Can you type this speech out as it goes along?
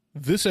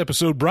This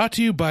episode brought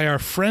to you by our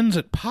friends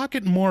at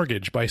Pocket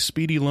Mortgage by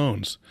Speedy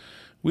Loans.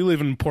 We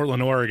live in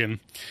Portland, Oregon,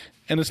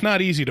 and it's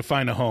not easy to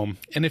find a home.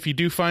 And if you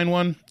do find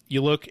one,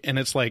 you look and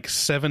it's like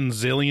 $7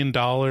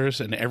 zillion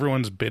and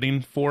everyone's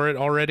bidding for it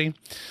already.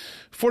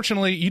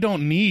 Fortunately, you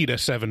don't need a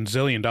 $7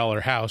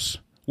 zillion house.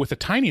 With a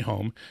tiny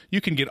home,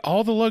 you can get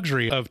all the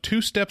luxury of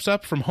 2 steps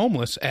up from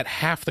homeless at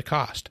half the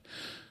cost.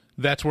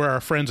 That's where our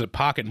friends at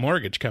Pocket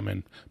Mortgage come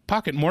in.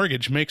 Pocket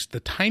Mortgage makes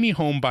the tiny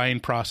home buying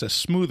process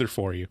smoother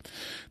for you.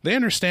 They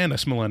understand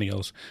us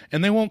millennials,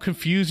 and they won't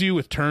confuse you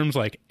with terms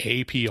like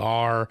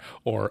APR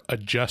or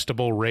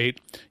adjustable rate.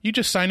 You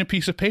just sign a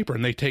piece of paper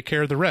and they take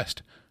care of the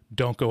rest.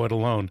 Don't go it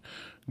alone.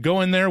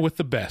 Go in there with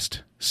the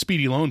best.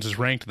 Speedy Loans is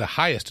ranked the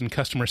highest in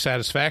customer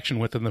satisfaction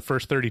within the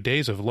first 30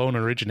 days of loan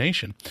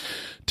origination.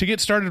 To get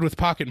started with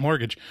Pocket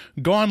Mortgage,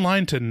 go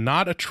online to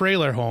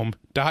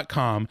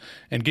notatrailerhome.com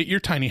and get your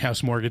tiny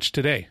house mortgage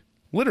today.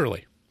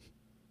 Literally.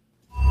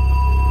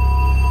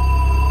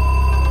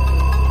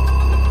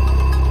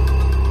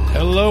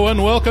 Hello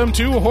and welcome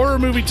to Horror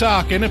Movie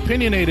Talk, an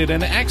opinionated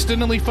and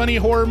accidentally funny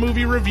horror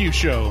movie review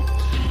show.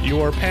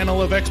 Your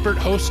panel of expert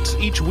hosts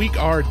each week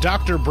are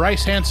Dr.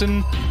 Bryce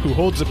Hanson, who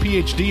holds a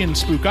PhD in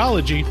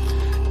spookology,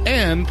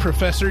 and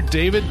Professor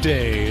David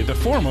Day, the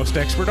foremost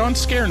expert on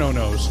scare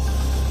no-nos.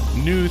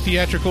 New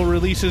theatrical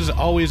releases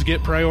always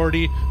get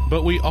priority,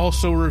 but we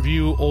also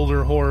review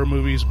older horror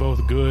movies,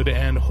 both good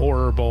and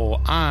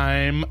horrible.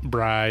 I'm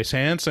Bryce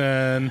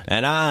Hanson.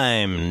 And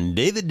I'm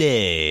David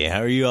Day.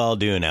 How are you all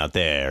doing out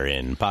there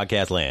in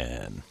podcast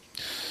land?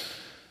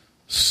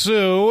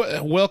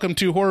 So, welcome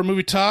to Horror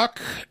Movie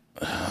Talk.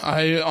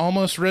 I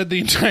almost read the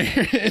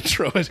entire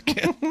intro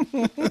again.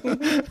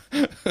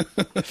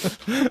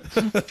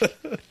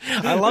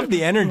 I love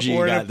the energy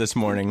you got this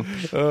morning.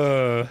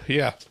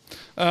 Yeah.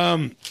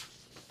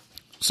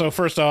 So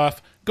first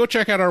off, go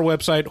check out our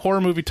website,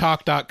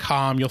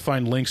 horrormovietalk.com. You'll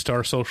find links to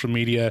our social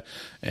media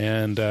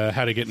and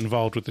how to get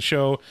involved with the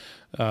show.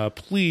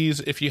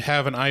 Please, if you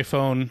have an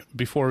iPhone,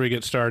 before we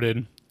get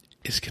started,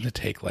 it's going to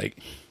take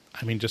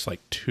just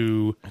like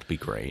That'd be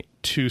great.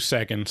 2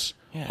 seconds.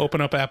 Yeah.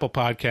 Open up Apple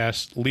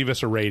Podcasts, leave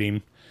us a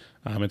rating.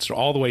 It's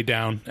all the way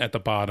down at the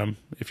bottom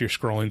if you're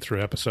scrolling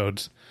through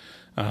episodes.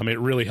 It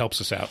really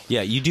helps us out.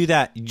 Yeah, you do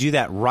that. You do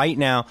that right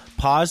now.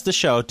 Pause the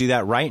show. Do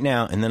that right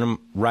now, and then And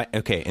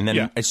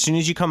then as soon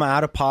as you come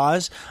out of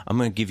pause, I'm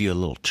going to give you a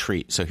little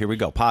treat. So here we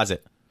go. Pause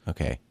it.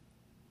 Okay.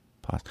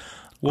 Pause.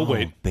 We'll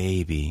wait,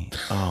 baby.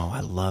 Oh,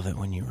 I love it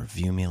when you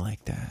review me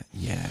like that.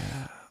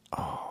 Yeah.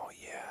 Oh.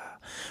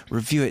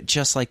 Review it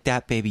just like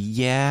that, baby.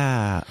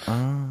 Yeah.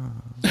 Oh.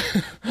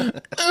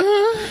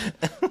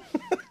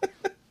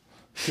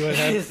 Go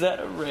ahead. Is that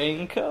a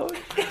raincoat?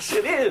 Yes,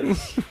 it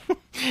is.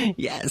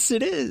 Yes,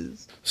 it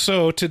is.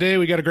 So today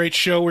we got a great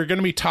show. We're going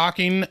to be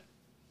talking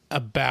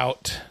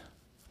about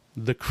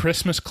the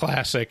Christmas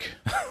classic,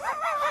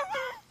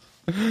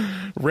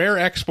 Rare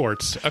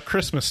Exports, A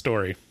Christmas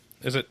Story.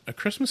 Is it A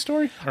Christmas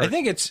Story? I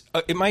think it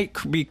might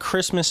be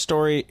Christmas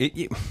Story.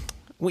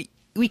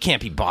 We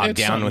can't be bogged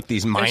down with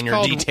these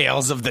minor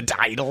details of the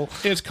title.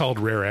 It's called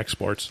Rare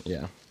Exports.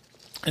 Yeah.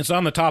 It's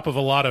on the top of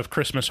a lot of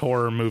Christmas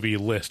horror movie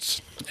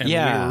lists, and we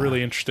were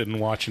really interested in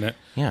watching it.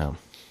 Yeah.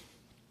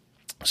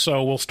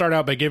 So we'll start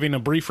out by giving a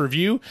brief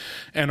review,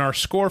 and our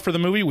score for the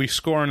movie, we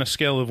score on a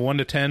scale of 1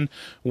 to 10,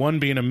 1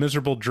 being a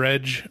miserable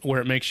dredge where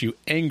it makes you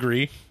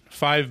angry,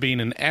 5 being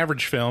an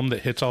average film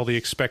that hits all the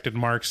expected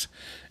marks,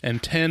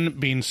 and 10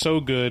 being so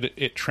good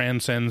it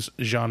transcends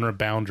genre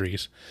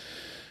boundaries.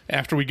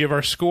 After we give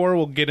our score,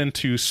 we'll get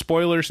into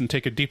spoilers and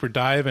take a deeper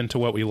dive into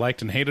what we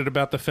liked and hated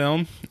about the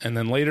film. And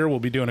then later, we'll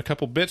be doing a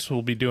couple bits.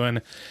 We'll be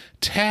doing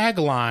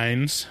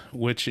taglines,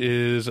 which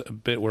is a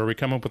bit where we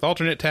come up with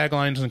alternate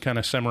taglines and kind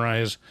of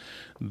summarize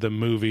the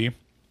movie.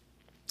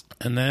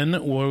 And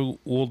then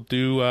we'll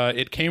do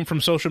It Came From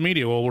Social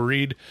Media. We'll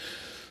read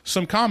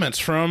some comments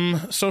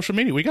from social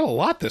media. We got a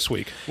lot this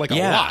week, a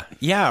lot.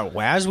 Yeah,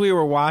 as we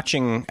were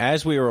watching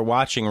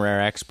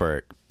Rare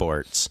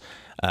Exports,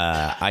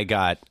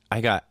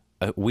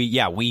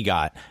 we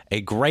got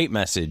a great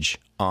message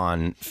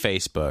on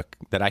Facebook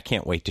that I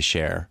can't wait to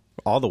share,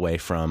 all the way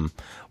from,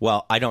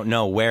 well, I don't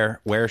know where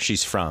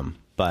she's from,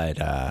 but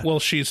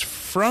she's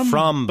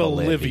from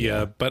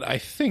Bolivia, but I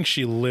think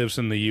she lives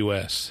in the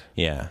U.S.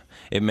 Yeah,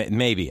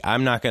 maybe.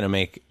 I'm not going to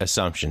make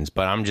assumptions,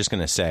 but I'm just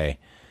going to say,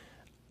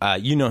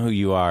 you know who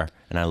you are,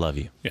 and I love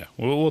you. Yeah,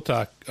 we'll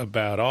talk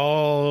about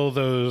all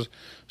those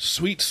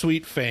sweet,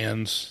 sweet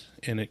fans,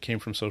 and It Came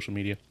From Social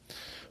Media.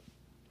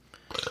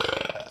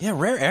 Yeah,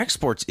 Rare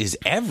Exports is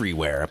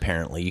everywhere,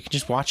 apparently. You can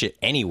just watch it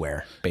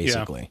anywhere,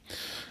 basically.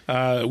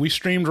 Yeah. We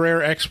streamed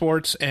Rare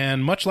Exports,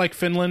 and much like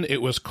Finland, it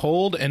was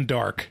cold and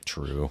dark.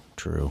 True.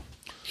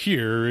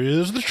 Here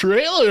is the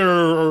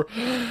trailer.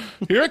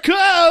 Here it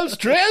comes,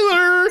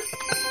 trailer.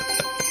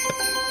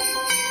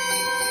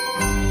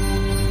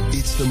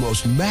 It's the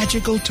most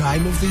magical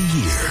time of the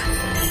year,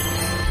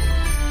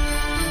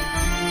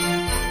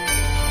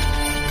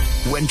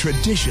 when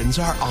traditions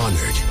are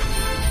honored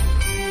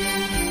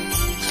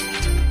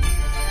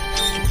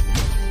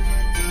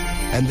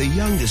and the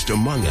youngest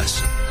among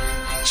us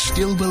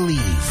still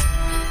believe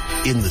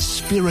in the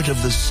spirit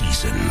of the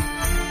season.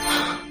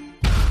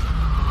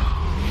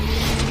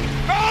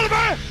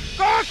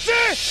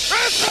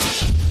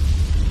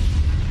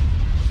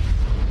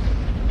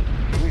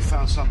 We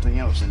found something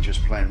else than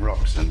just plain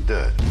rocks and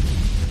dirt.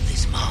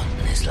 This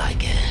mountain is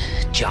like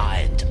a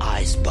giant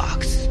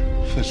icebox.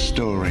 For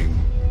storing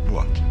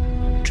what?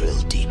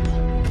 Drill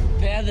deeper.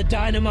 Prepare the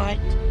dynamite.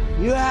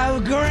 You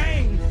have a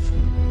grave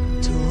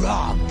to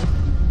rob.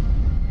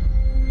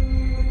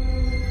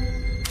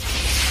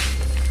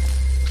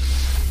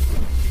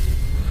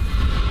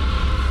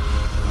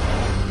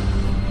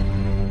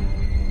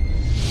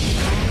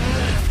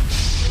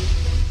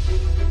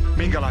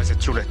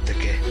 Minkälaiset sudet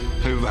tekee?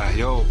 Hyvää,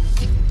 joo.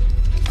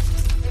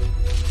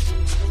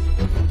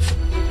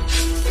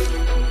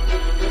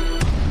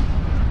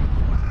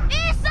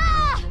 Isa!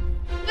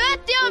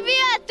 Vetti on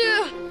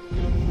viety!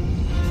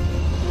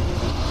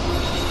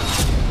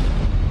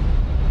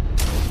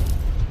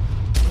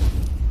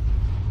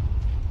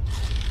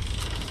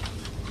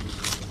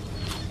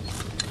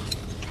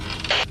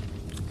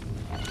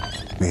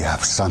 We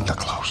have Santa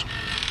Claus.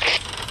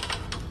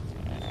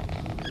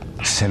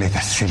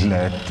 Selitä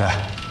sille, että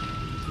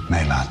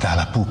meillä on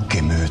täällä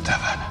pukki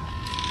myytävänä.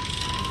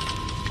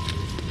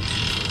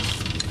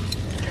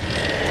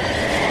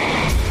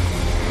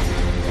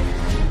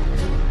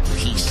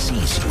 He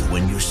sees you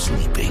when you're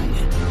sleeping.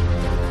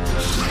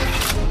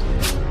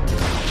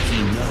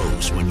 He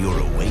knows when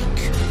you're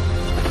awake.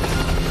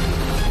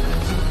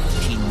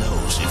 He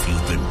knows if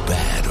you've been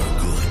bad or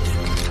good.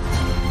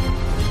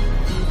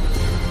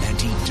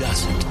 And he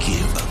doesn't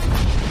give up.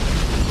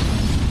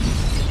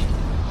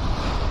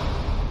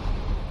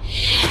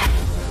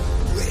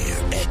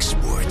 Rare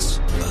Exports,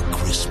 A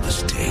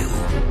Christmas Tale.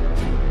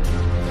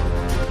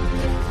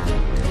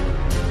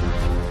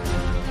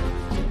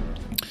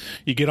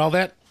 You get all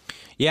that?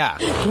 Yeah.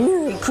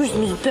 Merry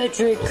Christmas,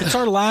 Patrick. It's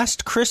our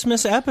last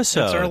Christmas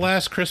episode. It's our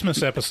last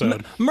Christmas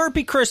episode.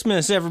 Merry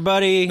Christmas,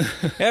 everybody.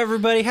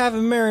 Everybody have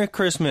a Merry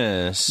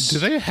Christmas. Do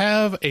they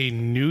have a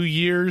New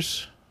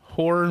Year's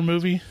horror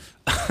movie?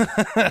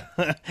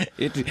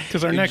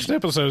 Because our next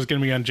episode is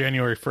going to be on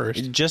January 1st.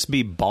 It'd just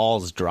be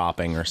balls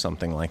dropping or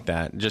something like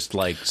that. Just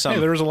like some... Hey,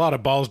 there was a lot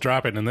of balls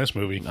dropping in this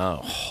movie. Oh,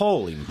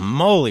 holy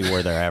moly,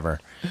 were there ever.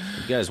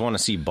 You guys want to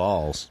see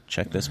balls,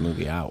 check this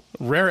movie out.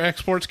 Rare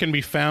Exports can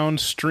be found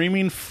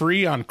streaming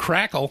free on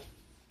Crackle.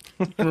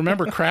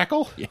 Remember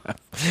Crackle? Yeah.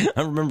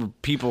 I remember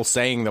people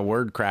saying the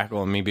word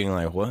Crackle and me being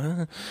like,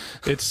 what?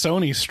 It's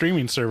Sony's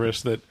streaming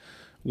service that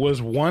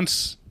was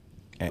once...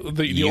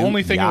 The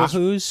only thing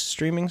Yahoo's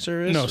streaming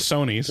service? No,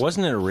 Sony's.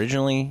 Wasn't it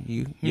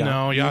originally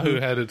No, Yahoo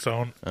had its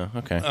own. Oh,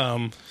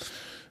 okay.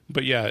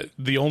 But yeah,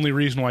 the only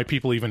reason why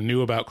people even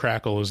knew about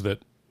Crackle is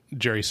that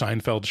Jerry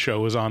Seinfeld's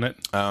show was on it.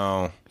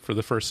 Oh. For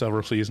the first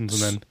several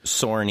seasons, and then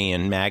Sorny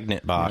and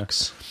Magnet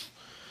Box.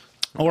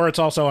 Yeah. Or it's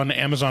also on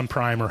Amazon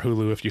Prime or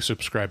Hulu if you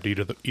subscribe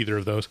to either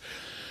of those.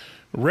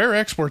 Rare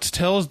Exports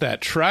tells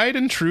that tried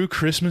and true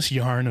Christmas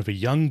yarn of a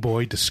young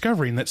boy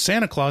discovering that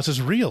Santa Claus is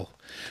real.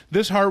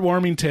 This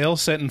heartwarming tale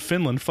set in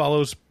Finland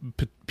follows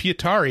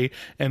Pietari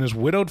and his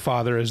widowed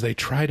father as they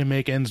try to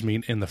make ends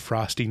meet in the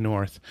frosty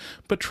north.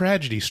 But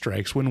tragedy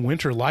strikes when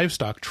winter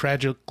livestock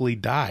tragically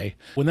die.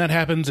 When that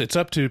happens, it's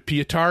up to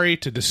Pietari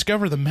to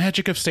discover the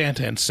magic of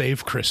Santa and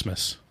save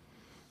Christmas.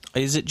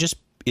 Is it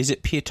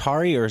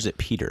Pietari or is it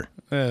Peter?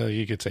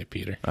 You could say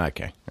Peter.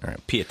 Okay. All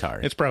right.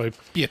 Pietari. It's probably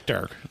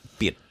Pietar.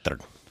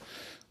 Pietar.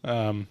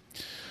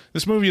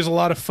 This movie is a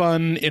lot of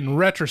fun in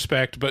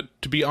retrospect, but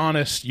to be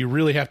honest, you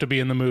really have to be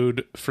in the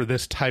mood for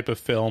this type of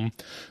film.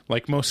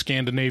 Like most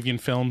Scandinavian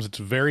films, it's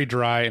very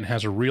dry and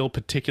has a real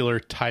particular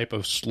type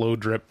of slow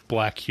drip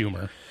black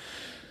humor.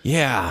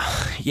 Yeah.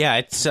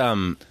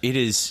 It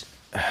is.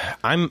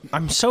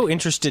 I'm so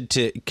interested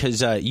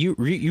because you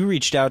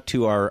reached out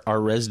to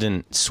our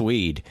resident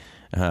Swede,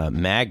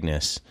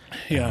 Magnus.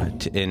 Yeah.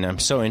 And I'm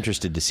so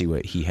interested to see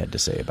what he had to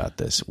say about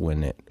this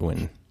when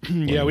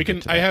yeah, we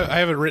can. I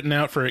have it written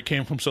out for it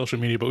came from social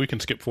media, but we can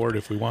skip forward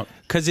if we want.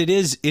 Because it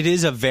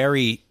is a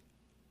very.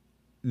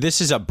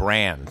 This is a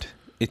brand.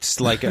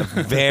 It's like a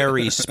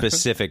very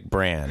specific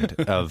brand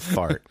of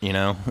fart. You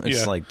know,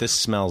 it's like this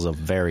smells a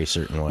very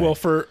certain way. Well,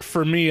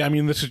 for me, I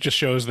mean, this just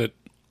shows that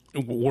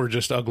we're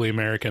just ugly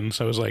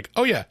Americans. I was like,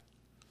 oh yeah,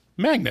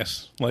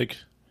 Magnus, like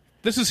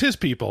this is his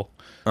people.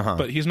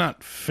 But he's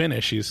not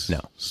Finnish. He's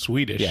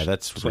Swedish. Yeah,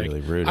 that's really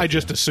rude. I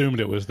just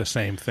assumed it was the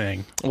same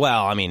thing.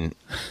 Well, I mean,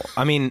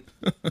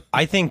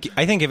 I think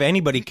if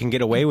anybody can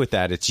get away with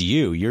that, it's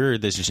you. You're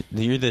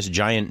this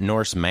giant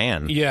Norse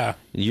man. Yeah,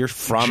 you're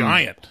from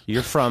giant.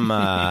 You're from.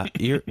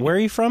 Where are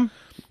you from?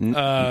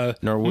 My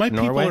Norway?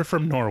 people are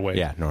from Norway.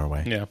 Yeah,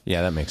 Norway.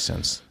 Yeah, that makes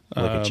sense.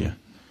 Look at you.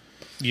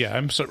 Yeah,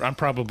 I'm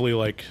probably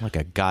like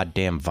a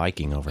goddamn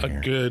Viking over here.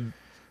 A good,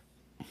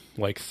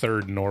 like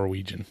third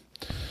Norwegian.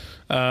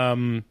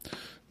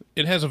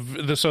 it has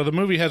so the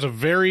movie has a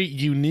very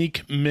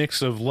unique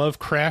mix of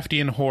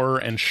Lovecraftian horror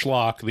and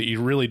schlock that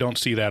you really don't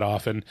see that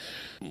often.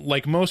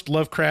 Like most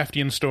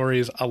Lovecraftian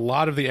stories, a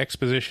lot of the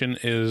exposition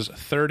is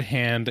third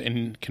hand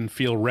and can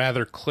feel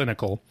rather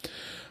clinical.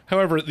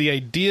 However, the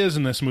ideas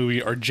in this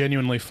movie are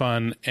genuinely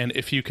fun, and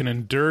if you can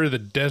endure the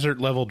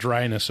desert-level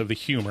dryness of the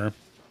humor,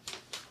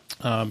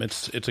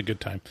 it's a good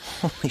time.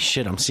 Holy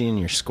shit! I'm seeing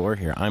your score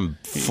here. I'm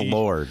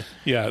floored.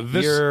 Yeah,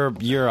 you're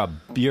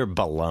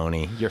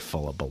baloney. You're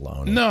full of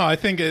baloney. No, I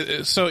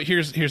think so.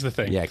 Here's the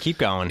thing. Yeah, keep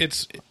going.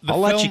 I'll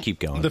let you keep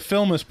going. The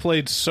film is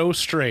played so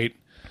straight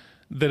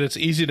that it's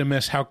easy to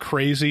miss how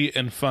crazy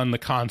and fun the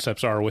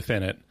concepts are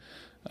within it.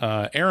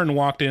 Erin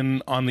walked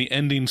in on the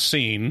ending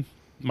scene,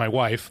 my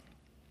wife,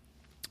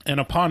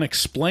 and upon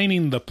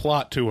explaining the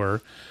plot to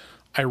her,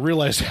 I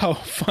realized how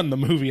fun the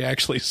movie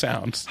actually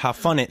sounds. How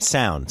fun it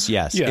sounds,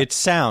 yes. Yeah. It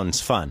sounds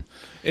fun.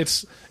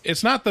 It's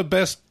not the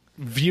best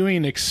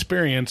viewing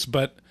experience,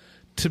 but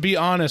to be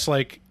honest,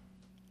 like,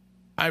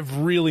 I've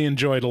really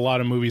enjoyed a lot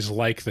of movies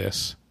like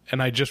this,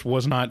 and I just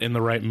was not in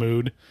the right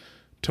mood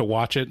to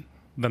watch it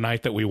the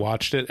night that we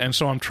watched it, and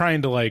so I'm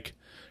trying to, like,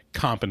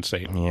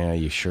 compensate. Yeah,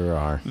 you sure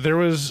are. There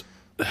was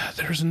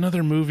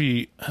another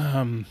movie...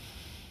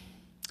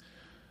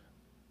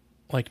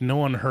 like, no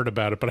one heard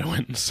about it, but I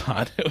went and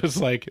saw it. It was,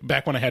 like,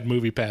 back when I had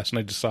Movie Pass and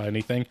I just saw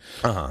anything.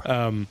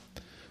 Uh-huh.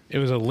 It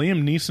was a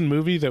Liam Neeson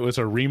movie that was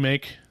a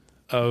remake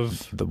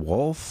of... The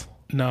Wolf?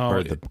 No.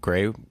 Or The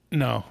Grey?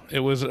 No. It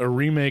was a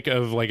remake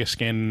of, like, a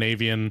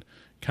Scandinavian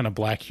kind of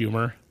black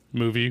humor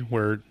movie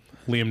where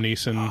Liam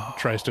Neeson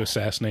tries to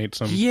assassinate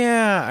some...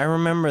 Yeah, I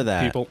remember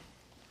that. ...people.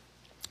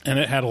 And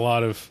it had a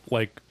lot of,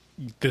 like,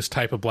 this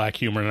type of black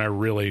humor, and I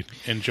really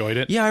enjoyed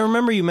it. Yeah, I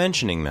remember you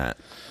mentioning that.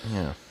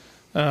 Yeah.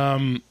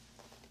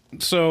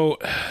 So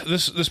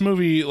this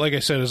movie, like I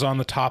said, is on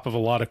the top of a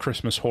lot of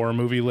Christmas horror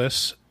movie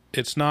lists.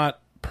 It's not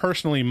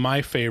personally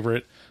my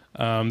favorite.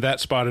 That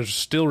spot is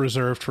still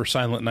reserved for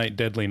Silent Night,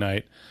 Deadly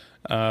Night.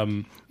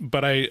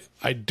 But I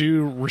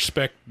do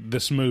respect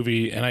this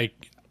movie, and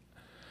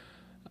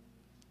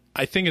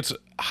I think it's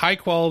high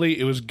quality.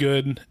 It was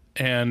good,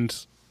 and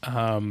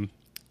going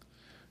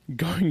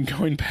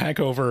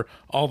back over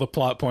all the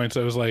plot points,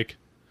 I was like,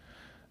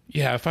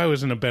 yeah, if I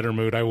was in a better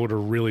mood, I would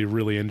have really,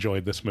 really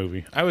enjoyed this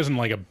movie. I was in,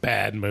 like, a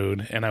bad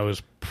mood, and I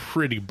was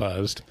pretty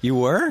buzzed. You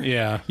were?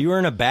 Yeah. You were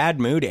in a bad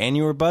mood, and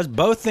you were buzzed?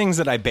 Both things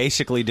that I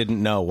basically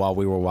didn't know while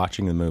we were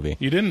watching the movie.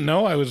 You didn't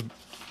know I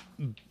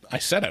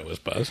said I was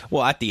buzzed.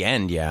 Well, at the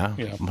end, yeah.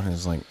 Yeah. But it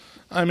was like...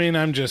 I mean,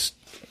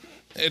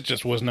 it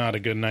just was not a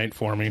good night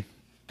for me.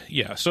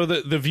 Yeah, so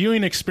the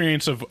viewing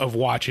experience of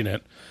watching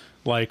it,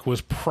 like,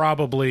 was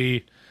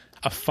probably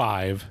a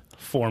 5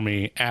 for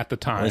me at the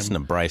time. Listen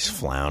to Bryce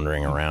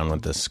floundering around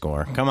with this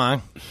score. Come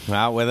on,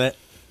 out with it.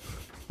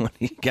 What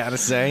do you got to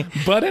say?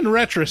 But in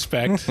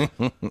retrospect,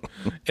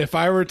 if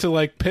I were to,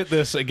 like, pit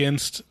this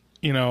against,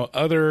 you know,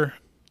 other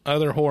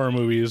horror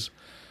movies,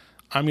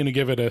 I'm going to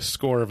give it a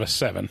score of a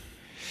 7.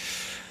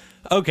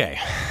 Okay,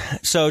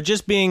 so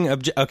just being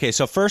okay.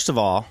 So first of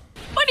all,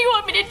 What do you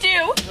want me to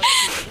do?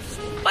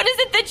 What is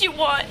it that you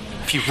want?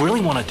 If you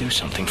really want to do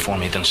something for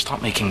me, then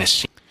stop making this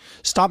scene.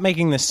 Stop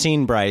making this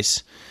scene,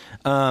 Bryce.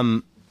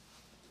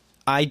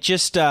 I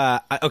just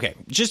okay,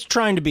 just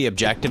trying to be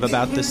objective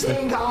about this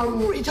thing. Think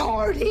I'm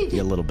retarded?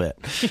 Yeah, a little bit.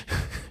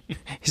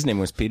 His name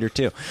was Peter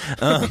too.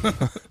 Was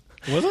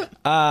it?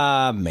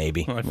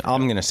 Maybe.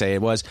 I'm going to say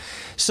it was.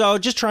 So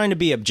just trying to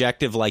be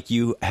objective like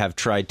you have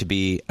tried to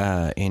be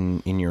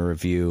in your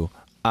review.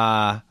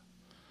 I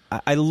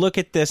look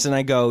at this and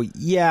I go,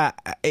 yeah,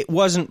 it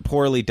wasn't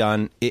poorly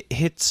done. It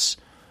hits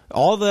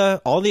all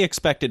the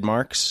expected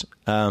marks.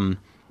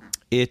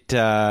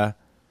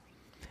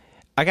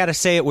 I got to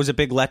say it was a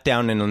big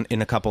letdown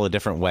in a couple of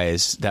different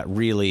ways that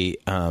really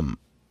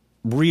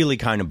really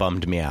kind of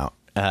bummed me out.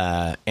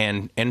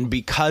 And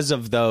because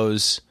of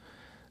those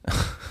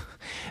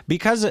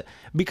because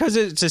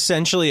it's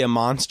essentially a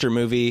monster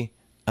movie,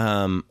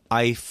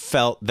 I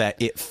felt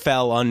that it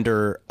fell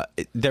under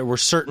there were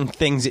certain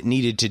things it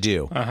needed to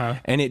do,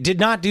 and it did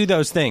not do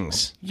those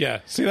things. Yeah,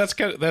 see, that's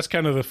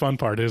kind of the fun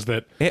part is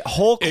that it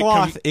whole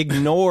cloth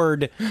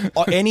ignored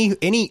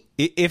any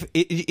if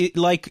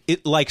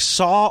it like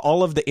saw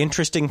all of the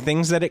interesting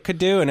things that it could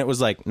do, and it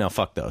was like, no,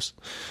 fuck those.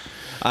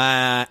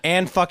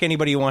 And fuck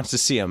anybody who wants to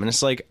see them. And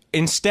it's like,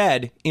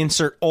 instead,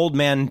 insert old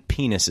man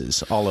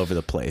penises all over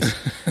the place.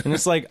 And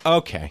it's like,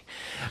 okay,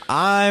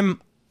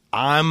 I'm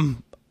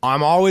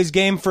always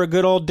game for a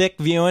good old dick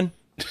viewing.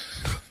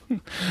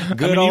 You've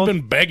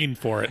been begging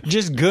for it.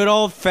 Just good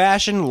old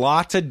fashioned,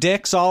 lots of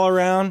dicks all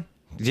around.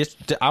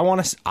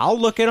 I'll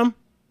look at them.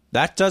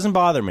 That doesn't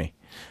bother me.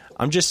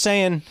 I'm just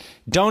saying,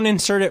 don't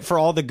insert it for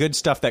all the good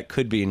stuff that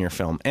could be in your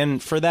film.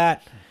 And for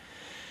that,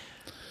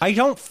 I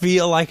don't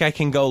feel like I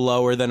can go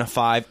lower than a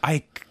 5.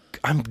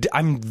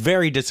 I'm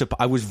very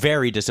disappointed. I was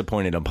very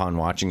disappointed upon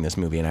watching this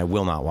movie, and I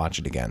will not watch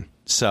it again.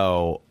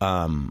 So,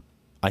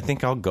 I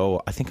think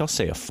I'll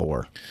say a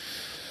 4.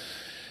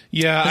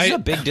 Yeah, this is a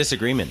big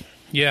disagreement.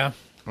 Yeah,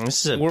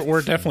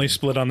 we're definitely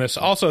split on this.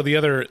 Also, the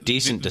other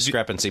decent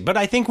discrepancy, but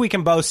I think we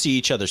can both see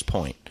each other's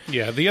point.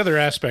 Yeah, the other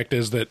aspect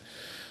is that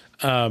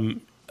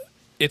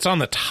it's on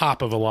the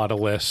top of a lot of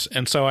lists,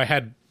 and so I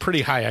had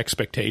pretty high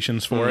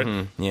expectations for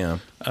it. Yeah.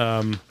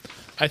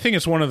 I think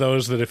it's one of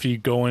those that if you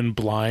go in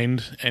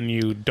blind and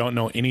you don't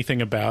know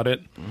anything about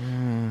it,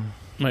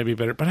 might be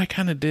better. But I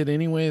kind of did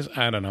anyways.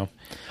 I don't know.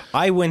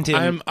 I went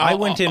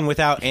in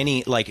without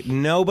any, like,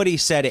 nobody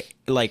said it.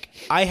 Like,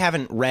 I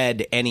haven't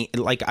read any,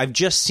 like, I've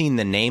just seen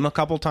the name a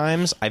couple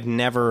times. I've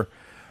never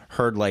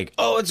heard, like,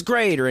 oh, it's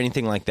great or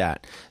anything like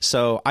that.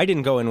 So I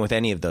didn't go in with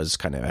any of those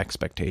kind of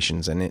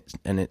expectations, and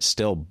it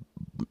still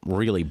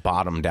really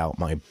bottomed out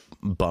my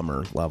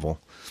bummer level.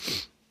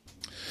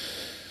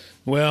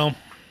 Well,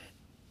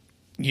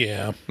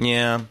 yeah.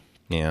 Yeah.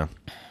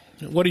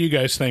 What do you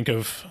guys think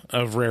of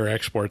Rare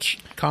Exports?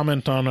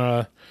 Comment on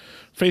a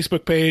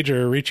Facebook page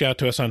or reach out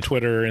to us on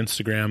Twitter or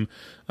Instagram.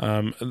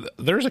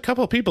 There's a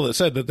couple of people that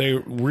said that they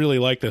really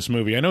like this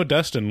movie. I know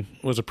Dustin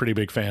was a pretty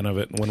big fan of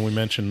it when we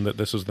mentioned that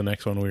this was the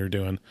next one we were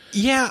doing.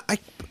 Yeah,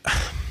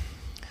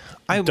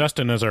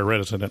 Dustin is our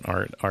resident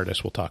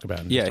artist. We'll talk about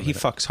it in just a minute. He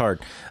fucks hard.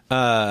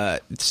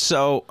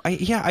 So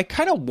I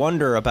kind of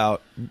wonder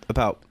about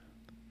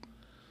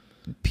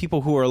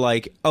people who are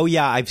like, oh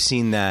yeah, I've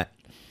seen that.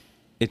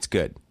 It's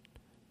good.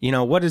 You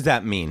know, what does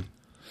that mean?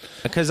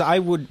 Because I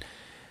don't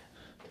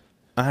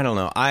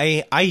know.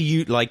 I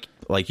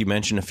like you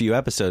mentioned a few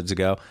episodes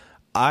ago,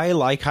 I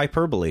like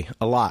hyperbole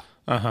a lot.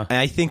 And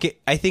I think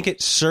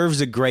it serves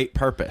a great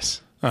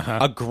purpose.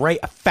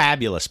 A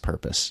fabulous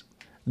purpose.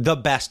 The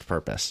best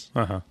purpose.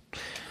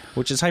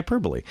 Which is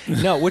hyperbole.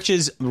 No, which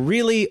is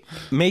really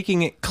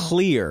making it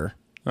clear.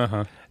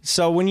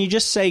 So when you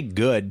just say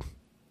good,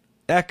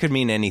 that could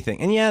mean anything.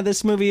 And yeah,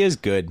 this movie is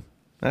good.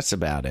 That's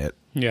about it.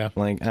 Yeah.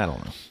 Like, I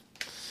don't know.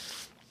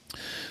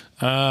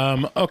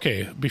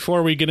 Okay,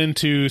 before we get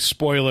into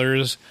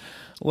spoilers,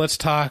 let's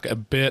talk a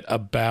bit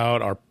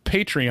about our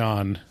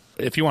Patreon.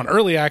 If you want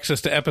early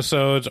access to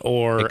episodes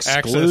or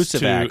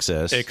exclusive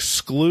access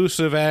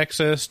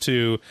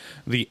to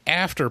the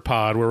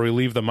Afterpod, where we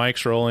leave the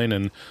mics rolling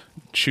and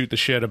shoot the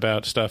shit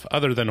about stuff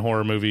other than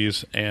horror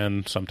movies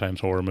and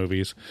sometimes horror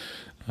movies,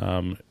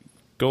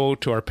 go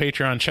to our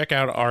Patreon, check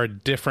out our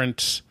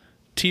different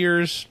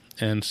tiers,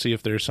 and see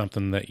if there's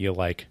something that you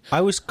like. I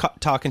was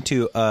talking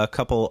to a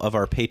couple of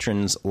our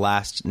patrons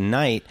last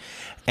night,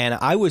 and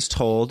I was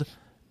told,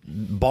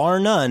 bar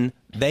none,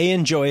 they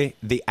enjoy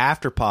the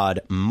Afterpod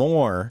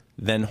more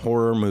than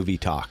horror movie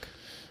talk.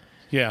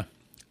 Yeah.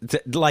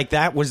 Like,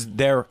 that was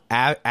their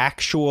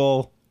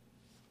actual,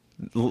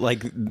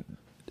 like,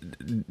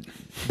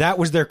 that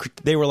was their,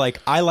 they were like,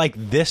 I like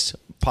this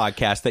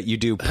podcast that you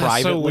do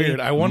privately. So weird.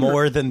 I wonder,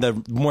 more than the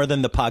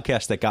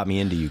podcast that got me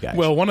into you guys.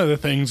 Well, one of the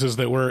things is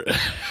that we're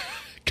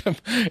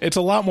it's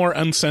a lot more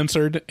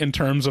uncensored in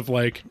terms of,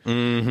 like,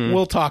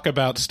 we'll talk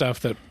about stuff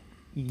that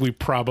we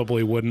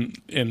probably wouldn't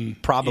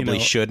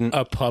shouldn't,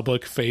 a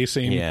public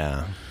facing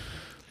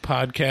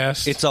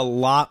podcast. It's a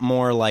lot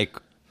more like,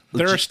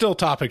 there are still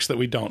topics that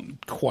we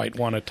don't quite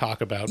want to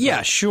talk about.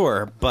 Yeah,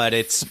 sure, but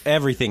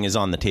everything is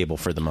on the table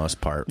for the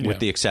most part, with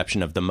the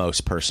exception of the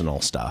most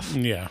personal stuff.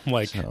 Yeah,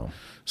 like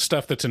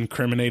stuff that's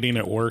incriminating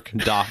at work.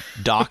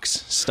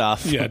 Docs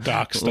stuff. Yeah,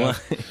 doc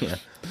stuff. Yeah.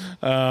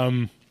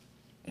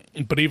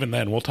 But even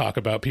then, we'll talk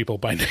about people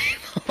by name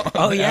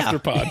on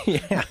Afterpod.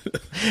 Yeah.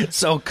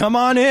 So come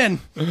on in.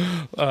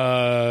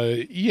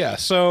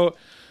 So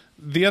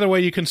the other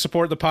way you can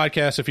support the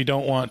podcast, if you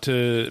don't want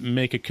to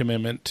make a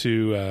commitment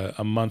to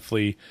a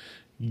monthly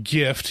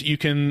gift, you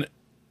can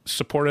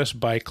support us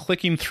by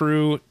clicking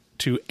through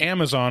to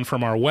Amazon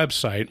from our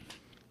website.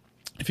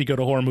 If you go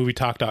to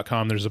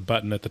horrormovietalk.com, there's a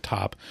button at the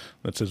top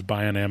that says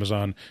buy on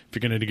Amazon. If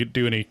you're going to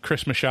do any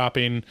Christmas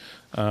shopping,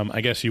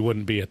 I guess you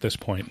wouldn't be at this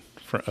point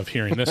of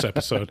hearing this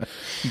episode.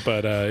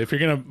 But if you're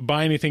going to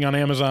buy anything on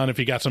Amazon, if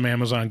you got some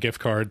Amazon gift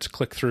cards,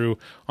 click through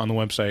on the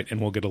website and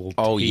we'll get a little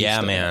Oh,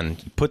 yeah, man.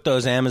 Put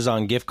those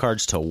Amazon gift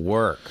cards to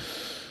work.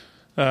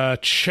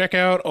 Check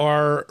out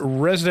our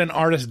resident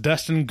artist,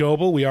 Dustin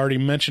Goebel. We already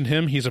mentioned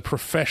him. He's a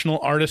professional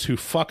artist who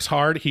fucks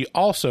hard. He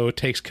also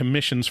takes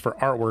commissions for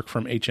artwork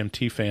from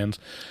HMT fans.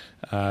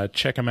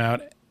 Check him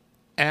out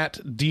at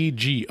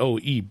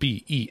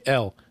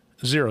DGOEBEL00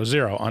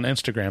 on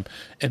Instagram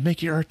and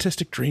make your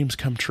artistic dreams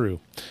come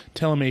true.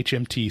 Tell him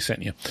HMT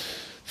sent you.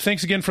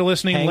 Thanks again for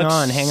listening. Hang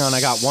on.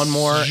 I got one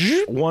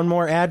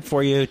more ad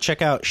for you.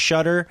 Check out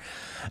Shudder,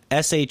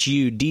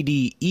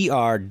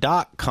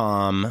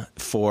 SHUDDER.com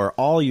for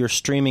all your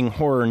streaming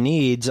horror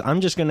needs.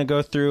 I'm just going to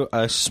go through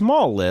a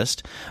small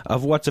list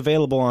of what's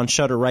available on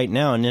Shudder right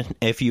now, and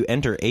if you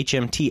enter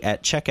HMT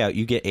at checkout,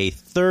 you get a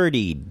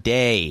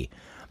 30-day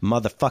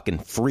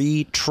motherfucking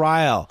free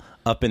trial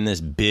up in this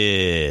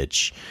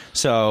bitch.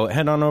 So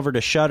head on over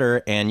to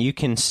Shudder and you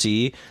can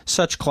see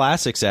such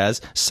classics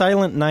as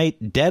Silent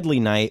Night,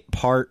 Deadly Night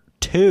Part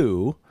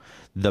 2,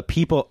 The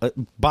People,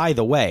 by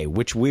the way,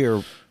 which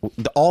we're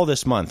all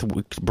this month,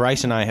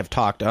 Bryce and I have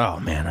talked, oh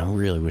man, I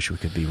really wish we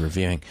could be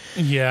reviewing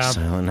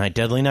Silent Night,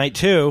 Deadly Night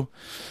 2.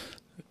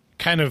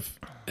 Kind of,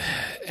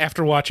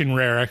 after watching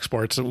Rare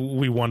Exports,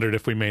 we wondered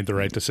if we made the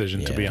right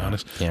decision, to be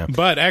honest. Yeah.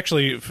 But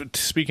actually,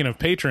 speaking of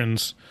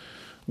patrons,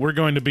 we're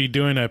going to be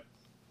doing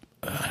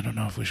I don't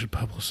know if we should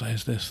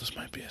publicize this. This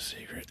might be a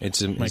secret.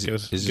 Might get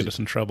us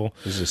in trouble.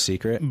 Is it a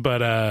secret?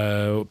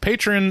 But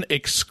patron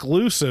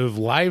exclusive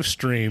live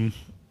stream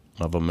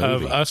of a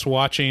movie of us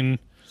watching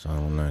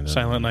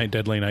Silent Night,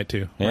 Deadly Night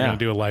 2. We're going to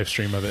do a live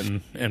stream of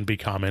it and be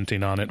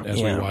commenting on it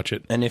as we watch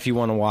it. And if you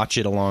want to watch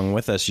it along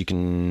with us, you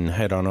can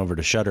head on over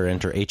to Shudder,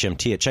 enter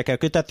HMT at checkout,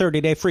 get that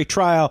 30-day free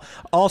trial.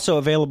 Also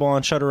available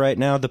on Shudder right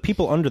now. The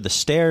People Under the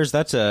Stairs.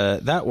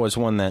 That was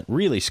one that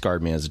really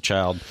scarred me as a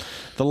child.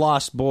 The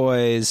Lost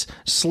Boys,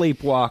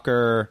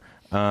 Sleepwalker.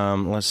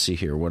 Let's see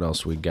here. What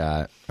else we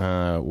got?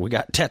 We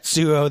got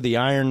Tetsuo the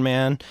Iron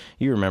Man.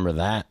 You remember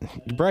that?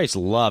 Bryce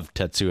loved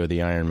Tetsuo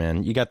the Iron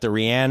Man. You got the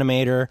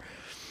Reanimator.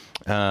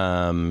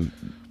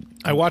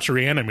 I watch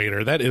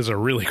Reanimator. That is a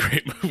really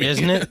great movie,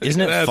 isn't it? Isn't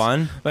it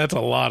fun? That's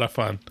a lot of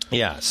fun.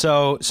 Yeah.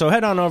 So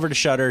head on over to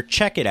Shudder,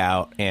 check it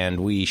out,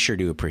 and we sure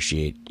do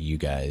appreciate you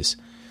guys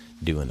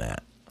doing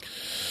that.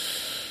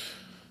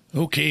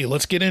 Okay,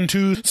 let's get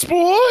into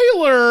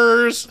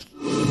spoilers.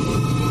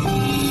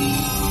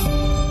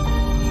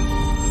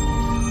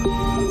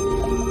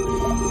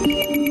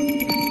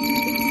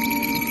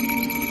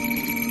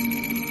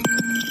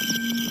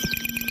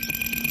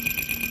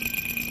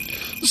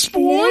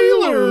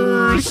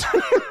 Spoilers!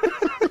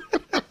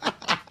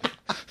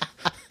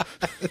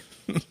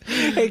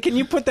 Hey, can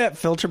you put that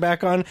filter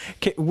back on?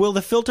 Will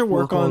the filter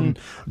work on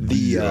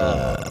the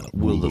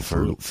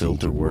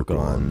filter work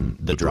on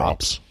the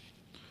drops?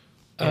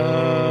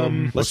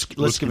 Let's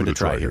give it a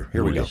try here.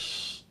 Here we go.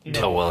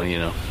 Tell well, you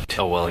know.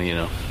 Tell well, you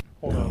know.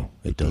 No,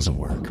 it doesn't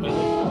work.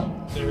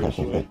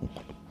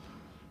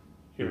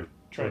 Here,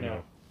 try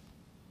now.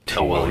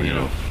 Tell well, you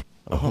know.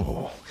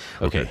 Oh,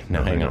 okay.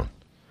 Now hang on.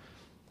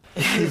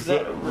 Is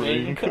that a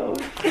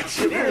raincoat? Yes,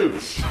 it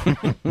is.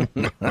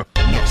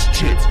 Next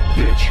tip,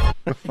 bitch.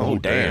 Oh,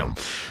 damn.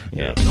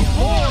 Yeah.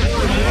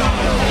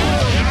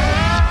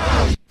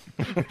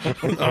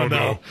 Oh,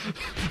 no.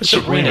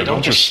 Sabrina,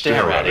 don't just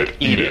stare at it.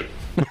 Eat it.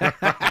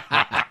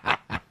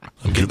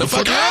 Get the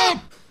fuck out!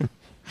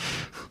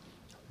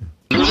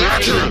 I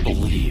can't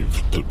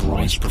believe that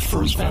Bryce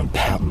prefers Van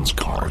Patten's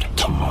card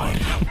to mine.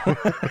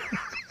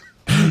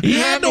 He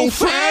had no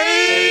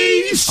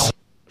face!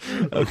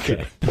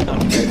 Okay.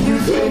 You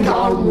think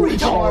I'm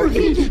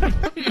retarded?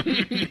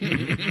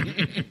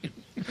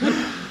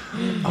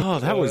 Oh,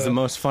 that was the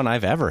most fun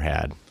I've ever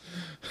had.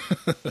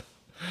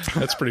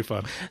 That's pretty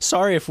fun.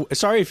 Sorry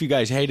if you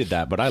guys hated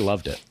that, but I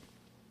loved it.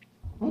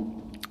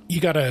 You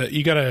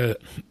gotta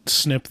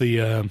snip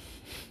the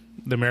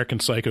American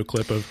Psycho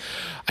clip of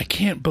I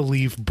can't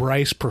believe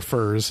Bryce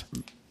prefers,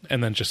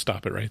 and then just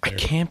stop it right there. I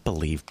can't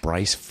believe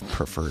Bryce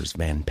prefers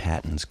Van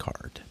Patten's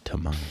card to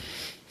mine.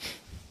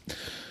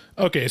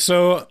 Okay,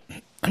 so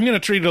I'm going to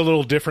treat it a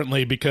little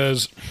differently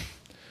because,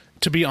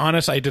 to be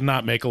honest, I did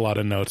not make a lot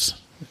of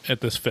notes at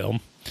this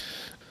film.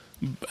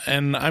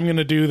 And I'm going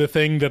to do the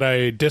thing that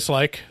I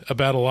dislike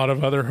about a lot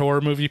of other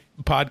horror movie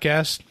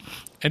podcasts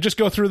and just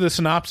go through the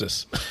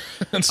synopsis.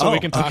 And so we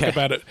can talk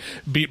about it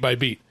beat by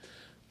beat.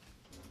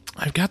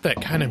 I've got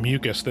that kind of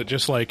mucus that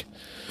just like,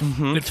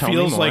 it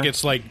feels like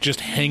it's like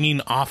just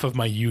hanging off of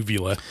my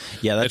uvula.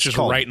 Yeah, that's it's just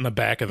called, right in the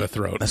back of the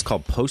throat. That's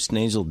called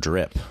postnasal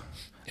drip.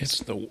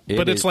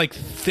 It's like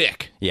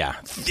thick. Yeah,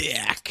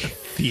 thick.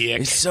 Thick.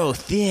 It's so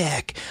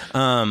thick.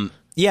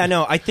 Yeah,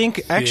 no, I think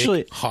thick,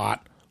 actually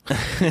hot.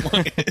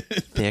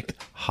 Thick,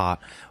 hot,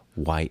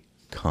 white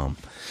cum.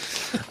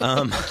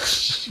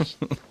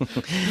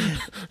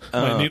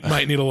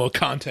 Might need a little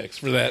context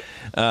for that.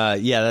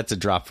 Yeah, that's a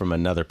drop from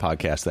another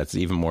podcast that's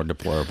even more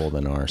deplorable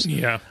than ours.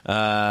 Yeah.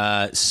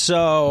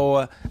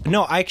 So,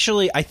 no,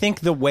 actually, I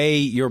think the way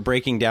you're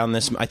breaking down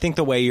this, I think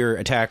the way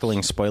you're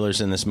tackling spoilers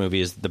in this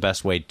movie is the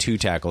best way to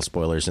tackle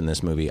spoilers in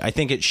this movie. I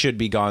think it should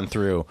be gone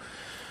through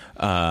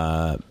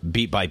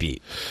beat by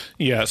beat.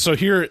 Yeah, so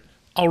here,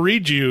 I'll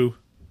read you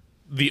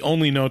the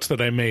only notes that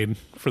I made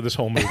for this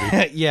whole movie.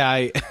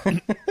 Yeah,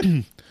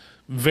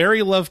 very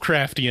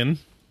Lovecraftian,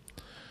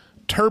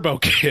 Turbo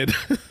Kid,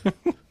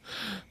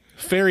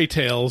 fairy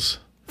tales,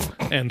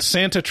 and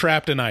Santa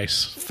Trapped in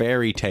Ice.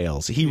 Fairy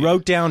tales. He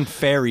wrote down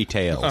fairy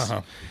tales.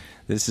 Uh-huh.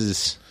 This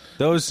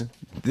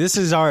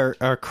is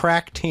our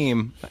crack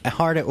team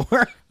hard at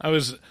work. I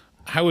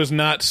was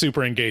not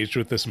super engaged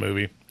with this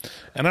movie,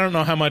 and I don't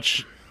know how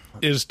much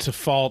is to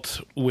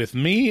fault with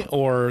me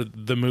or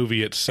the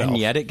movie itself. And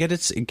yet it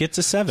gets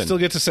a 7. Still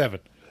gets a 7.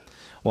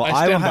 Well,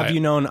 I will have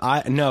you known,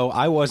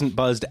 I wasn't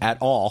buzzed at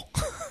all.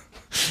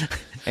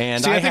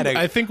 And See, I had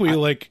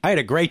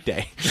a great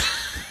day.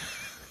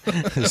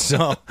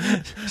 So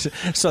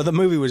the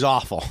movie was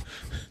awful.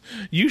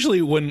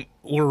 Usually when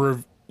we're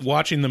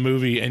watching the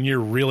movie and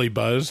you're really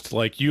buzzed,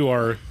 like you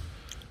are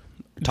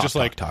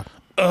talk.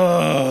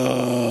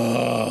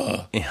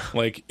 Yeah.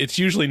 Like it's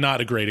usually not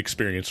a great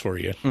experience for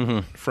you.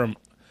 Mm-hmm. From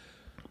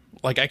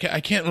like I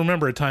can't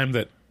remember a time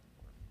that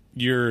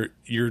you're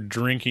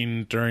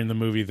drinking during the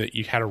movie that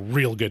you had a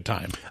real good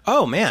time.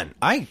 Oh man,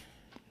 I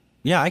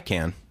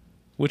can.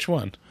 Which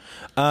one?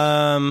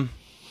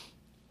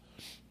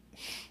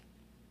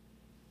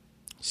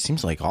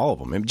 Seems like all of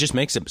them. It just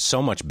makes it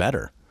so much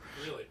better.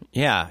 Really?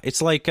 Yeah,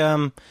 it's like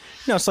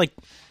it's like,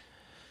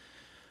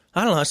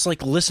 I don't know. It's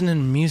like listening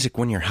to music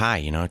when you're high.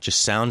 It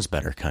just sounds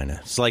better, kind of.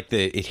 It's like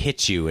it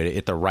hits you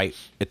at the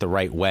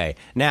right way.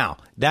 Now,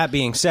 that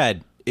being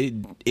said,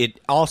 it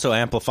also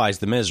amplifies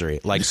the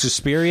misery. Like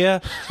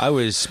Suspiria, I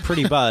was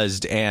pretty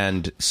buzzed,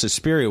 and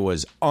Suspiria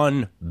was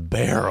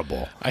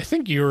unbearable. I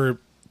think you were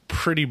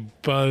pretty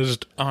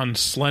buzzed on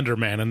Slender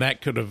Man, and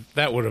that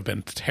would have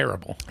been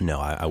terrible. No,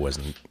 I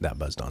wasn't that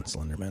buzzed on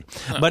Slender Man.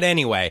 But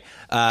anyway,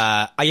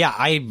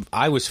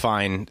 I was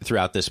fine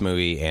throughout this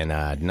movie, and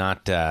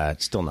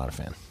still not a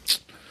fan.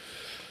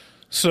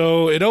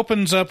 So it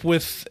opens up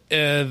with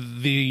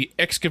the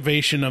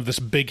excavation of this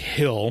big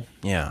hill.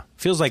 Yeah,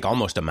 feels like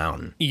almost a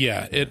mountain.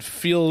 Yeah, it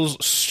feels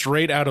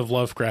straight out of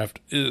Lovecraft.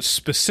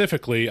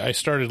 Specifically, I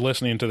started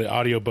listening to the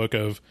audiobook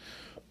of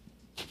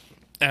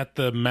At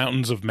the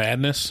Mountains of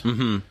Madness,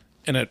 and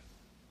it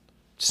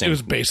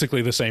was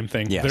basically the same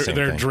thing. Yeah,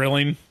 they're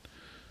drilling,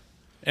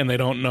 and they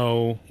don't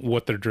know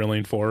what they're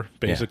drilling for.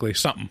 Basically,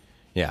 something.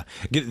 Yeah,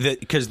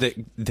 because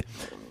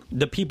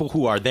the people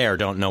who are there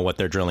don't know what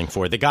they're drilling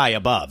for. The guy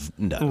above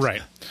does.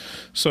 Right.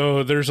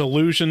 So there's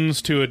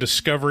allusions to a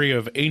discovery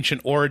of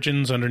ancient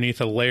origins underneath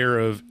a layer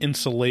of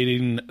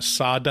insulating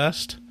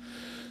sawdust.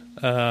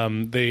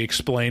 They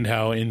explained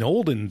how in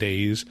olden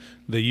days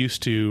they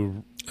used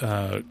to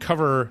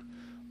cover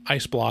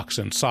ice blocks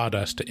in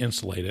sawdust to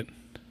insulate it.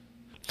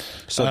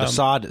 So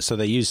so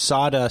they use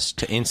sawdust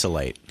to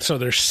insulate. So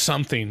there's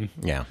something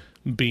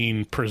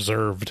being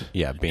preserved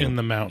in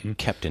the mountain.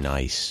 Kept in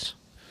ice.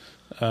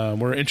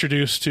 We're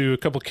introduced to a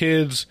couple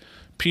kids.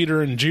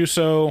 Peter and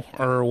Juso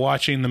are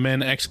watching the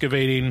men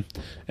excavating,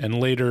 and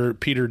later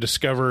Peter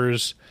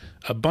discovers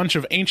a bunch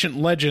of ancient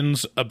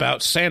legends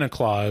about Santa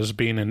Claus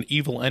being an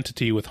evil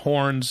entity with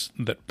horns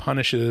that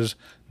punishes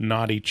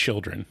naughty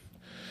children.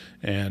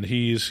 And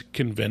he's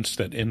convinced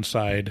that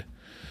inside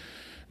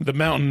the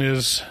mountain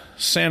is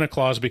Santa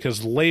Claus,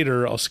 because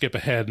later, I'll skip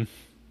ahead,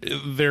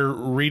 they're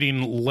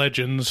reading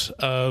legends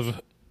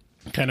of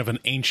kind of an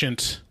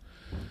ancient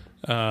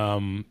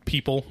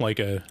people, like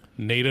a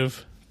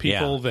native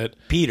people that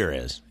Peter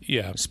is.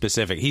 Yeah.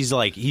 Specific. He's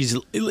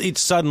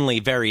suddenly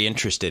very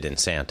interested in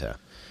Santa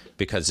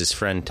because his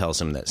friend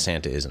tells him that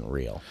Santa isn't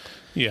real.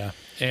 Yeah.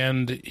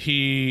 And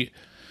he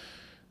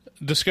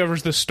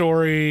discovers the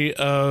story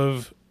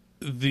of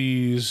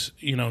these,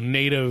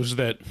 natives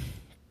that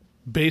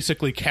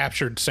basically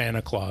captured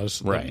Santa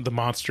Claus, right? The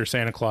monster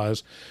Santa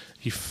Claus.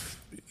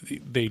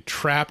 They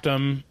trapped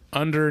him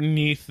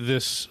underneath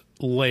this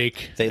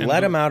lake. They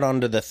let him out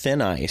onto the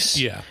thin ice.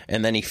 Yeah.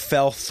 And then he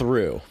fell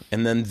through.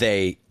 And then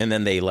they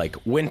like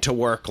went to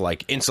work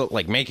like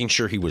making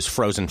sure he was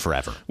frozen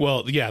forever.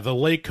 Well, yeah, the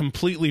lake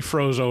completely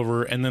froze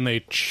over, and then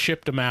they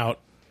shipped him out,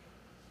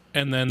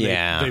 and then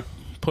they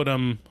put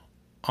him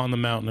on the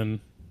mountain and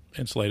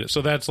insulated it.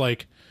 So that's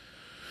like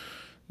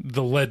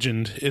the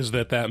legend is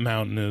that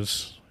mountain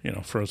is,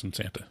 frozen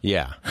Santa.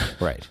 Yeah.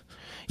 Right.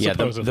 Yeah,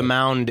 the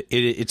mound,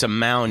 it's a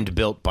mound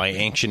built by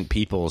ancient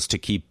peoples to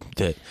keep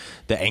the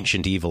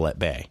ancient evil at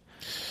bay.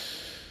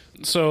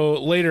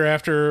 So later,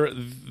 after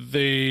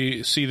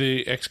they see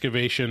the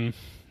excavation,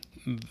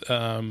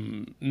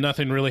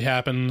 nothing really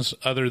happens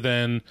other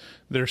than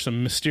there's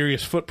some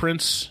mysterious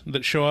footprints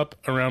that show up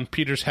around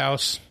Peter's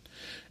house,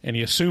 and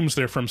he assumes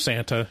they're from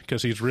Santa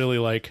because he's really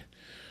like,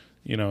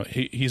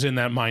 he's in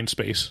that mind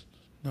space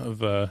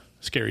of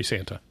scary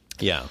Santa.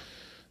 Yeah.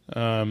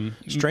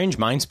 Strange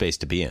mind space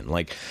to be in.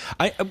 Like,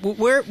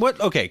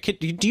 okay,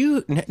 do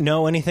you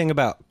know anything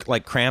about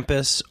like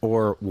Krampus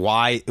or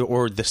why,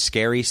 or the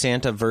scary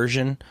Santa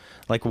version?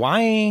 Like,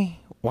 why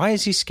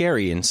is he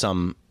scary in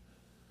some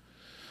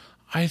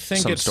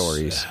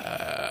stories?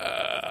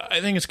 I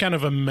think it's kind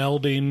of a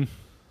melding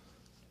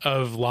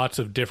of lots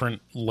of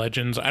different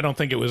legends. I don't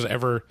think it was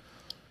ever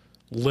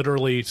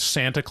literally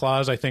Santa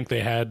Claus. I think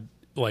they had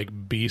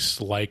like beasts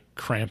like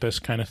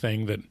Krampus kind of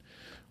thing that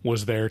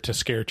was there to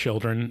scare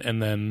children,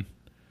 and then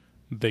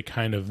they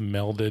kind of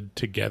melded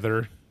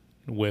together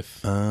with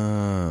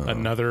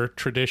another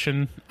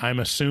tradition, I'm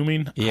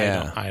assuming.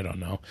 Yeah. I don't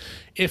know.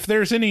 If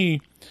there's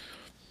any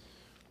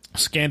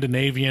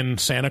Scandinavian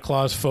Santa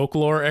Claus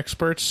folklore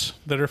experts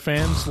that are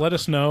fans, let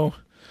us know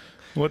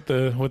what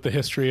the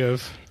history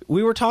of...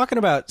 We were talking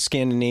about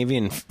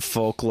Scandinavian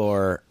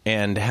folklore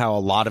and how a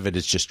lot of it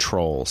is just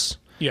trolls.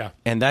 Yeah.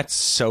 And that's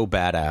so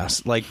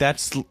badass. Like,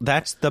 that's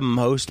the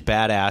most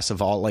badass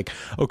of all. Like,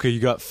 okay, you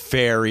got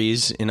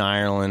fairies in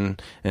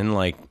Ireland and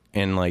like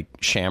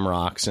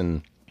shamrocks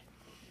and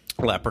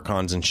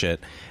leprechauns and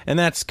shit. And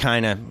that's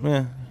kind of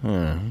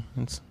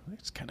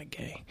it's kind of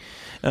gay.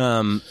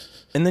 And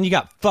then you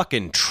got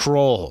fucking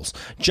trolls,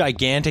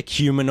 gigantic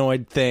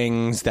humanoid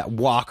things that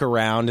walk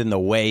around in the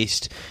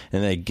waste,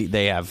 and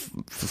they have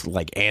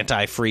like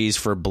antifreeze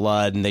for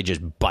blood, and they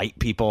just bite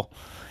people.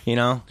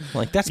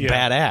 Like, that's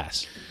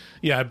badass.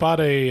 Yeah, I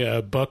bought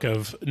a book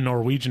of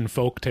Norwegian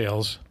folk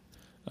tales.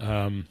 It's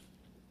kind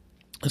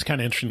of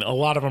interesting. A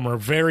lot of them are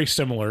very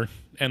similar,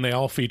 and they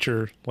all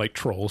feature like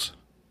trolls.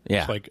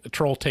 Yeah. It's like a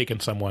troll taking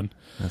someone.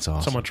 That's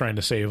awesome. Someone trying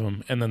to save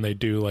them, and then they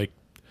do like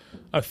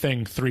a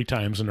thing 3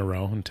 times in a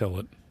row until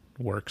it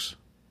works.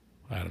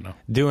 I don't know.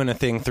 Doing a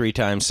thing 3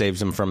 times saves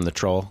them from the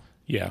troll.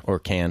 Yeah. Or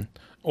can.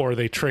 Or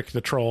they trick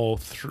the troll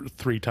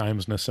 3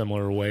 times in a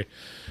similar way.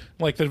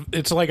 Like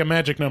it's like a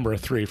magic number of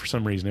 3 for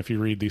some reason. If you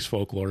read these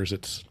folklores,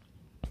 it's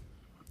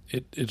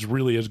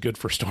really is good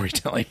for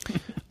storytelling.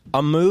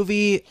 A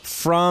movie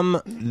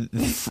from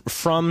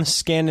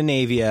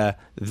Scandinavia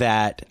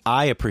that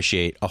I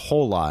appreciate a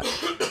whole lot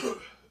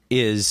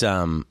is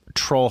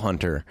Troll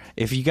Hunter.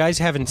 If you guys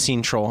haven't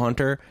seen Troll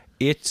Hunter,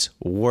 it's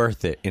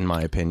worth it, in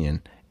my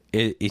opinion.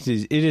 It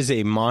is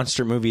a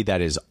monster movie that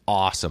is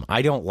awesome.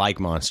 I don't like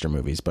monster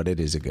movies, but it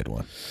is a good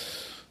one.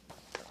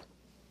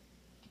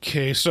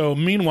 Okay, so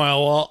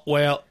meanwhile,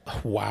 while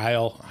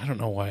I don't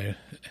know why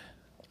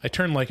I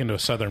turn like into a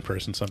Southern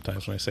person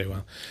sometimes when I say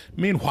 "well."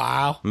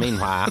 Meanwhile,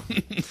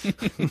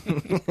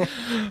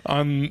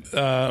 on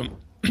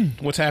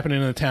what's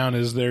happening in the town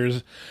is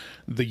there's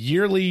the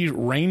yearly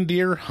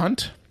reindeer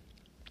hunt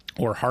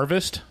or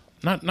harvest.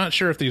 Not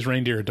sure if these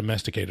reindeer are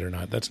domesticated or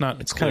not. That's not.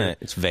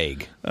 It's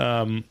vague.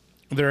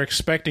 They're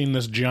expecting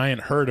this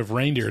giant herd of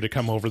reindeer to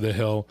come over the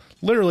hill.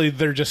 Literally,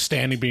 they're just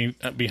standing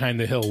behind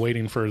the hill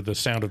waiting for the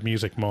Sound of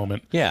Music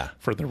moment. Yeah.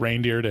 For the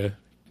reindeer to,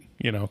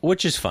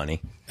 which is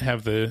funny.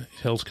 Have the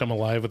hills come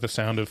alive with the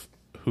sound of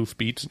hoof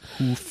beats.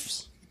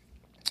 Hoofs.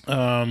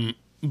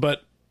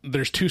 But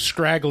there's 2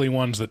 scraggly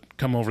ones that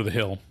come over the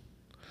hill.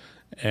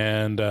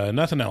 And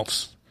nothing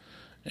else.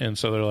 And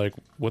so they're like,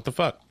 what the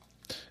fuck?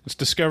 It's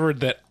discovered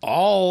that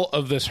all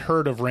of this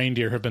herd of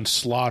reindeer have been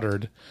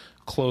slaughtered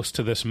close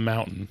to this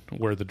mountain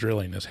where the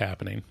drilling is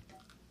happening.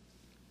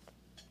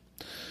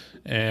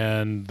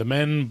 And the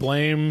men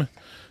blame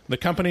the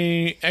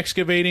company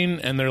excavating,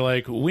 and they're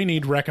like, we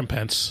need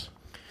recompense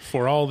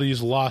for all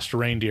these lost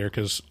reindeer,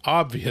 because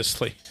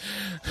obviously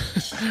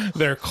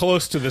they're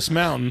close to this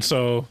mountain,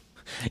 so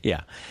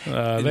yeah,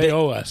 they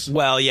owe us.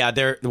 Well,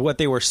 yeah, what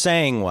they were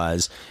saying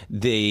was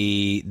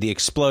the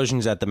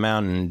explosions at the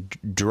mountain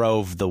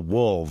drove the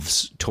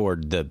wolves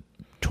toward the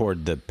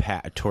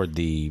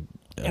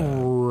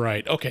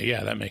right. Okay,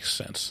 yeah, that makes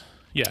sense.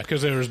 Yeah,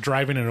 because they was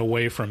driving it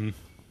away from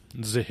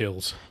the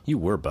hills. You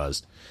were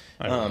buzzed.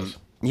 I was.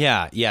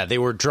 Yeah, they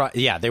were.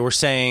 They were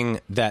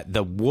saying that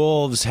the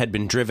wolves had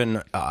been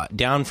driven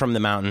down from the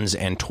mountains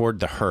and toward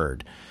the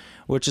herd,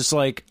 which is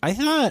like I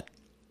thought.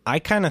 I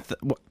kind of.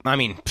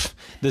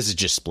 This is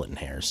just splitting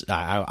hairs.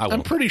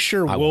 I'm pretty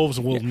sure wolves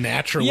will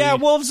naturally. Yeah,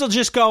 wolves will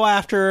just go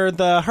after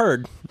the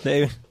herd.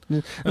 They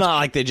not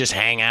like they just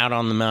hang out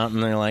on the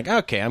mountain. They're like,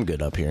 okay, I'm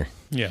good up here.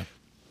 Yeah.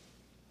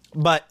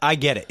 But I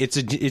get it.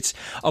 It's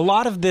a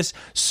lot of this.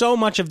 So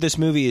much of this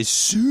movie is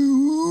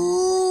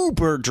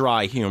super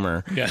dry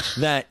humor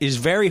that is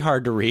very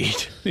hard to read.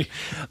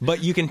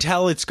 But you can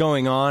tell it's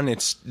going on.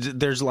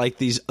 There's like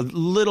these a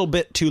little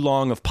bit too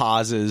long of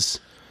pauses,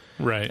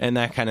 right, and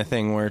that kind of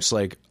thing where it's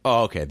like,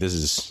 oh, okay, this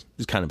is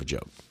kind of a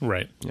joke,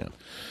 right? Yeah.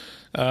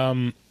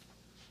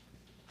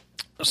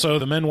 So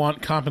the men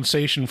want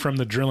compensation from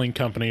the drilling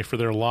company for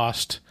their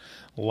lost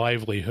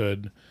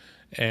livelihood,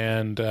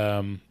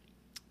 and.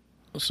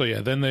 So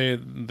yeah, then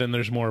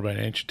there's more about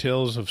ancient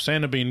tales of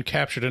Santa being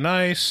captured in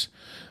ice.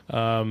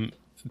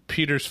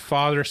 Peter's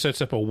father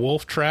sets up a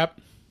wolf trap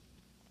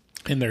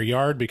in their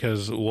yard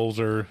because wolves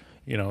are,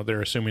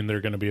 they're assuming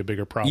they're going to be a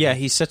bigger problem. Yeah,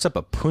 he sets up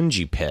a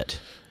punji pit.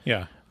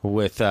 Yeah.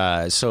 With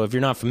so if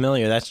you're not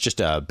familiar, that's just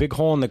a big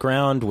hole in the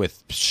ground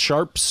with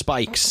sharp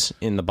spikes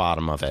in the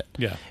bottom of it.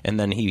 Yeah. And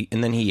then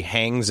he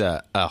hangs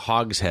a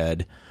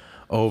hogshead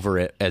over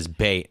it as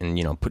bait, and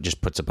just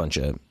puts a bunch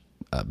of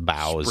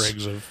boughs,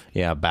 sprigs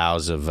of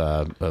boughs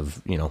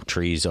of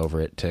trees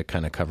over it to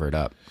kind of cover it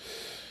up.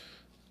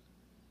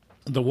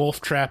 The wolf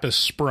trap is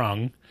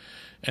sprung,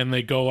 and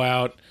they go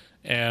out,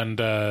 and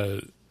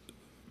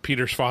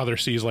Peter's father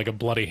sees like a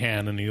bloody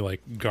hand, and he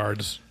like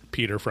guards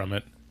Peter from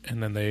it,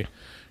 and then they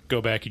go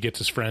back. He gets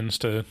his friends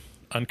to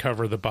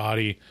uncover the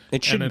body,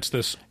 and it's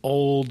this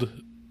old,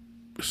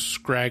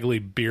 scraggly,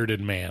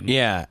 bearded man.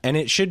 Yeah, and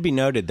it should be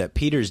noted that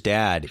Peter's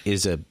dad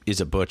is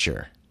a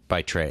butcher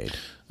by trade.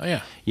 Oh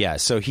yeah, yeah.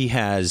 So he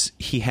has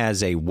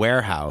a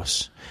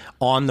warehouse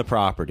on the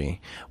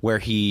property where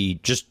he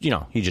just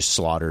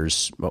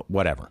slaughters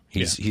whatever.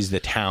 He's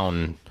the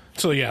town.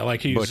 So yeah,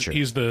 like butcher.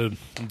 He's the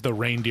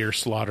reindeer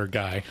slaughter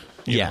guy.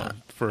 You know,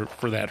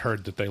 for that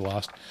herd that they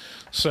lost.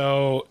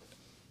 So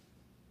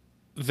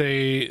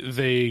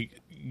they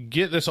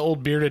get this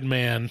old bearded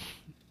man,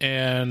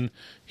 and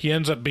he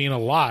ends up being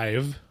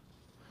alive,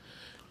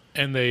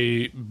 and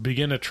they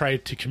begin to try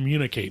to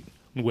communicate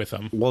with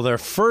him. Well, they're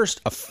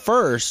first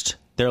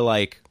they're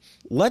like,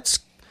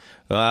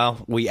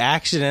 we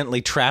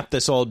accidentally trapped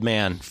this old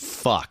man.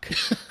 Fuck.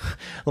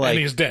 And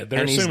he's dead.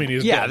 They're assuming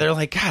he's dead. Yeah, they're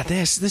like, God,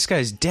 this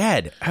guy's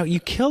dead. How you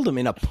killed him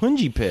in a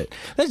punji pit?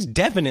 That's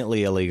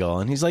definitely illegal.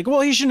 And he's like,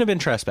 well, he shouldn't have been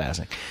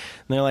trespassing.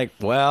 And they're like,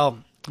 well,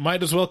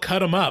 Might as well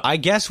cut him up. I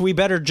guess we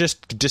better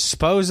just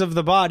dispose of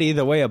the body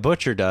the way a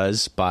butcher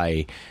does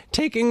by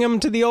taking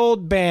him to the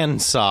old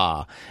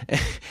bandsaw.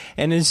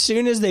 And as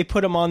soon as they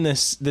put him on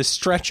this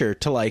stretcher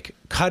to like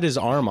cut his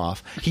arm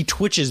off, he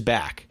twitches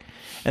back.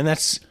 And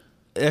it's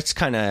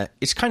kind of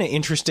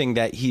interesting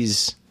that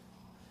he's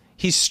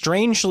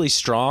strangely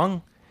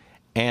strong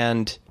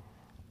and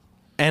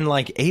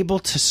like able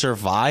to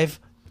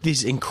survive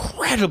these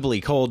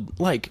incredibly cold,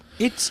 like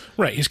it's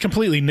right. He's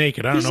completely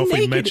naked. I don't know if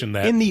we mentioned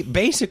that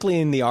basically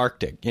in the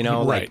Arctic, you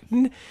know, right.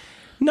 like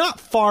not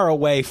far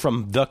away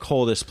from the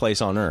coldest place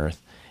on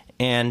Earth,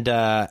 and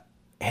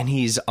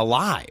he's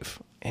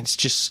alive.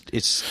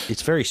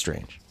 It's very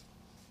strange.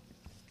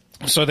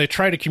 So they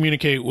try to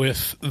communicate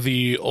with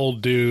the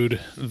old dude.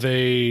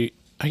 I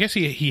guess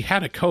he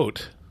had a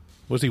coat.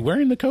 Was he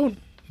wearing the coat?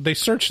 They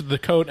searched the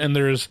coat and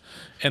there's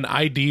an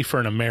ID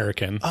for an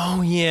American.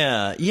 Oh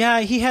yeah,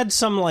 he had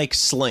some like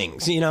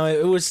slings. You know,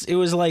 it was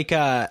like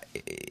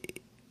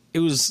it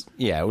was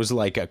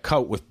like a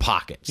coat with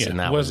pockets, and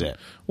that was it.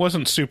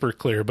 Wasn't super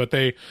clear, but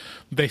they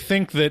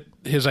think that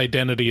his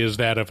identity is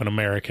that of an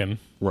American,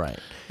 right?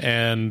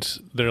 And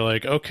they're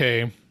like,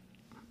 okay.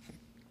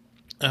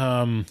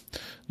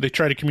 They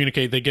try to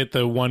communicate. They get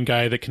the one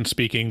guy that can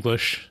speak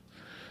English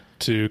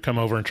to come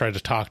over and try to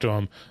talk to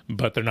him,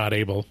 but they're not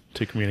able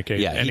to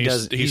communicate. Yeah, and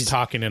he's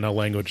talking in a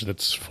language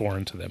that's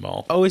foreign to them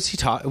all. Oh, is he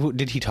talk?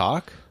 Did he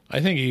talk? I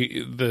think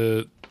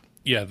the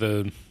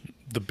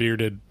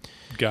bearded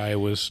guy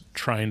was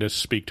trying to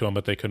speak to him,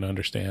 but they couldn't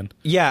understand.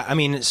 Yeah, I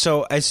mean,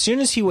 so as soon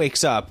as he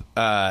wakes up,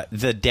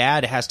 the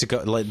dad has to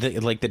go.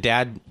 The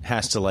dad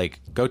has to like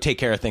go take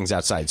care of things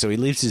outside. So he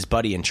leaves his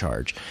buddy in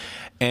charge,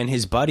 and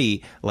his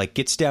buddy like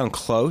gets down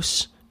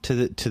close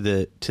to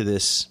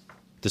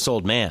this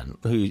old man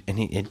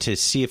and to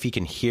see if he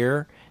can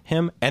hear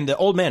him, and the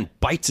old man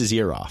bites his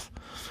ear off.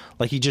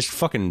 Like he just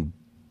fucking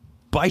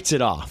bites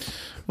it off.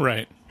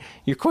 Right.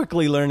 You're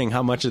quickly learning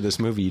how much of this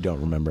movie you don't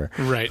remember.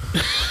 Right.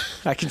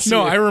 I can see.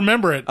 No, it. I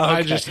remember it.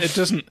 Okay.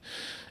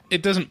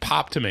 It doesn't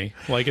pop to me.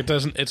 Like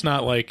it's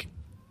not like.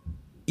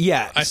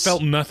 Yeah. I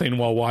felt nothing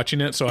while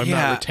watching it, so I'm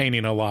not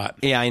retaining a lot.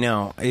 Yeah, I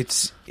know.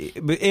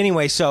 But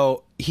anyway,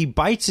 so he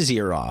bites his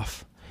ear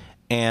off,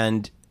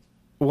 and.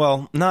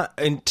 Well, not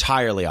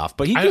entirely off,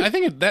 but I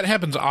think that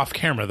happens off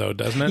camera, though,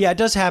 doesn't it? Yeah, it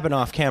does happen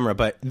off camera,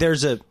 but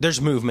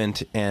there's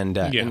movement and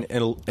an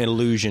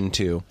illusion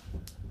to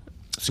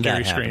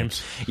scary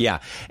screams. Yeah,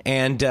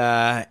 and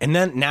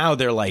then now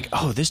they're like,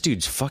 oh, this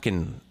dude's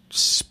fucking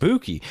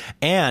spooky,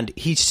 and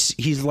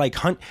he's like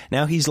hunched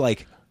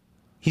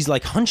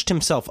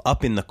himself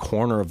up in the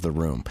corner of the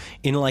room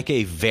in like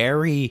a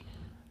very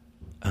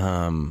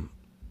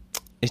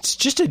It's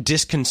just a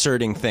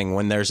disconcerting thing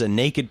when there's a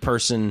naked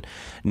person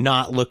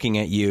not looking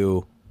at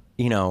you,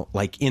 you know,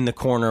 like in the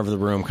corner of the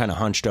room, kind of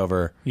hunched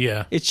over.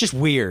 Yeah. It's just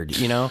weird,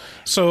 you know?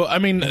 So, I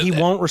mean... He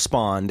won't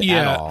respond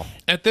at all.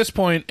 At this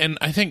point, and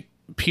I think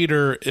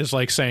Peter is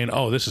like saying,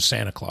 oh, this is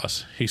Santa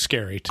Claus. He's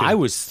scary, too. I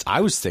was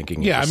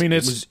thinking... Yeah,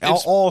 it's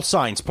all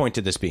signs point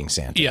to this being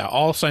Santa. Yeah,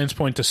 all signs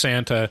point to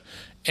Santa,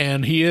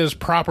 and he is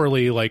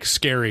properly, like,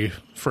 scary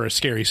for a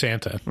scary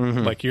Santa. Mm-hmm.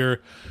 Like, you're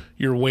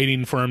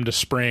waiting for him to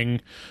spring.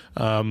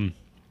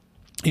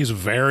 He's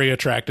very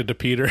attracted to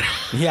Peter.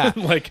 Yeah,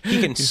 like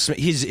he can.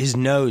 His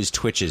nose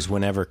twitches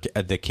whenever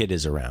the kid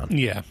is around.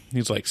 Yeah,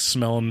 he's like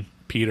smelling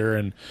Peter,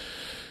 and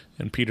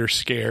Peter's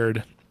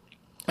scared.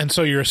 And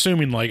so you're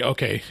assuming like,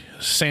 okay,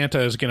 Santa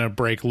is going to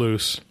break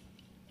loose.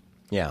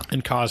 Yeah,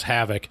 and cause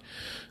havoc.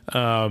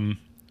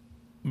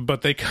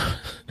 But they,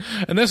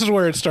 and this is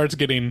where it starts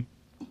getting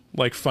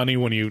like funny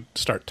when you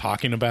start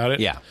talking about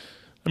it. Yeah,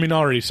 I mean,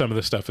 already some of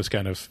the stuff is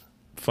kind of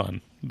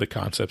fun, the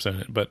concepts in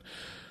it, but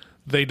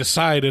they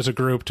decide as a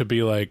group to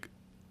be like,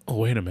 oh,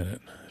 wait a minute,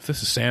 if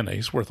this is Santa,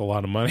 he's worth a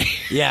lot of money.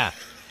 Yeah,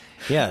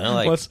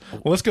 like,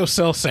 let's go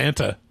sell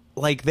Santa.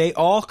 Like they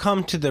all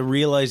come to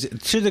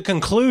the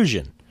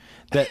conclusion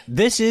that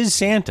this is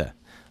Santa.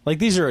 Like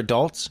these are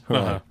adults who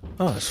are like,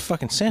 oh, it's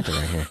fucking Santa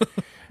right here.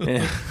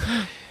 Yeah.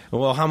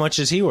 Well, how much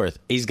is he worth?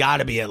 He's got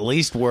to be at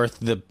least worth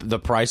the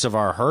price of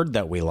our herd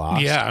that we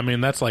lost. Yeah, I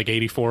mean that's like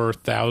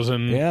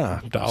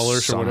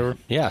 $84,000 or whatever.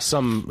 Yeah,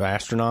 some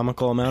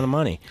astronomical amount of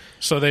money.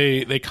 So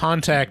they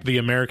contact the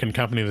American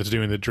company that's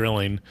doing the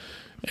drilling,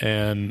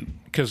 and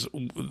because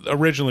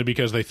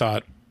they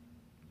thought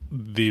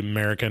the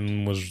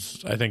American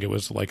was, I think it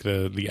was like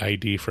the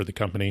ID for the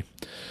company,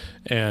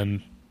 no,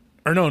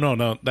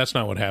 that's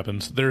not what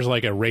happens. There's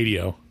like a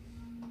radio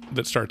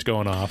that starts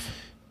going off.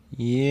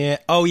 Yeah.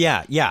 Oh,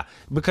 yeah.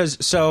 Because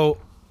so,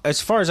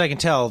 as far as I can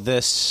tell,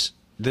 this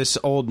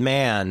old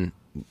man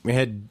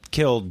had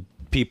killed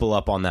people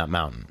up on that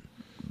mountain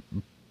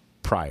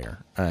prior,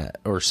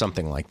 or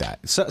something like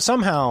that. So,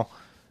 somehow,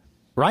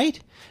 right?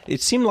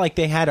 It seemed like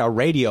they had a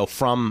radio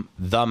from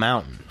the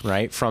mountain,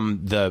 right? From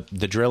the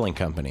drilling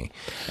company,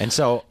 and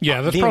so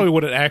yeah, that's probably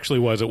what it actually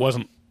was. It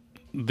wasn't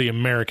the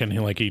American.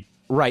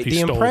 Right.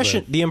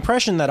 The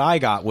impression that I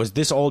got was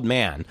this old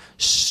man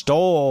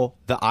stole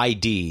the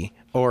ID.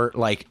 Or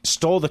like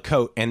stole the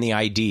coat and the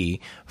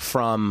ID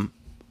from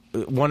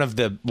one of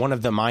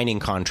the mining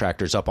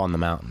contractors up on the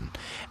mountain,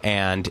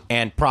 and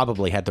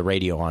probably had the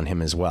radio on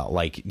him as well.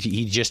 Like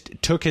he just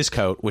took his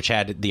coat, which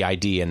had the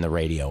ID and the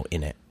radio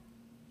in it.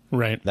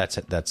 Right. That's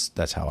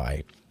how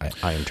I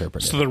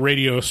interpret it. So the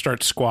radio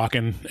starts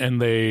squawking,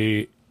 and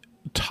they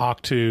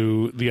talk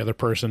to the other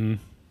person,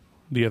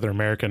 the other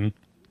American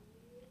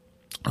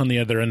on the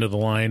other end of the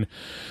line,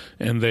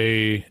 and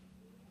they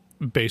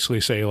basically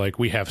say, like,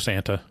 we have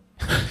Santa.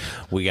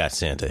 We got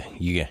Santa.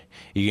 You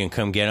can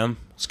come get him?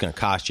 It's going to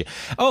cost you.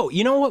 Oh,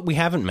 you know what we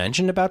haven't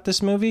mentioned about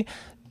this movie?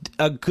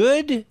 A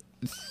good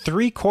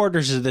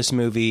 3/4 of this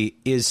movie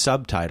is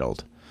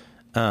subtitled.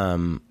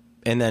 And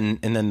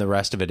then the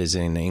rest of it is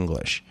in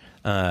English.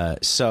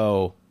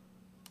 So,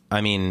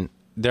 I mean,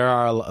 there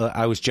are.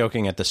 I was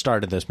joking at the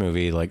start of this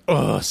movie, like,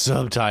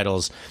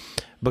 subtitles,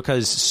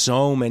 because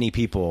so many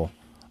people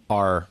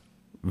are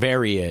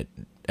very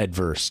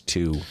adverse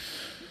to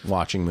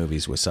watching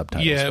movies with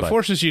subtitles. Yeah, it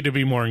forces you to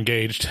be more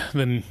engaged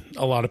than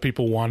a lot of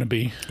people want to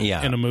be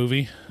in a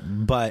movie.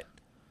 But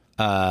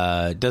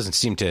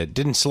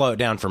didn't slow it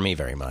down for me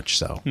very much.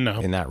 So no,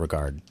 in that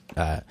regard.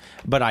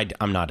 But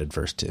I'm not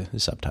adverse to the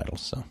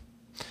subtitles. So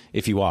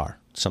if you are,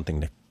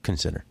 something to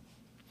consider.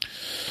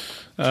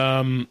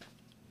 So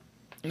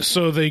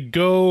they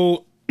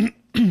go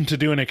to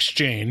do an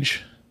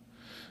exchange.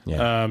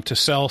 Yeah. To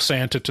sell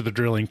Santa to the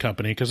drilling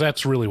company, because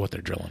that's really what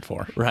they're drilling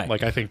for. Right.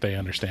 Like, I think they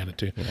understand it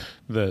too. Yeah.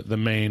 The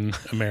main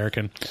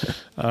American.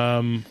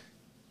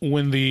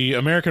 When the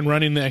American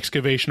running the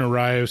excavation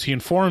arrives, he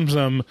informs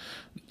them,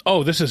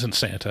 "Oh, this isn't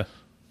Santa.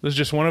 This is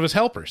just one of his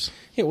helpers."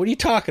 Yeah, what are you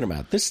talking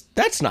about?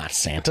 That's not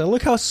Santa.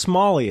 Look how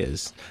small he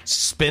is.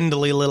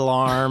 Spindly little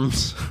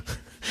arms.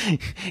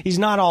 He's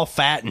not all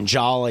fat and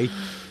jolly.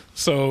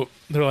 So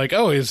they're like,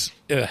 "Oh, he's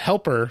a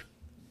helper,"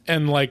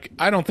 and like,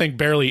 I don't think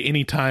barely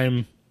any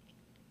time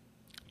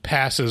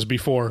passes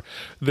before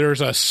there's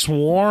a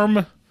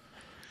swarm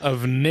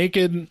of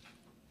naked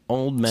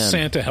old men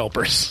Santa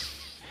helpers.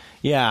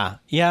 Yeah,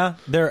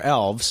 they're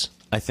elves,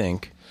 I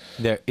think.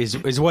 There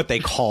is what they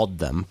called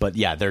them, but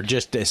yeah, they're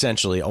just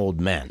essentially old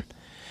men.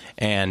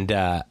 And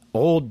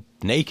old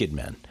naked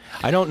men.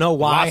 I don't know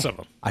why. Lots of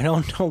them. I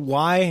don't know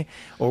why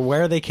or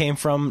where they came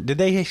from. Did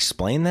they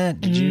explain that?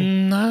 Did you?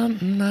 I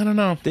don't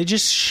know. They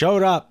just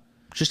showed up,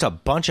 just a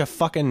bunch of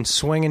fucking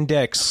swinging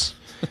dicks.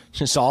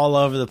 Just all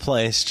over the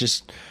place,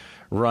 just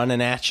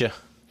running at you.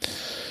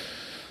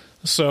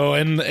 So,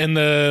 and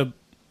the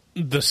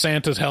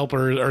Santa's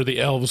helpers, or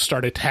the elves,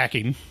 start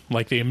attacking.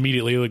 Like, they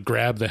immediately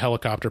grab the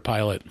helicopter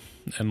pilot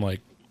and, like,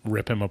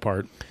 rip him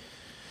apart.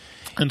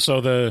 And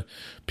so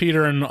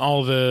Peter and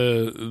all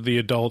the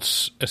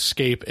adults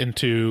escape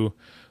into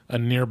a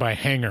nearby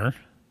hangar,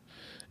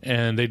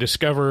 and they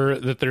discover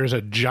that there's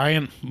a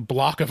giant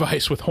block of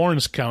ice with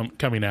horns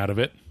coming out of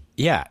it.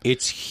 Yeah,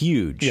 it's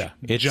huge. Yeah,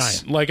 it's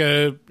giant, like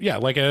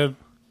a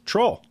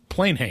troll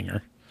plane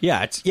hangar.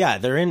 Yeah,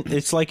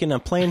 it's like in a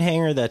plane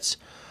hangar that's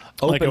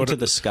open like to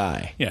the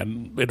sky. Yeah,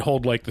 it'd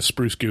hold like the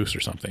Spruce Goose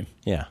or something.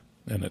 Yeah,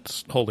 and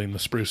it's holding the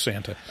Spruce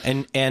Santa.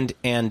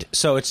 And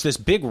so it's this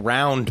big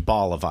round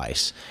ball of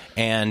ice,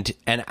 and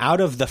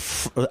out of the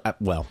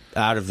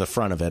out of the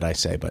front of it, I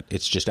say, but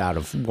it's just out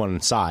of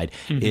one side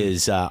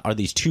are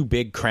these two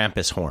big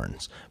Krampus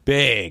horns,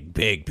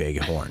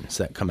 big horns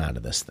that come out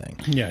of this thing.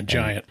 Yeah,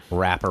 giant.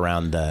 Wrap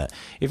around the.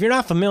 If you're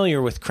not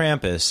familiar with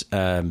Krampus,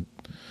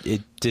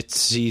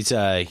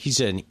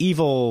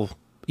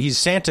 he's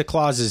Santa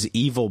Claus's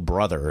evil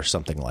brother or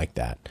something like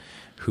that,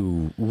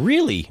 who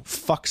really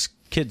fucks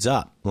kids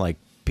up, like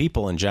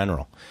people in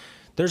general.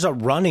 There's a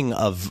running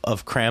of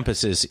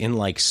Krampuses in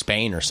like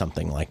Spain or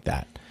something like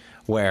that,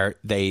 where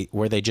they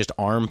just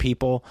arm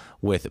people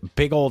with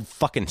big old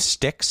fucking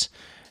sticks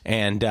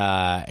and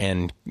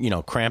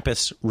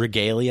Krampus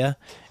regalia,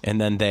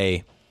 and then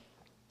they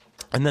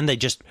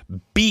just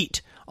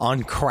beat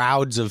on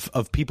crowds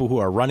of people who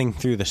are running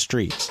through the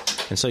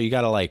streets, and so you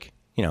gotta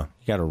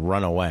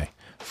run away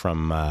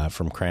from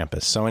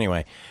Krampus. So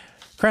anyway,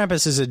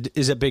 Krampus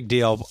is a big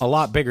deal, a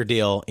lot bigger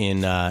deal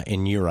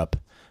in Europe,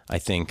 I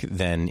think,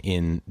 than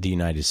in the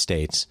United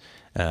States.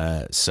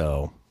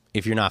 So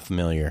if you're not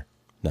familiar,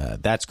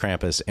 that's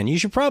Krampus, and you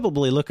should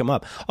probably look him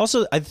up.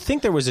 Also, I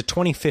think there was a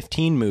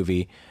 2015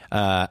 movie.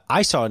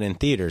 I saw it in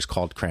theaters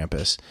called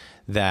Krampus.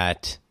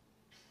 That.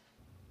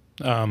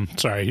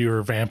 Sorry, you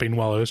were vamping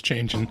while I was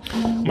changing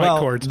my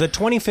cords. The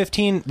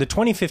 2015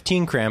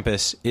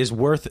 Krampus is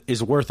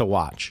worth a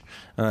watch.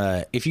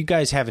 If you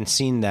guys haven't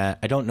seen that,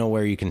 I don't know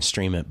where you can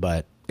stream it,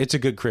 but it's a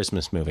good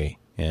Christmas movie,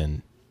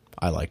 and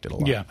I liked it a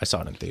lot. Yeah. I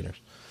saw it in theaters.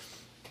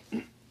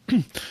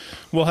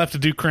 We'll have to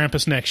do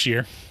Krampus next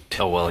year.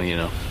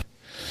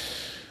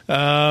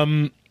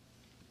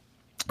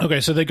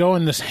 Okay, so they go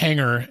in this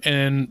hangar,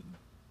 and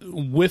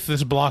with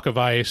this block of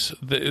ice,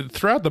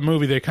 throughout the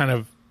movie, they kind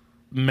of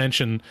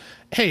mention,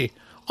 hey,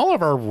 all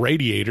of our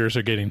radiators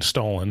are getting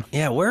stolen.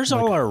 Yeah, where's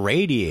all our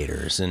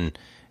radiators? And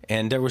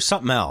and there was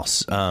something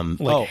else.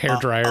 Hair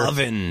dryer.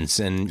 Ovens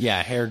and,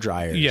 hair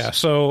dryers. Yeah,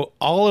 so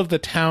all of the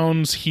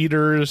town's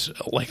heaters,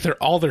 like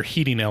all their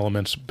heating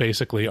elements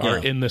basically are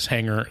in this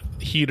hangar.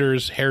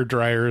 Heaters, hair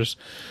dryers,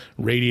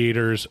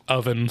 radiators,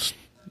 ovens.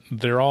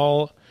 They're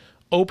all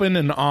open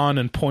and on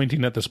and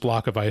pointing at this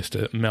block of ice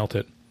to melt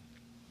it.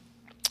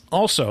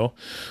 Also,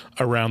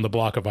 around the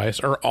block of ice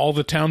are all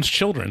the town's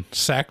children,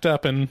 sacked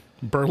up in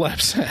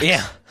burlap sacks.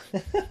 Yeah.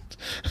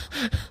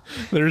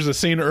 There's a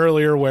scene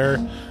earlier where,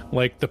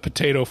 like, the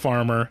potato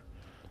farmer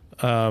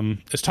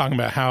is talking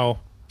about how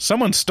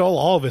someone stole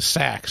all of his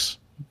sacks.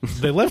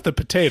 They left the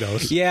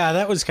potatoes. Yeah,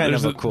 that was kind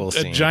There's of a cool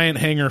scene. A giant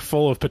hangar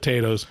full of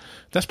potatoes.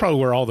 That's probably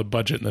where all the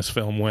budget in this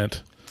film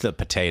went. The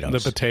potatoes.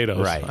 The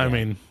potatoes. Right. I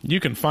mean, you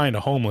can find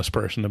a homeless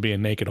person to be a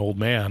naked old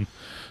man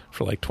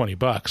for like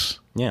 $20.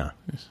 Yeah.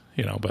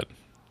 You know, but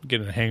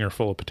getting a hangar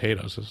full of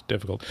potatoes is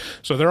difficult.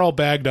 So they're all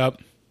bagged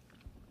up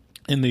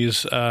in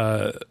these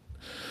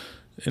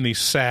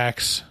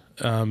sacks,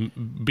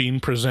 being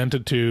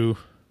presented to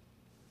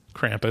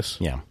Krampus.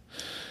 Yeah.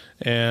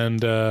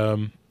 And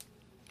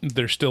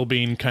they're still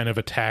being kind of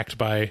attacked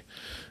by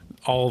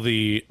all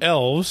the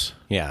elves.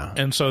 Yeah.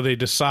 And so they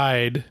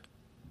decide,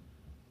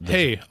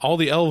 hey, all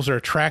the elves are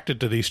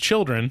attracted to these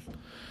children.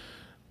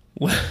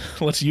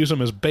 Let's use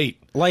them as bait.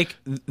 Like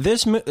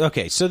this.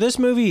 Okay, so this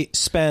movie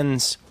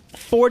spends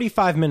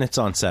 45 minutes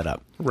on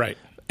setup. Right.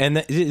 And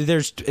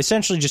there's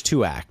essentially just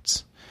 2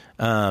 acts.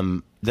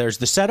 There's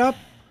the setup,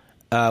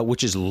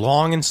 which is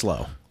long and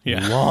slow.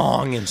 Yeah.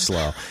 Long and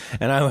slow.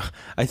 And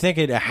I think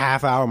at a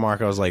half-hour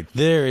mark, I was like,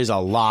 there is a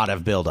lot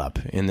of buildup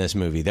in this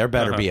movie. There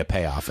better be a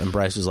payoff. And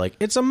Bryce was like,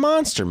 it's a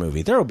monster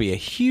movie. There will be a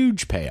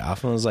huge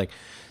payoff. And I was like,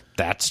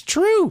 that's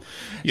true.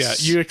 Yeah,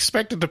 you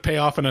expect it to pay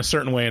off in a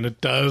certain way, and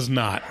it does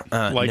not.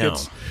 No.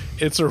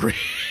 It's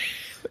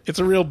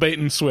a real bait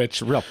and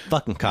switch. Real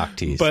fucking cock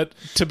tease. But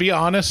to be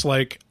honest,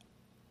 like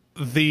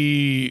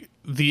the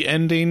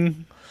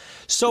ending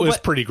was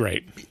pretty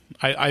great.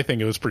 I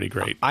think it was pretty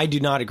great. I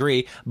do not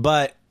agree,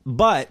 but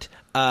it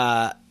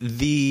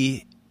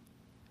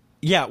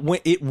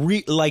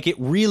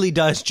really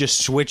does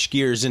just switch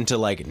gears into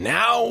like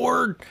now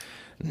we're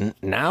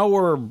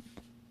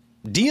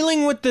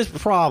dealing with this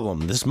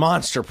problem, this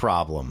monster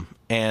problem,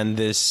 and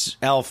this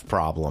elf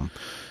problem.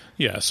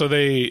 Yeah, so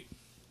they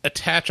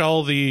attach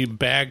all the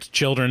bagged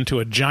children to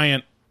a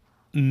giant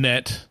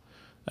net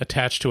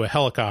attached to a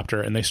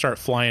helicopter, and they start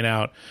flying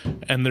out,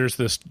 and there's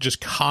this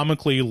just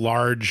comically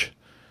large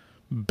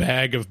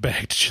bag of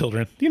bagged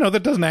children,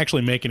 that doesn't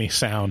actually make any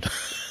sound.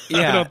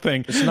 Yeah, I don't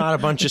think. It's not a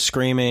bunch of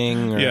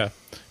screaming. Yeah,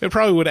 it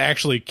probably would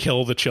actually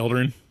kill the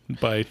children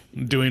by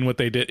doing what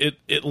they did,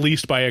 at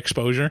least by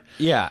exposure.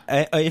 Yeah,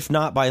 if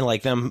not by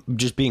like them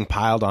just being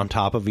piled on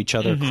top of each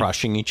other,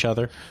 crushing each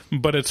other.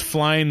 But it's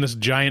flying this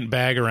giant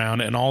bag around,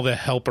 and all the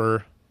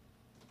helper,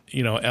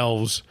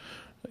 elves,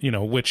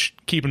 which,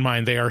 keep in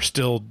mind, they are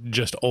still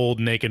just old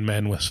naked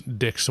men with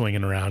dicks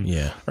swinging around,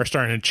 are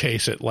starting to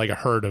chase it like a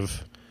herd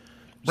of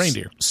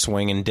reindeer.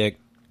 Swinging dick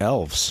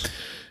elves.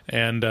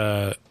 And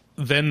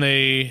then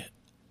they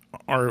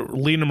are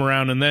leading them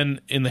around, and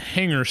then in the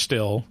hangar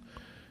still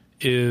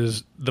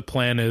the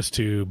plan is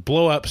to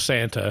blow up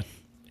Santa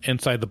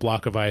inside the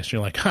block of ice. And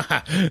you're like,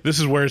 this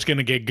is where it's going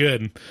to get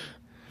good.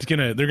 They're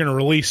going to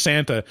release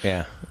Santa.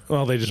 Yeah.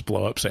 Well, they just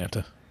blow up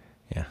Santa.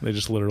 Yeah. They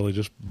just literally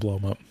just blow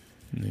him up,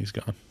 and he's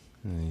gone.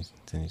 Then he's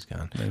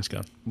gone. Then he's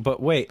gone.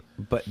 But wait,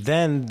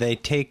 then they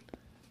take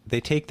the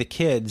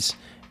kids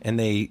and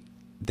they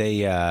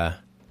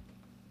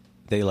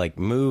like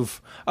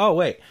move. Oh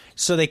wait,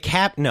 so they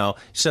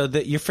so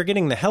that you're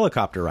forgetting the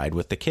helicopter ride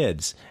with the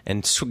kids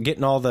and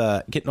getting all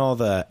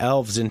the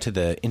elves into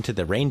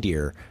the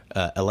reindeer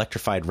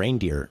electrified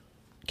reindeer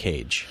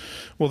cage.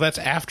 Well, that's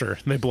after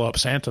they blow up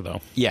Santa,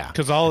 though. Yeah,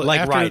 because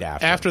right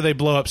after they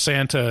blow up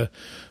Santa,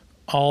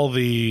 all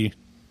the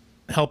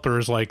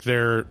helpers, like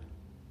their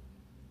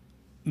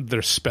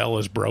spell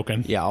is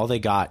broken. Yeah, all they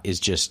got is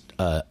just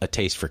a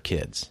taste for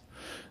kids.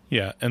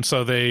 Yeah, and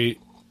so they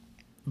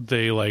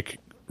like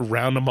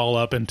round them all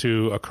up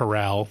into a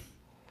corral.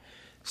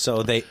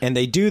 So they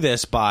do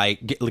this by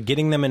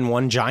getting them in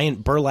one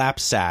giant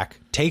burlap sack,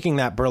 taking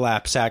that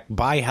burlap sack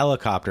by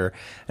helicopter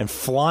and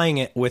flying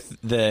it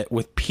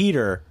with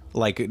Peter,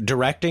 like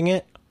directing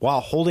it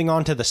while holding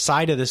on to the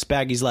side of this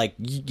bag. He's like,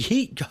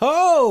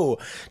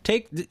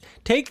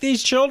 take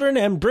these children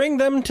and bring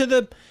them to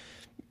the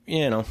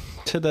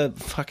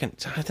fucking.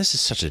 This is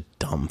such a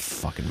dumb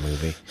fucking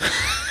movie.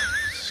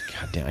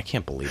 God damn, I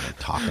can't believe I'm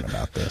talking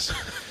about this.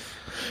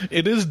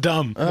 It is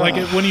dumb. Like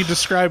when you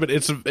describe it,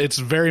 it's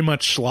very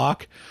much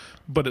schlock,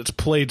 but it's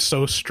played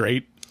so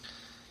straight.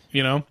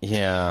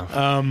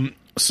 Yeah.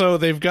 So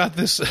they've got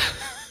this,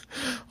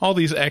 all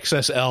these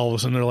excess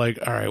elves, and they're like,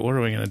 all right, what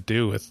are we going to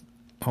do with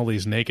all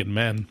these naked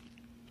men?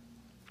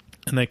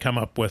 And they come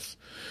up with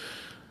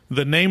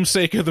the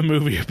namesake of the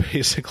movie,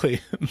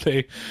 basically.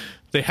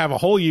 They have a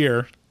whole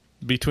year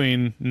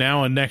between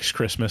now and next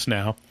Christmas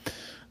now.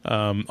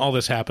 All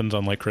this happens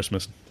on like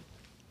Christmas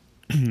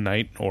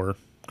night or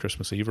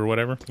Christmas Eve or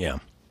whatever. Yeah.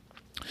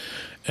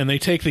 and they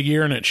take the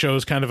year and it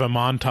shows kind of a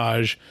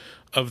montage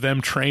of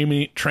them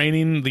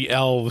training the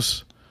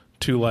elves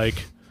to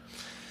like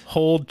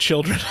hold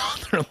children on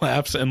their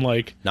laps and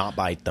like not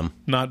bite them.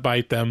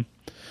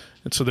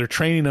 And so they're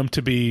training them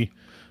to be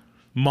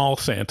mall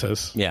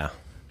Santas. Yeah.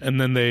 And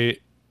then they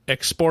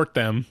export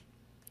them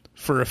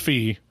for a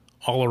fee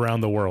all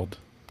around the world.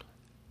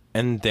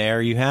 And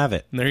there you have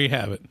it.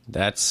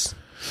 That's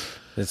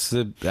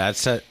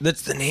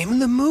the name of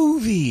the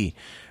movie.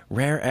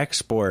 Rare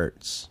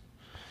Exports.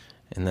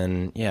 And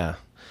then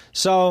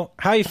So,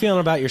 how are you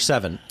feeling about your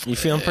 7? You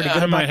feeling pretty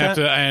good about that?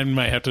 I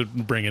might have to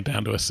bring it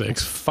down to a 6.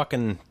 It's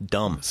fucking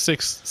dumb.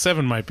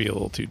 7 might be a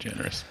little too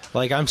generous.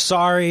 Like, I'm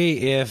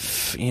sorry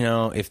if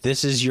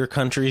this is your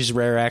country's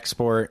rare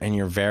export and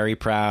you're a very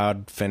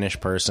proud Finnish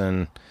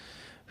person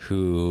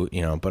who,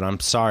 but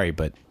I'm sorry,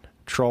 but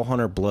Troll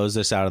Hunter blows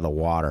this out of the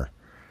water.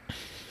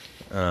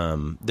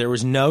 There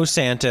was no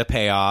Santa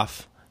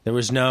payoff. I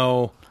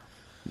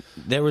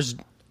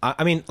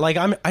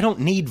don't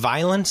need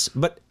violence,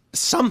 but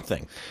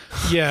something.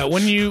 Yeah,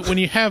 when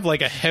you have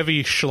like a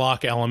heavy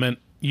schlock element,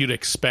 you'd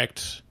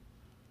expect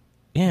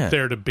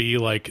there to be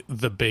like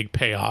the big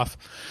payoff.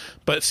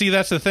 But see,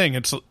 that's the thing.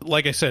 It's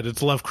like I said,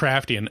 it's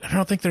Lovecraftian. I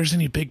don't think there's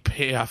any big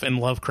payoff in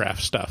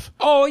Lovecraft stuff.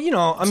 Oh,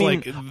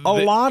 a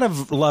lot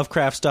of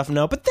Lovecraft stuff,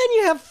 no. But then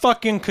you have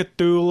fucking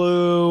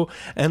Cthulhu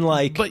and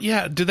like. But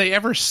yeah, do they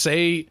ever just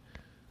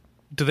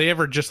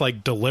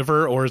like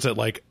deliver, or is it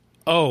like,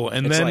 oh,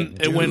 and then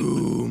like it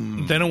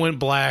went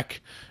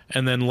black,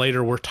 and then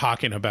later we're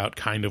talking about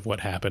kind of what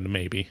happened,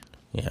 maybe.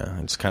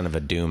 Yeah, it's kind of a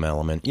doom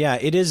element. Yeah,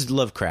 it is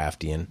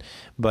Lovecraftian,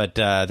 but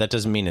that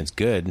doesn't mean it's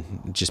good.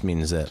 It just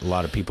means that a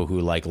lot of people who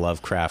like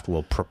Lovecraft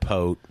will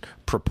purport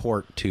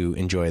to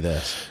enjoy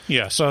this.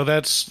 Yeah, so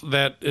that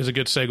is a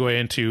good segue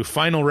into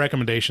final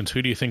recommendations.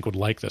 Who do you think would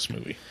like this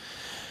movie?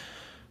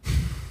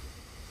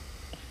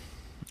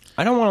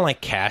 I don't want to like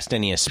cast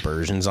any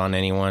aspersions on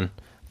anyone.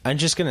 I'm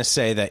just going to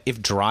say that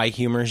if dry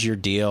humor is your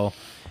deal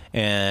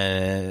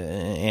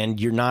and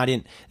you're not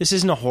in... This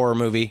isn't a horror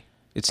movie.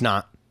 It's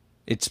not.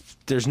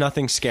 There's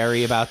nothing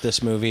scary about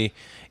this movie.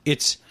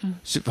 It's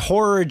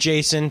horror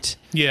adjacent.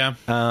 Yeah.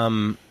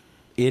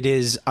 It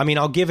is. I mean,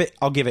 I'll give it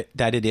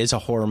that it is a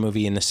horror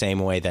movie in the same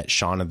way that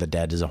Shaun of the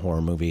Dead is a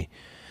horror movie.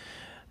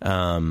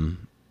 I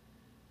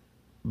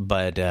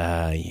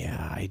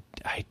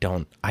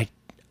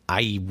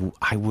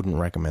wouldn't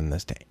recommend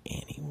this to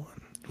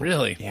anyone.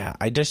 Really? Yeah,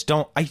 I just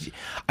don't.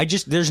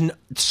 There's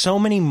so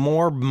many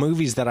more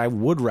movies that I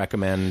would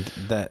recommend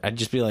that I'd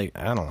just be like,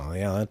 I don't know.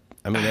 Yeah,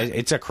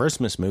 it's a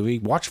Christmas movie.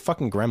 Watch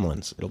fucking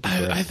Gremlins. It'll be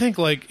great. I think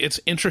like it's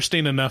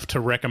interesting enough to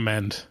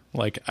recommend.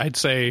 Like I'd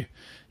say,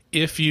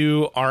 if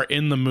you are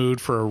in the mood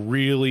for a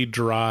really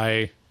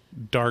dry,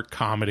 dark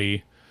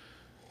comedy,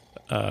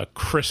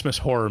 Christmas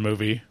horror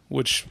movie,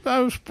 which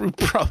was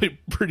probably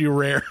pretty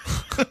rare,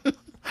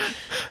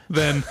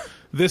 then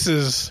this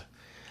is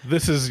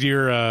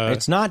your.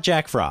 It's not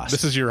Jack Frost.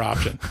 This is your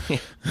option.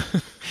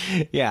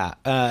 Yeah,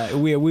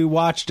 we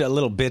watched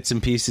little bits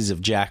and pieces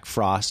of Jack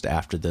Frost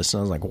after this, and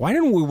I was like, why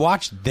didn't we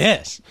watch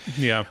this?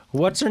 Yeah.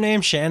 What's her name?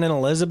 Shannon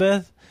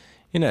Elizabeth?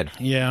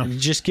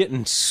 Just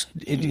getting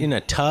in a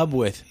tub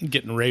with...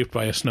 Getting raped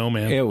by a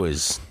snowman. It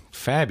was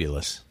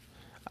fabulous.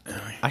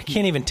 I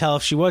can't even tell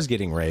if she was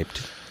getting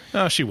raped.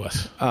 Oh, she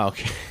was. Oh,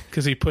 okay.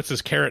 Because he puts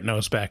his carrot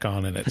nose back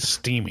on and it's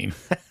steaming.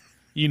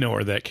 You know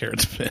where that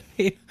carrot's been.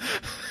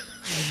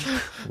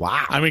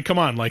 Wow. I mean, come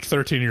on, like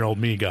 13-year-old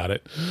me got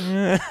it.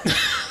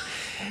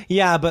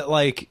 Yeah, but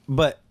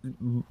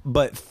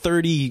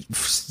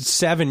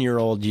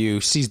 37-year-old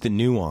you sees the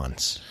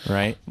nuance,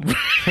 right?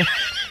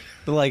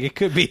 Like it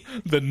could be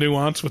the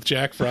nuance with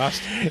Jack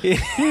Frost.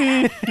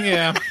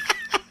 Yeah.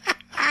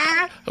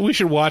 We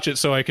should watch it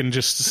so I can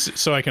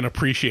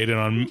appreciate it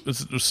on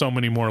so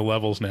many more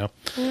levels now.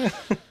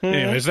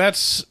 Anyways,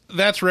 that's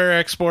Rare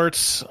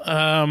Exports.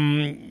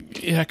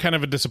 Yeah, kind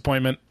of a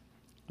disappointment.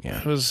 Yeah,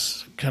 it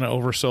was kind of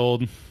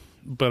oversold,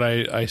 but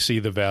I see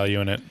the value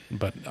in it,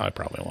 but I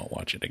probably won't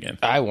watch it again.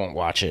 I won't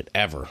watch it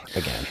ever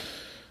again.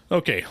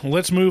 Okay,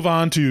 let's move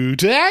on to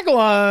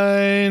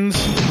taglines.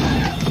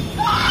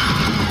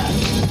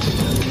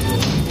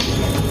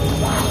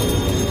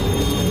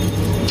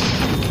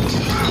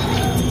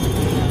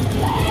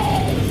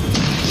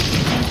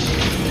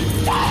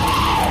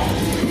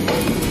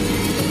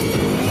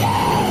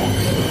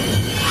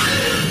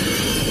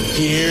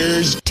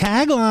 Here's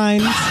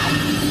taglines.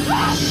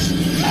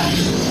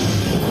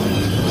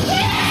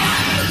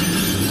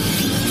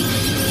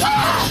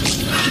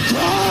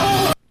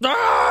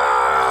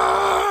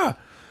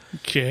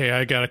 Okay,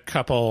 I got a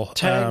couple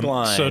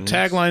taglines. So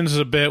taglines is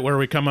a bit where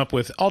we come up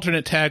with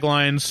alternate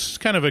taglines.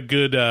 Kind of a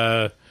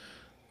good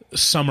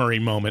summary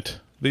moment.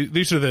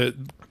 These are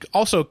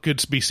also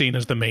could be seen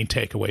as the main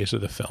takeaways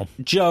of the film.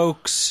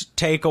 Jokes,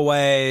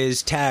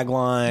 takeaways,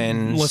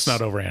 taglines. Let's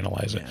not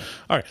overanalyze it.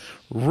 All right,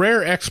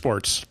 Rare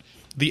Exports.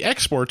 The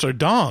exports are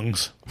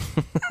dongs.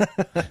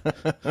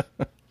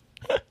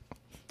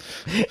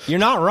 You're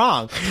not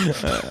wrong.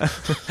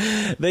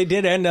 They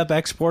did end up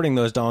exporting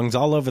those dongs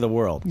all over the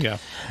world. Yeah.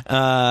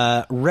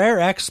 Rare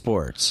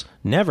exports.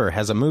 Never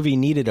has a movie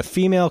needed a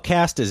female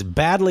cast as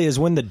badly as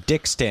when the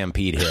Dick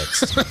Stampede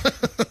hits.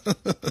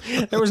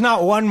 There was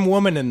not one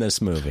woman in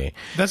this movie.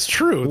 That's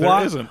true.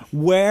 There isn't.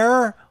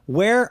 Why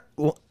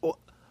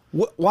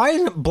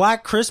isn't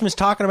Black Christmas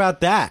talking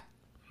about that?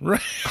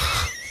 Right.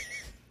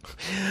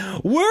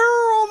 Where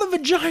are all the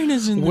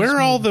vaginas in this Where are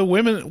movie? all the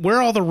women? Where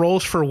are all the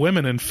roles for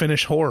women in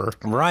Finnish horror?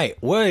 Right.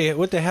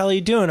 What the hell are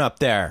you doing up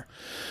there?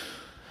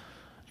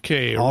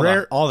 Okay,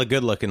 All the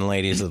good-looking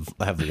ladies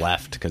have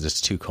left because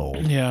it's too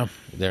cold. Yeah,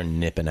 They're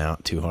nipping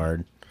out too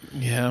hard,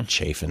 yeah.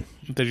 chafing.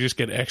 They just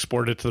get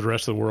exported to the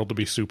rest of the world to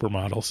be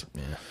supermodels.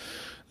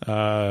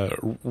 Yeah.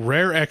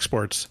 Rare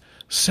exports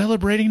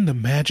celebrating the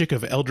magic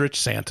of Eldritch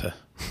Santa.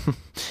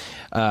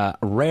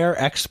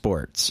 Rare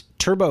exports.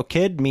 Turbo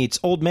Kid meets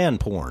old man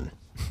porn.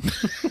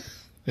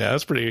 Yeah,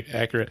 that's pretty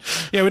accurate.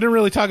 Yeah, we didn't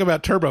really talk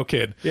about Turbo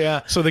Kid.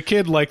 Yeah. So the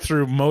kid, like,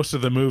 through most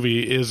of the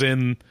movie is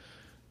in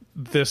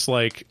this,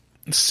 like,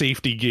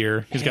 safety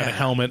gear. He's got a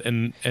helmet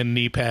and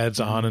knee pads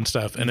on and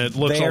stuff, and it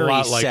looks Very a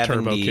lot like 70s.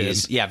 Turbo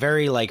Kid. Yeah,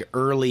 very like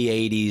early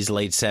 80s,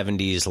 late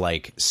 70s,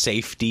 like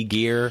safety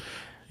gear.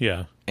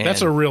 Yeah.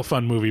 That's a real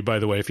fun movie, by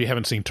the way. If you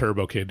haven't seen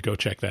Turbo Kid, go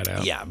check that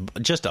out. Yeah,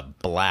 just a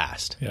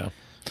blast. Yeah.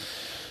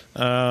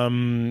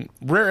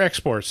 Rare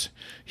exports.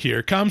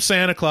 Here comes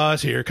Santa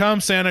Claus. Here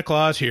comes Santa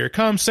Claus. Here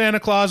comes Santa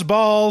Claus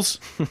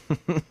balls.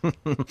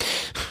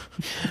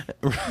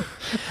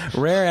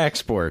 Rare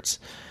exports.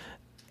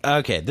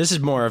 Okay, this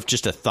is more of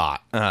just a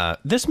thought.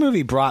 This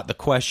movie brought the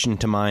question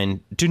to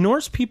mind, do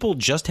Norse people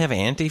just have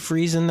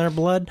antifreeze in their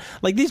blood?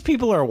 Like, these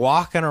people are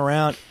walking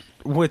around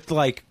with,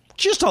 like,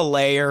 just a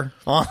layer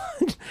on.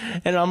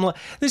 And I'm like,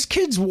 this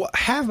kid's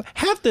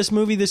half this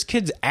movie, this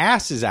kid's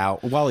ass is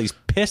out while he's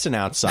pissing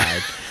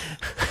outside.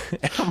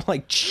 And I'm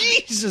like,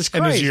 Jesus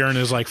Christ. And his urine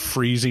is, like,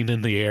 freezing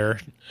in the air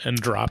and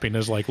dropping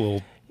as, like,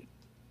 little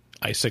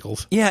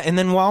icicles. Yeah, and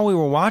then while we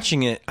were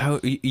watching it,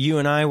 you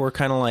and I were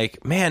kind of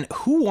like, man,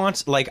 who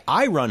wants, like,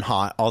 I run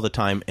hot all the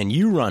time and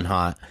you run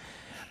hot.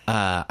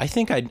 I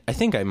think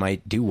I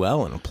might do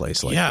well in a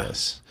place like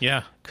this.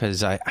 Yeah.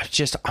 Because I'm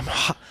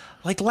hot.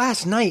 Like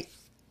last night,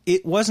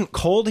 it wasn't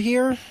cold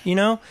here, you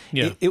know?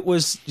 Yeah. It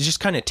was just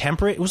kind of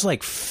temperate. It was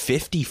like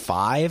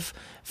 55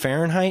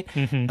 Fahrenheit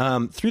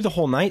through the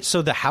whole night.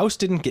 So the house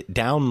didn't get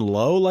down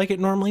low like it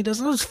normally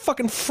does. I was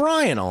fucking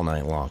frying all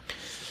night long.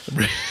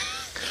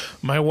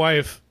 My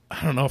wife,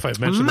 I don't know if I've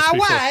mentioned this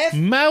before.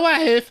 My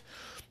wife!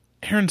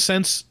 Erin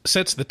sets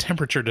the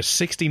temperature to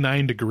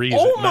 69 degrees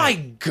Oh at my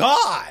night.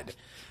 God!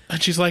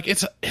 And she's like,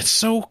 it's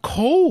so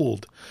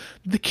cold.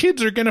 The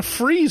kids are going to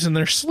freeze in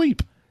their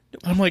sleep.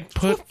 I'm like,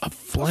 put a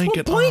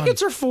blanket That's what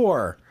blankets on. are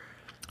for.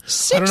 I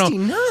 69.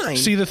 don't know.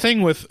 See, the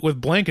thing with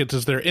blankets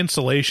is their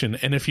insulation,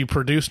 and if you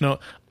produce my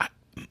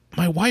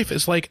wife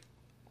is like...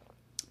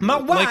 My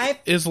wife?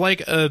 Is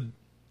like a...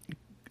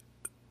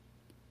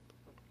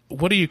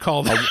 What do you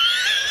call that?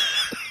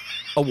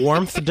 A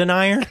warmth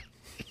denier?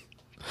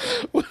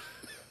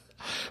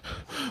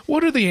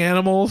 What are the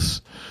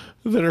animals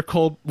that are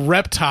called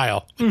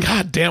reptile?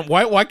 God damn,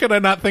 why could I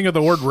not think of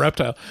the word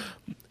reptile?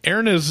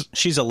 Erin is...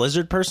 She's a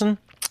lizard person?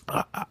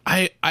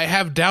 I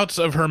have doubts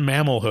of her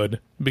mammalhood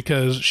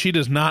because she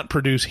does not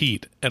produce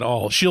heat at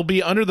all. She'll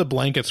be under the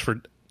blankets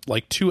for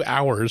like 2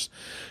 hours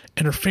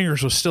and her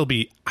fingers will still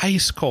be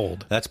ice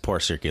cold. That's poor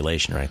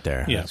circulation right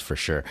there. Yeah. That's for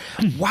sure.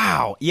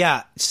 Wow.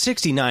 Yeah,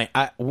 69.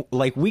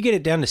 Like, we get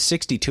it down to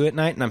 62 at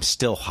night and I'm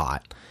still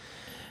hot.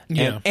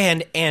 Yeah.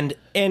 And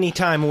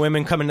anytime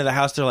women come into the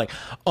house, they're like,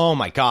 "Oh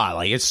my God,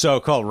 like it's so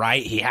cold,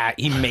 right?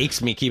 He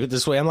makes me keep it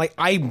this way." I'm like,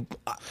 I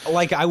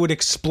would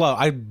explode.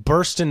 I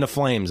burst into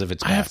flames if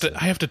it's. I have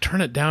to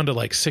turn it down to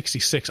like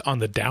 66 on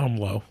the down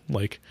low.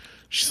 Like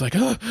she's like,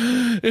 "Oh,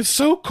 it's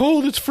so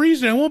cold, it's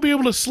freezing. I won't be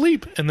able to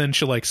sleep." And then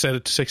she'll like set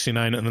it to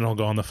 69, and then I'll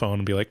go on the phone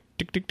and be like,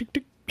 "Tick tick tick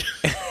tick."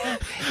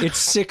 It's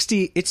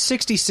 60. It's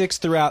 66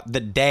 throughout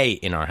the day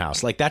in our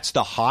house. Like that's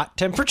the hot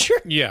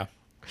temperature. Yeah.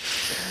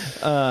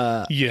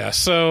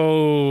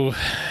 So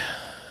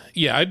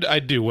I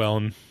do well,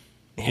 and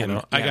you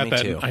know, I got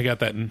that. Too. I got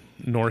that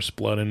Norse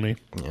blood in me.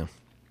 Yeah.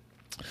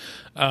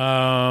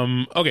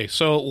 Okay,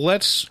 so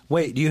let's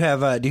wait. Do you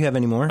have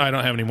any more? I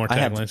don't have any more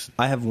taglines.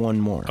 I have one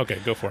more. Okay,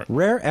 go for it.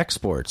 Rare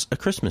exports, A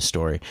Christmas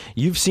Story.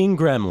 You've seen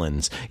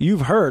Gremlins.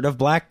 You've heard of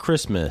Black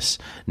Christmas.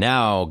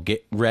 Now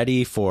get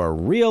ready for a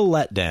real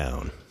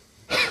letdown.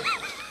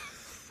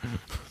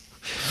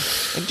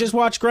 And just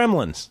watch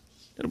Gremlins.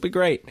 It'll be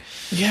great.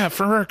 Yeah,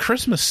 for our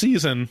Christmas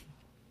season.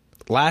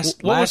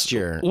 Last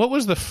year. What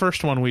was the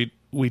first one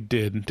we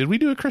did? Did we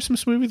do a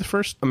Christmas movie? The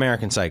first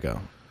American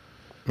Psycho.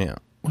 Yeah.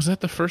 Was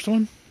that the first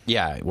one?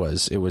 Yeah, it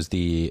was. It was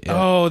the.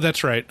 Oh,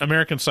 that's right.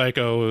 American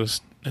Psycho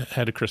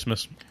had a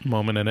Christmas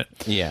moment in it.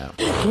 Yeah.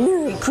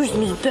 Merry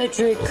Christmas,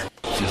 Patrick.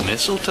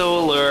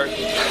 Mistletoe alert.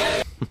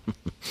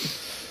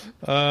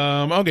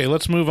 Okay,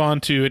 let's move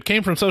on to It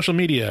Came From Social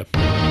Media.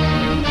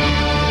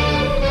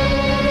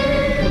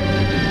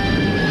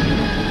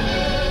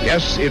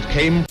 Yes, it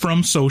came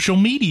from social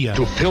media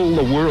to fill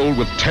the world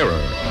with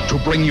terror, to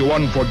bring you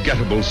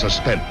unforgettable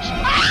suspense.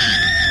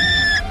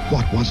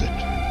 What was it?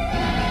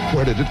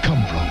 Where did it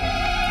come from?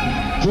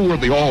 Who were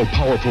the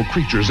all-powerful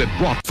creatures it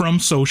brought from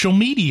social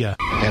media?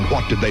 And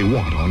what did they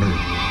want on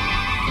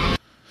Earth?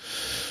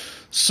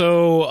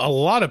 So a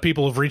lot of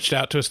people have reached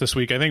out to us this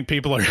week. I think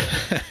people are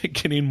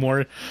getting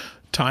more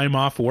time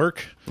off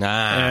work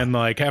and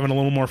like having a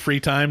little more free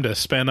time to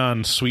spend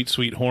on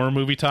sweet horror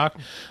movie talk.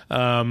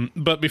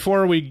 But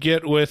before we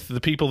get with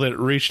the people that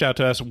reached out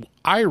to us,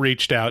 I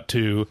reached out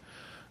to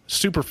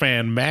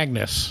superfan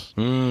Magnus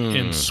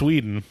in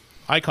Sweden.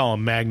 I call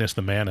him Magnus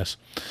the Manus.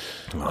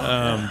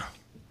 And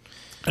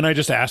I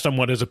just asked him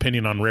what his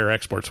opinion on Rare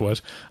Exports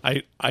was.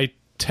 I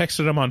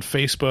texted him on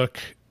Facebook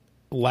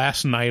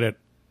last night at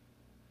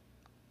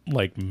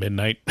like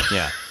midnight.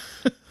 Yeah.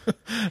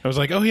 I was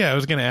like, oh yeah, I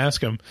was going to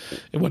ask him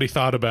what he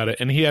thought about it.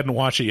 And he hadn't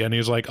watched it yet. And he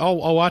was like,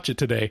 I'll watch it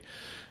today.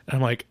 And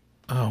I'm like,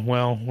 oh,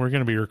 well, we're going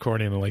to be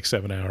recording in like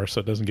 7 hours, so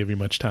it doesn't give you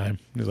much time.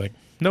 He's like,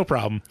 no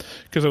problem.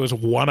 Because it was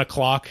 1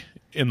 o'clock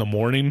in the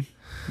morning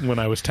when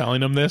I was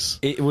telling him this.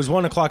 It was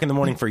 1 o'clock in the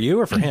morning for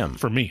you or for him?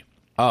 For me.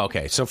 Oh,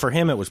 okay. So for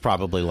him, it was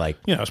probably like...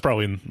 Yeah, it was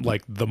probably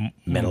like the...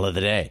 middle of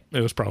the day.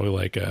 It was probably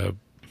like,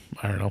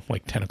 I don't know,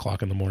 like 10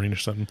 o'clock in the morning or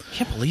something. I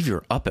can't believe you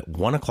were up at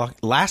 1 o'clock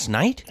last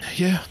night?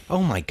 Yeah.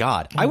 Oh, my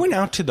God. I went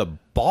out to the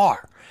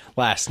bar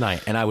last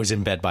night, and I was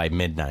in bed by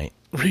midnight.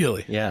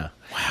 Really? Yeah.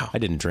 Wow. I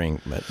didn't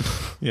drink, but...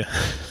 Yeah.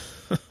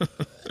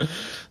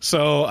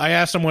 So I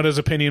asked him what his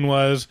opinion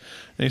was,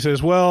 and he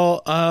says,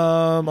 well,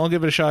 I'll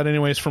give it a shot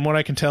anyways. From what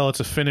I can tell, it's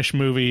a Finnish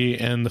movie,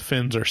 and the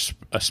Finns are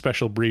a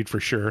special breed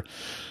for sure.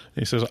 And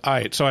he says, all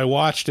right. So I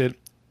watched it,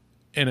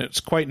 and it's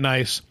quite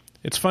nice.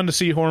 It's fun to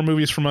see horror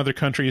movies from other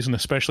countries, and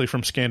especially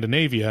from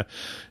Scandinavia.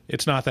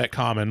 It's not that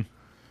common.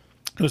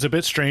 It was a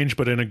bit strange,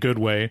 but in a good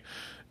way.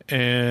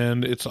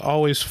 And it's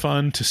always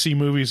fun to see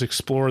movies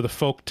explore the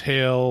folk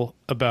tale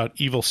about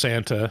evil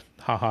Santa.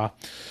 Haha.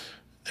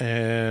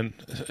 And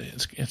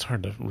it's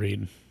hard to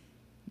read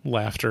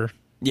laughter.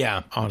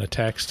 Yeah. On a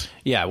text.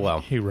 Yeah, well.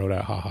 He wrote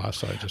out haha,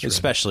 so I just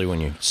especially when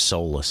you're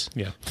soulless.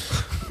 Yeah.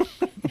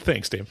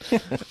 Thanks, Dave.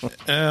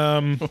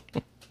 And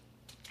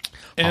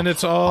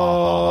it's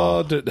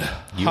all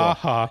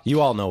ha.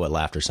 You all know what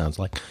laughter sounds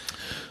like.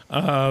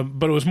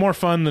 But it was more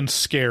fun than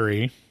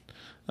scary,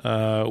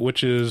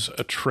 which is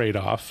a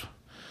trade-off.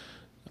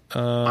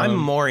 I'm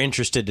more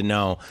interested to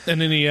know. And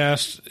then he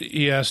asked,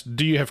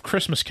 do you have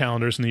Christmas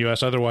calendars in the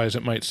U.S.? Otherwise,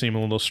 it might seem a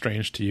little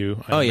strange to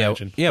you, I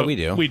imagine. Yeah, but we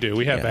do. We do.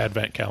 We have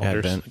Advent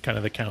calendars, kind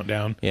of the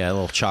countdown. Yeah,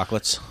 little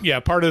chocolates. Yeah,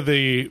 part of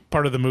the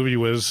movie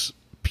was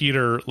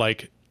Peter,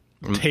 like,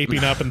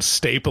 taping up and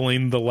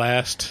stapling the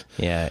last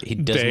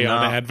day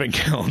on Advent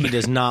calendar. He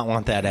does not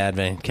want that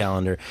Advent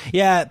calendar.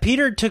 Yeah,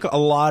 Peter took a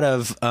lot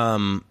of,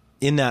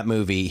 in that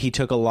movie, he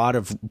took a lot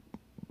of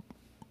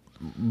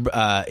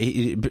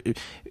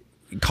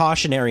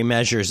cautionary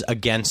measures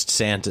against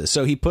Santa.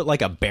 So he put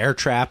like a bear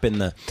trap in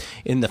the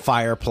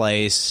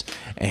fireplace,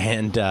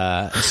 and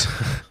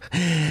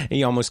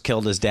he almost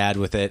killed his dad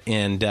with it.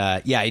 And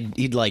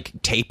he'd like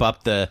tape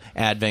up the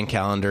Advent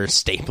calendar,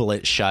 staple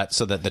it shut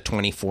so that the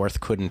 24th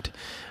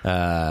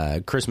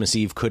Christmas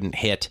Eve couldn't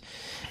hit.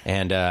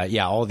 And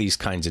all these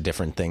kinds of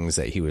different things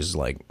that he was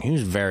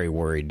very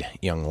worried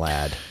young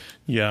lad.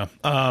 Yeah.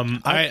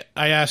 I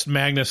asked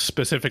Magnus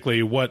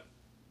specifically what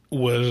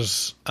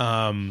was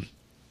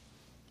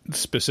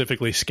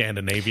specifically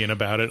Scandinavian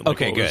about it. Like,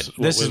 okay, good.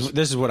 This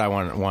is what I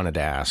wanted to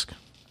ask.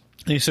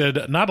 He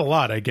said, not a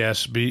lot, I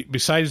guess,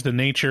 besides the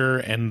nature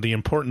and the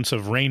importance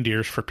of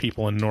reindeers for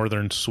people in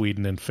northern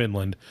Sweden and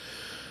Finland,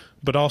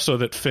 but also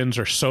that Finns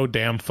are so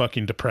damn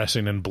fucking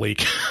depressing and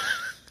bleak.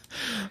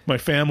 My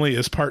family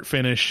is part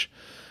Finnish,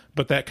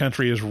 but that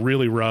country is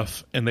really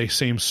rough, and they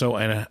seem so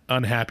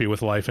unhappy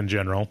with life in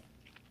general.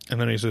 And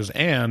then he says,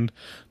 and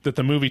that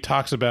the movie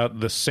talks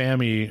about the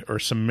Sami or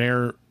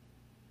Smyrna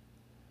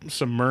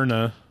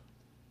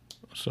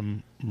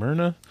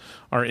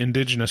are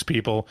indigenous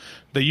people.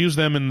 They use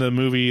them in the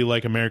movie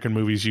like American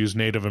movies use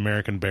Native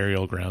American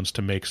burial grounds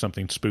to make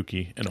something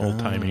spooky and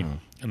old-timey,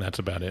 and that's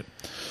about it.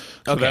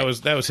 So that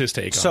was his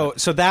take on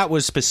it. So that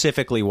was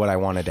specifically what I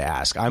wanted to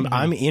ask.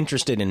 I'm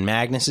interested in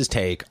Magnus's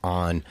take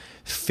on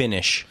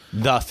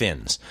the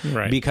Finns.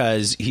 Right.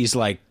 Because he's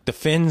like, the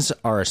Finns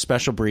are a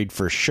special breed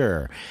for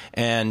sure.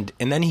 And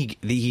then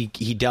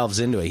he delves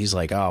into it. He's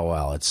like, oh,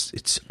 well,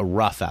 it's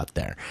rough out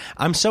there.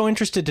 I'm so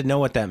interested to know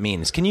what that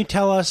means. Can you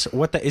tell us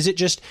what that is? It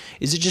just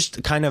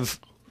kind of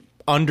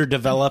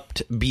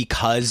underdeveloped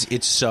because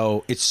it's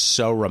so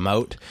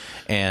remote?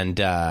 And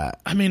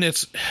I mean,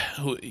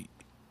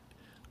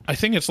 I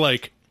think it's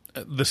like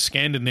the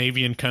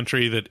Scandinavian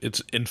country that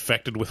it's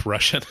infected with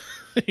Russian.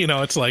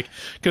 It's like,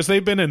 because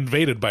they've been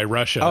invaded by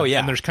Russia. Oh, yeah.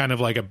 And there's kind of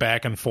like a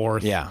back and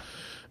forth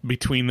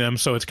between them.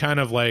 So it's kind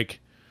of like,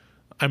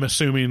 I'm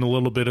assuming a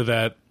little bit of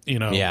that,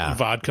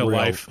 vodka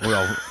life.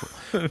 Real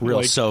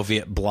like,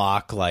 Soviet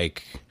bloc,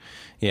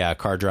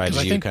 car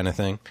drives you kind of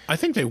thing. I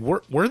think they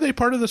were they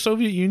part of the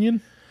Soviet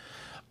Union?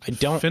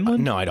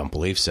 Finland? No, I don't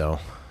believe so.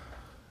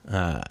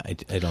 I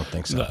don't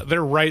think so.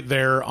 They're right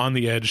there on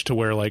the edge to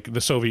where like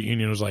the Soviet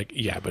Union was like,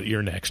 yeah, but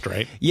you're next,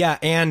 right? Yeah,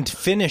 and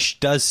Finnish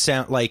does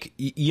sound like,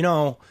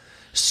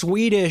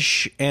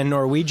 Swedish and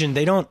Norwegian,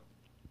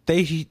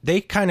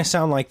 they kind of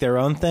sound like their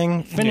own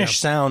thing. Finnish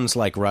sounds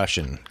like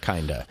Russian,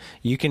 kind of.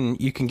 You can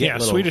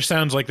get Swedish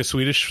sounds like the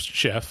Swedish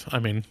chef. I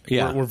mean,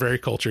 we're very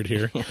cultured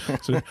here.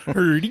 So,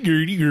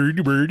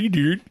 hurdy-gurdy, birdie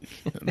dude.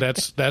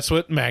 That's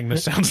what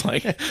Magnus sounds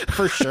like.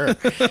 For sure.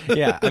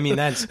 Yeah, I mean,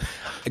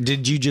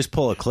 did you just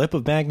pull a clip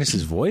of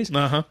Magnus's voice?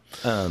 Uh-huh.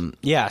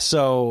 Yeah,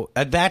 so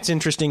that's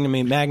interesting to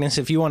me. Magnus,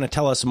 if you want to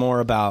tell us more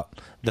about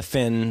the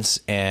Finns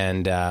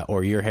and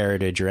or your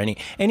heritage or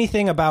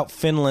anything about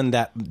Finland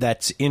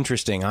that's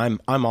interesting, I'm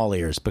all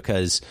ears,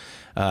 because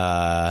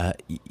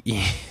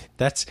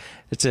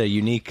it's a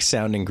unique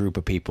sounding group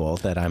of people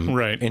that I'm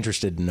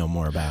interested to know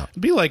more about.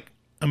 It'd be like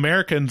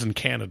Americans and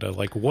Canada.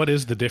 Like, what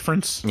is the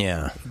difference?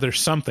 Yeah, there's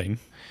something,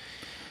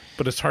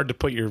 but it's hard to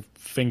put your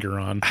finger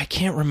on. I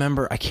can't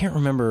remember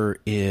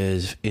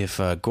if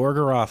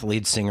Gorgoroth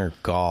lead singer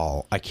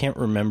Gall, I can't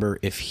remember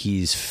if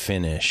he's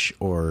Finnish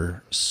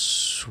or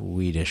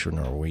Swedish or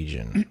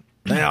Norwegian.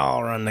 They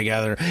all run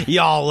together.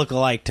 Y'all look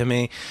alike to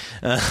me.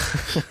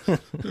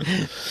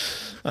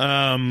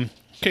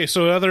 Okay,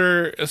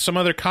 so some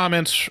other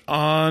comments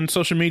on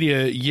social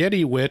media.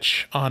 Yeti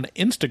Witch on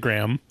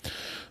Instagram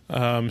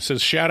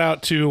says, shout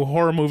out to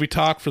Horror Movie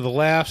Talk for the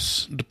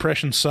laughs.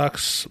 Depression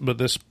sucks, but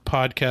this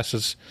podcast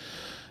has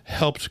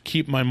helped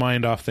keep my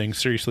mind off things.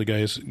 Seriously,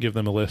 guys, give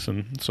them a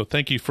listen. So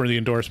thank you for the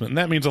endorsement. And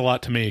that means a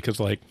lot to me, because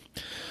like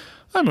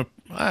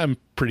I'm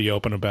pretty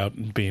open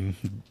about being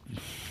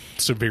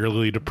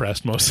severely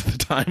depressed most of the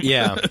time.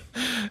 Yeah.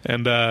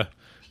 And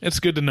it's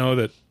good to know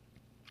that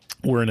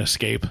we're an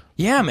escape.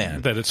 Yeah,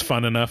 man. That it's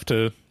fun enough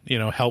to,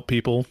 help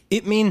people.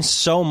 It means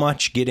so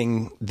much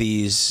getting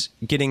these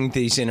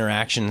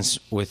interactions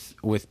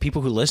with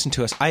people who listen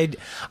to us. I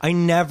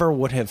never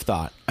would have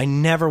thought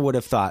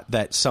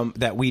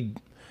that we'd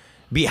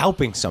be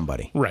helping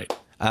somebody. Right.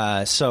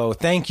 So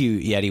thank you,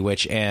 Yeti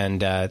Witch,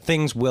 and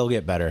things will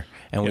get better,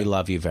 and we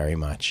love you very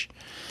much.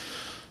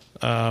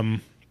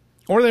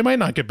 Or they might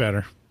not get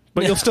better,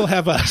 but you'll still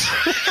have us.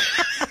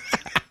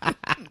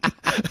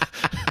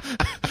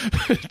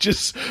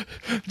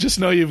 Just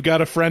know you've got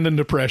a friend in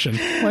depression.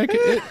 Like,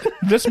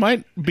 this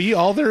might be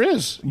all there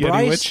is,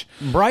 Yeti Witch.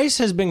 Bryce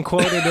has been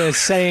quoted as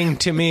saying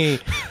to me,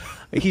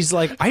 he's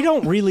like, I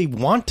don't really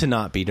want to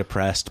not be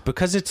depressed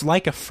because it's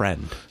like a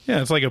friend.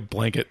 Yeah, it's like a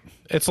blanket.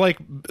 It's like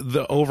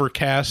the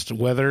overcast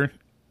weather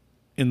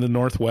in the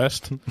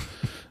Northwest.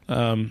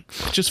 It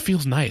just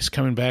feels nice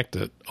coming back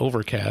to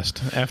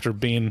overcast after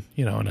being,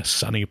 in a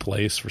sunny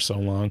place for so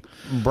long.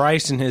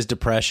 Bryce and his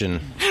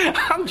depression.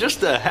 I'm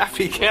just a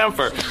happy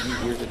camper.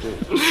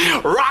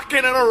 Rocking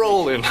and a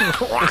rolling.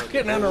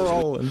 Rocking and a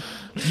rolling.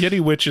 Yeti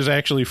Witch is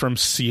actually from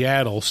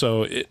Seattle,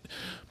 so it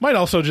might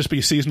also just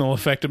be seasonal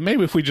affected.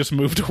 Maybe if we just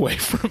moved away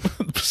from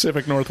the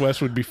Pacific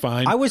Northwest, would be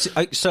fine.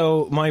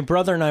 So my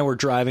brother and I were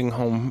driving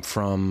home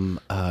from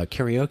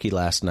karaoke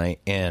last night,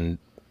 and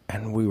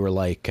we were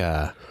like,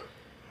 I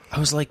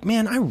was like,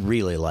 man, I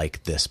really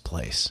like this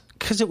place,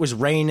 because it was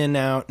raining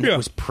out and it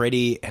was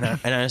pretty, and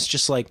I was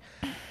just like,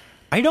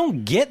 I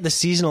don't get the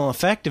seasonal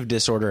affective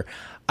disorder.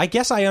 I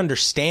guess I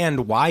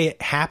understand why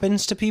it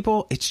happens to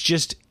people. It's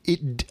just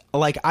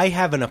like I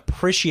have an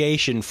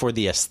appreciation for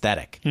the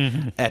aesthetic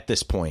at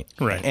this point,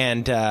 right?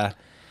 And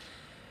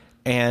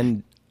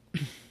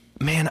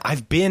man,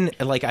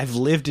 I've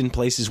lived in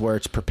places where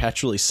it's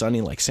perpetually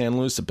sunny, like San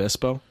Luis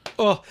Obispo.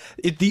 Oh,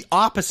 the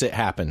opposite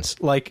happens.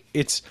 Like,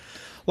 it's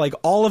like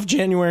all of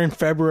January and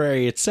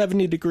February, it's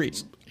 70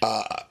 degrees.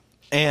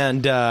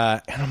 And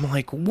I'm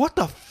like, what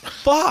the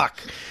fuck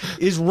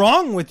is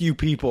wrong with you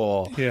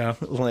people? Yeah.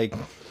 Like,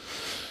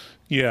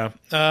 yeah.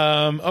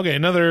 Okay,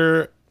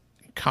 another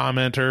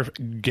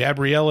commenter,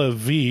 Gabriella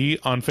V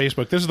on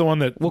Facebook. This is the one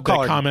that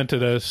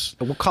commented us.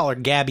 We'll call her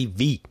Gabby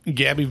V.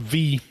 Gabby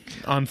V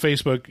on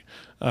Facebook.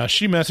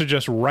 She messaged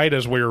us right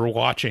as we were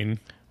watching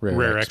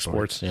Rare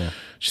Exports. Yeah.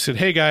 She said,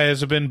 hey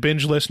guys, I've been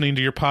binge listening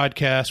to your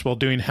podcast while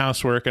doing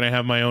housework, and I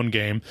have my own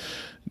game.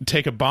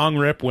 Take a bong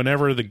rip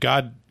whenever the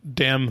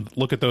goddamn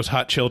Look at Those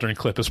Hot Children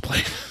clip is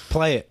played.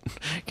 Play it.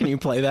 Can you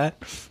play that?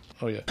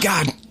 Oh, yeah.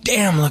 God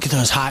damn, look at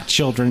those hot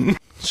children.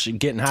 She's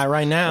getting high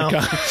right now.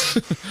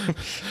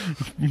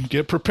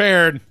 Get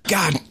prepared.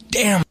 God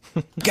damn.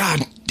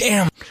 God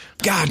damn.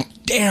 God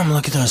damn,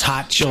 look at those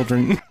hot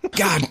children.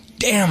 God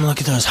damn, look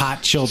at those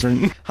hot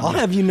children. I'll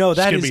have you know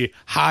that is going to be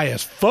high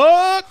as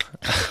fuck.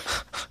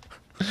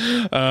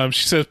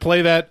 She says,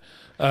 play that.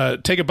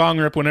 Take a bong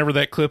rip whenever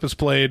that clip is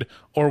played,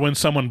 or when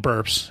someone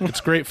burps.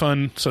 It's great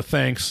fun, so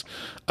thanks.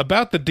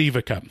 About the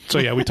Diva Cup. So,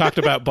 yeah, we talked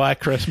about Black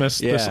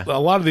Christmas. Yeah. A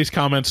lot of these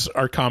comments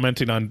are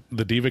commenting on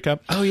the Diva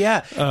Cup. Oh,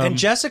 yeah. And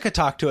Jessica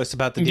talked to us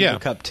about the Diva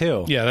Cup,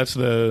 too. Yeah, that's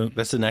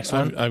the next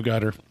one. I've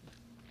got her.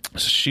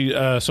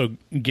 So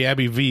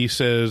Gabby V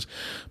says,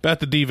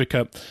 about the Diva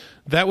Cup,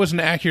 that was an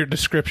accurate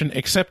description,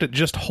 except it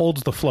just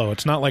holds the flow.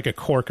 It's not like a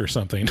cork or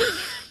something.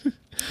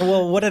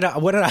 Well, what did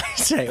I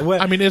say?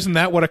 I mean, isn't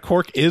that what a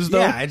cork is, though?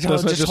 Yeah,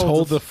 doesn't it just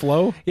hold the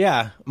flow?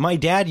 Yeah. My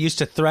dad used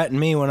to threaten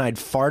me when I'd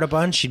fart a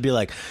bunch. He'd be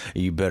like,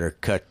 you better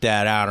cut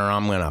that out or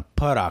I'm going to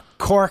put a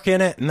cork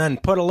in it and then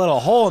put a little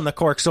hole in the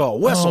cork so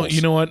it whistles. Oh,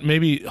 you know what?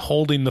 Maybe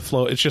holding the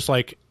flow, it's just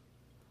like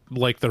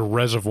the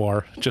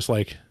reservoir, just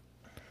like,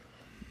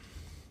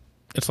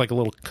 it's like a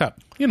little cup,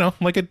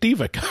 like a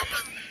Diva cup.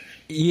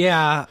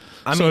 Yeah.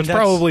 I so mean, it's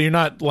probably, you're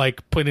not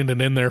like putting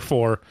it in there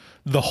for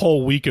the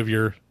whole week of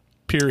your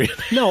period.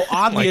 No,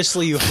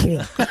 obviously you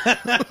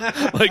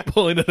like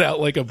pulling it out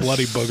like a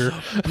bloody booger.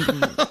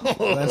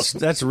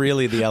 That's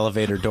really the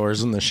elevator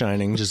doors in The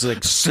Shining, just like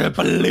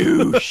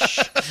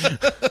sploosh.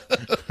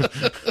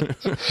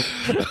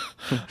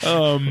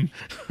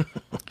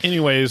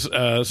 Anyways,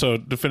 so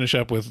to finish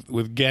up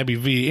with Gabby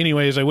V.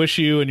 Anyways, I wish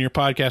you and your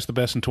podcast the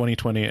best in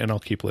 2020, and I'll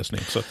keep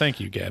listening. So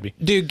thank you, Gabby.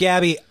 Dude,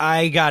 Gabby,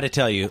 I got to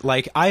tell you,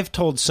 like, I've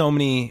told so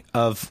many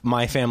of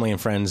my family and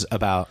friends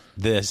about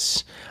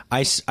this.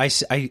 I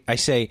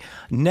say,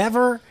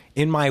 never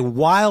in my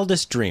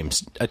wildest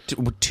dreams,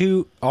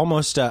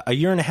 almost a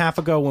year and a half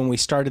ago when we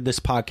started this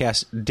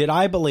podcast, did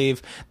I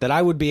believe that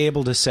I would be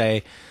able to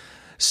say,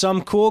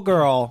 some cool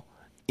girl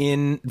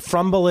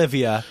from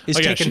Bolivia is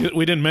taking...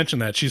 we didn't mention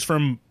that. She's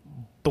from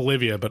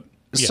Bolivia, but...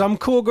 Yeah. Some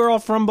cool girl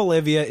from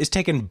Bolivia is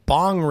taking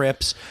bong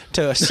rips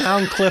to a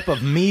sound clip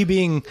of me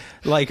being,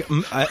 like,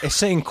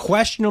 saying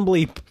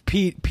questionably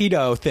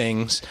pedo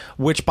things,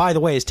 which, by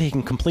the way, is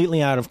taken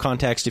completely out of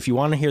context. If you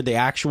want to hear the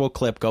actual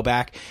clip, go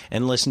back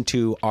and listen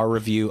to our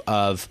review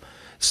of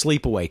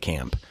Sleepaway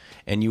Camp,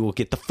 and you will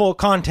get the full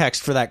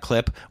context for that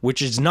clip,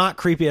 which is not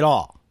creepy at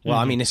all. Well,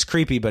 I mean, it's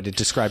creepy, but it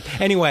described...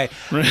 Anyway,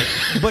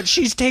 but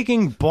she's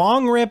taking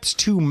bong rips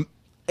to...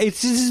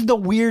 This is the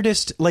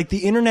weirdest... Like, the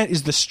internet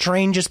is the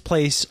strangest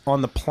place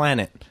on the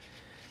planet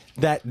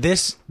that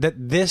this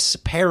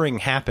pairing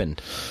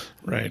happened.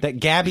 Right. That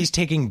Gabby's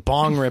taking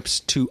bong rips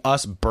to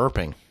us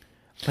burping.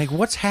 Like,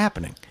 what's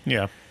happening?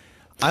 Yeah.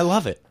 I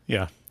love it.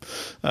 Yeah.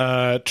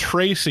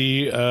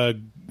 Tracy,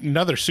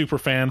 another super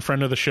fan,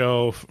 friend of the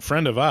show,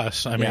 friend of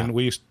us. I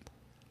mean,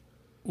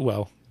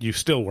 you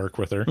still work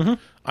with her. Mm-hmm.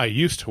 I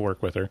used to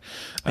work with her.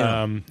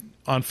 Yeah.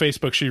 On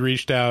Facebook, she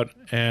reached out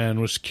and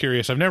was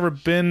curious. I've never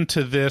been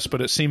to this,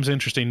 but it seems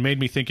interesting. Made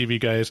me think of you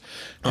guys.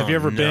 Have you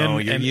ever been?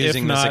 You're and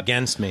using if not, this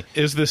against me.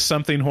 Is this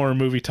something Horror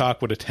Movie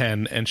Talk would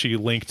attend? And she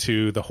linked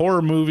to the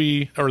horror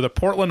movie or the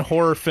Portland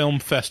Horror Film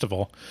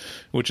Festival,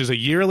 which is a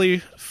yearly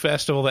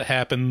festival that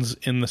happens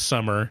in the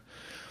summer.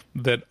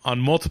 That on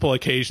multiple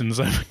occasions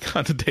I've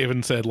gone to David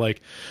and said,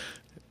 like,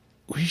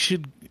 we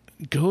should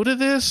go to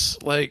this.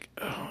 Like,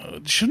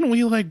 shouldn't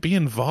we like be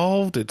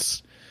involved?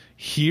 It's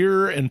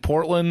here in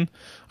Portland.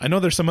 I know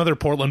there's some other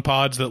Portland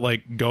pods that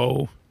like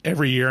go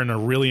every year and are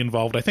really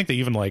involved. I think they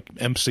even like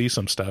MC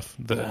some stuff.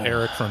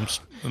 Eric from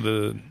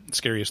the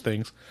Scariest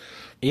Things.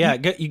 Yeah.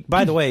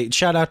 By the way,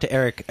 shout out to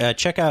Eric.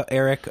 Check out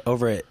Eric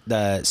over at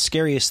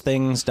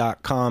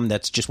scariestthings.com.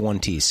 That's just one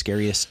T.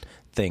 Scariest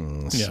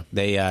Things. Yeah.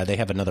 They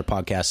have another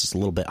podcast. It's a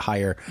little bit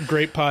higher.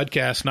 Great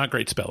podcast, not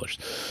great spellers.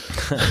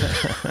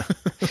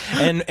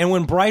 And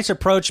when Bryce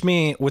approached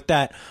me with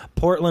that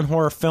Portland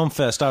Horror Film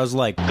Fest, I was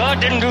like, God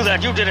didn't do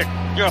that. You did it.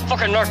 You're a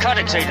fucking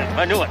narcotics agent.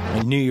 I knew it.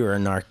 I knew you were a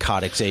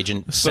narcotics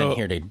agent sent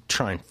here to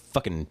try and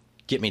fucking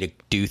get me to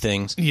do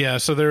things. Yeah,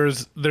 so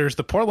there's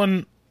the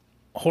Portland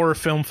Horror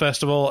Film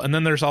Festival, and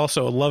then there's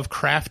also a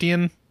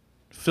Lovecraftian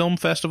Film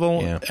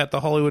Festival at the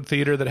Hollywood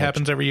Theater that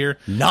happens every year.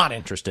 Not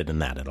interested in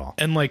that at all.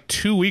 And like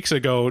 2 weeks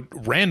ago,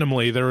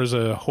 randomly, there was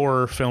a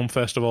horror film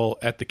festival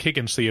at the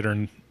Kickens Theater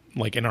in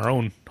our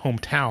own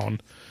hometown.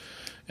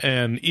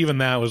 And even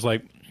that was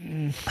like,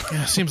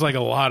 seems like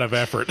a lot of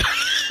effort.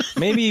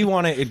 Maybe you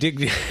want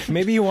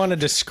to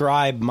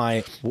describe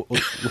my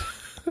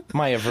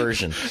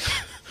aversion.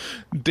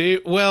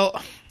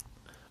 Well,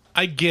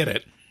 I get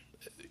it.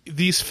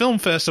 These film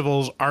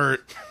festivals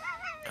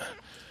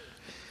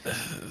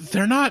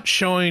they're not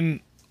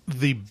showing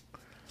the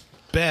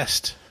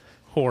best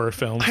horror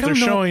films. They're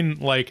showing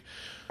like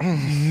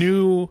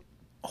new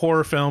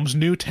horror films,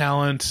 new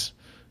talents,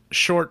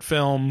 short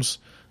films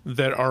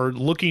that are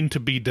looking to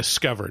be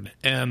discovered.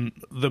 And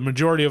the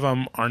majority of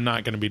them are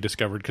not going to be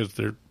discovered because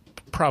they're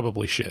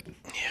probably shit.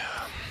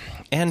 Yeah.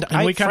 And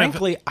I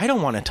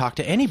don't want to talk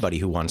to anybody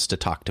who wants to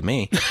talk to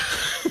me.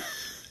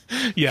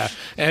 Yeah.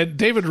 And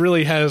David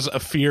really has a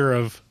fear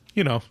of,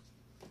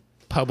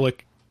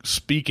 public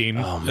speaking,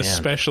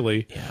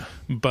 especially. Yeah.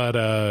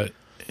 But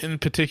in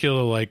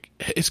particular, like,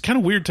 it's kind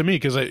of weird to me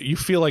because you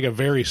feel like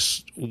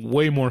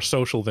way more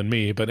social than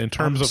me. But in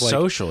terms of like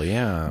social,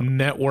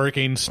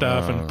 networking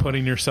stuff and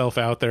putting yourself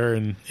out there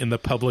in the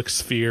public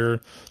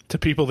sphere to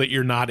people that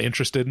you're not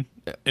interested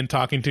in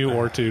talking to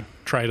or to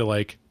try to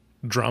like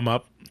drum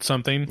up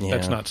something,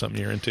 that's not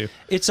something you're into.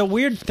 It's a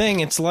weird thing.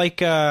 It's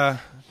like I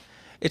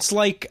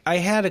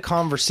had a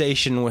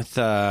conversation with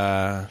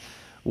a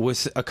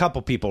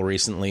couple people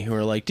recently who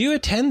are like, do you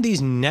attend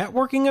these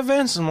networking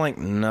events? I'm like,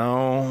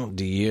 no.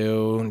 Do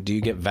you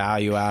get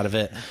value out of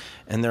it?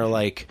 And they're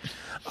like,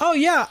 Oh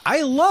yeah,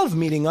 I love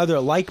meeting other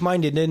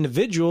like-minded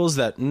individuals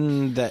that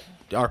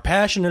are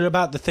passionate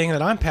about the thing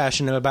that I'm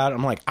passionate about.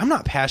 I'm like, I'm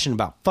not passionate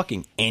about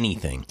fucking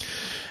anything.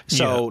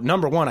 So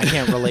number one, I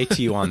can't relate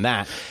to you on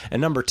that,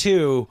 and number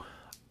two,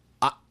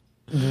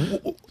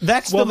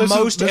 that's the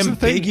most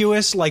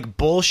ambiguous, like,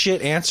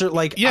 bullshit answer.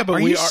 Like, yeah, but are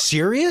you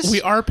serious?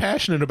 We are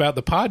passionate about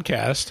the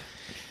podcast.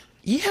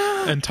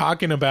 Yeah, and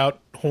talking about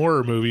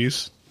horror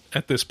movies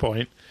at this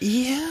point.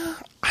 Yeah,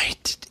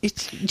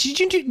 do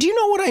you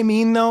know what I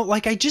mean though?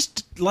 Like, I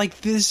just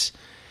like this.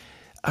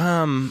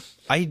 I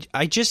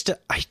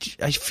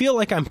feel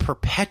like I'm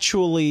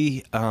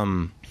perpetually.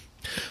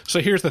 So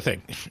here's the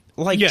thing,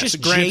 like, yes,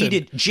 just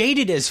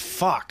jaded as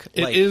fuck.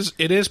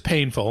 It is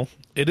painful.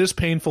 It is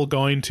painful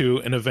going to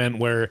an event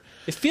where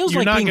it feels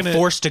like being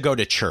forced to go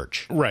to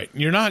church. Right.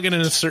 You're not going to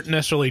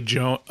necessarily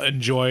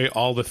enjoy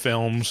all the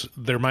films.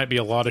 There might be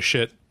a lot of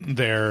shit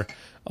there,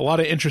 a lot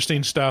of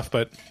interesting stuff,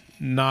 but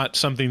not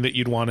something that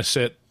you'd want to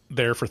sit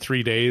there for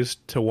 3 days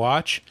to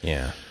watch.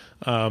 Yeah.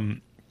 A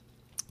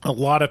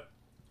lot of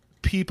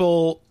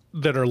people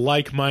that are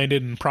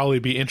like-minded and probably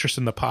be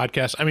interested in the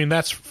podcast. I mean,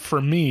 that's,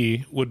 for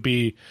me, would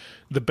be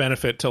the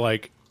benefit to,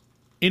 like,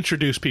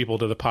 introduce people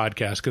to the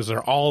podcast, because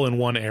they're all in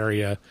one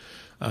area.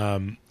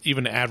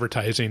 Even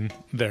advertising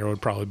there would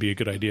probably be a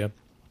good idea.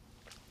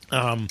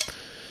 And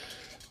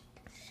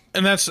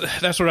that's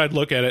what I'd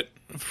look at it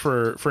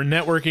for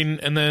networking,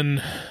 and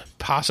then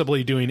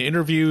possibly doing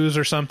interviews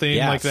or something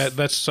like that.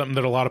 That's something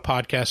that a lot of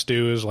podcasts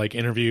do, is like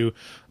interview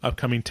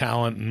upcoming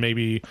talent, and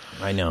maybe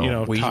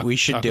we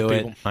should do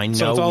it. I know,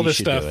 so it's all we this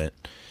should stuff. do it.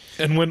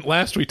 And when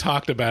last we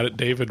talked about it,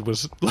 David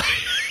was like,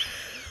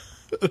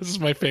 this is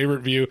my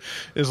favorite view,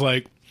 is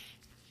like,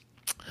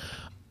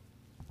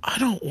 I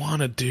don't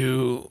want to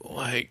do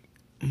like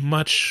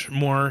much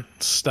more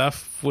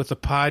stuff with the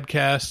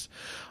podcast.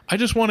 I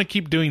just want to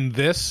keep doing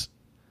this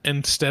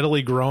and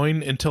steadily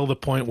growing until the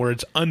point where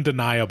it's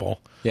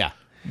undeniable. Yeah.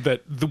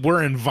 That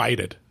we're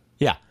invited.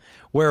 Yeah.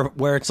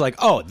 Where it's like,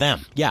 oh,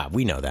 them. Yeah,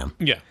 we know them.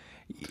 Yeah.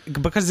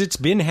 Because it's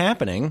been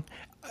happening.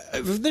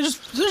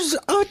 There's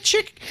a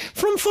chick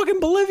from fucking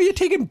Bolivia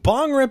taking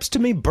bong rips to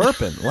me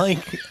burping.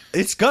 Like,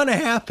 it's gonna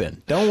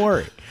happen. Don't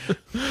worry.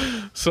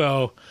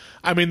 So,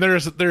 I mean,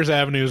 there's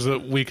avenues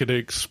that we could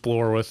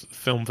explore with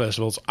film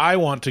festivals. I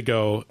want to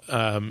go.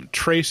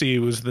 Tracy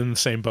was in the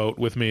same boat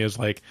with me, as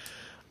like,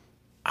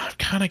 I'm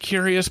kind of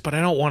curious, but I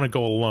don't want to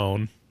go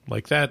alone.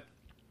 Like that,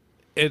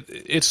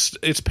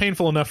 it's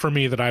painful enough for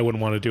me that I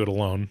wouldn't want to do it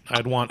alone.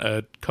 I'd want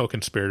a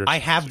co-conspirator. I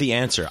have the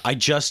answer.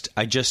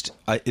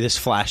 This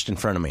flashed in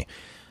front of me.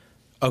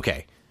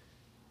 Okay.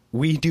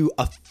 We do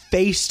a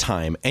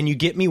FaceTime, and you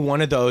get me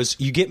one of those.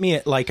 You get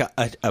me like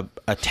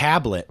a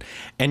tablet,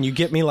 and you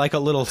get me like a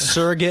little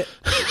surrogate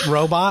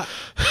robot,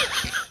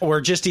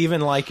 or just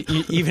even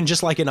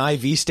just like an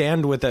IV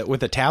stand with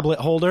a tablet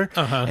holder,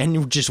 and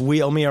you just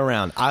wheel me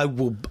around. I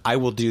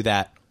will do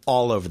that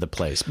all over the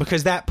place,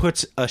 because that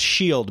puts a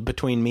shield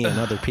between me and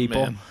other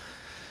people. Man.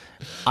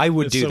 I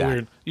would do that.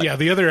 Weird. Yeah,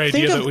 the other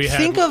idea that we had.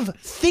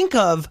 Think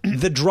of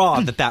the draw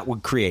that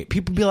would create.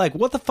 People be like,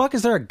 "What the fuck?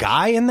 Is there a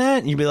guy in that?"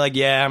 And you'd be like,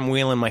 "Yeah, I'm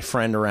wheeling my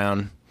friend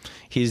around.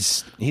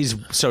 He's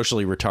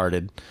socially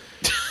retarded."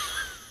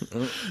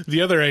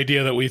 The other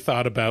idea that we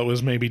thought about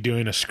was maybe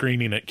doing a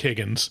screening at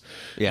Kiggins.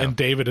 Yeah. And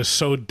David is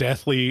so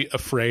deathly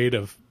afraid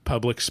of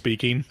public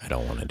speaking. I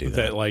don't want to do that.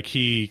 That like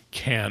he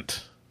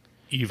can't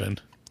even.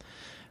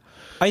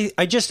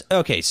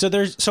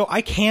 So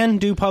I can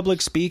do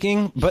public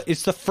speaking, but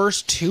it's the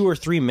first 2 or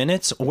 3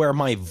 minutes where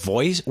my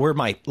voice, where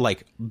my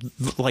like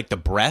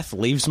the breath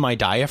leaves my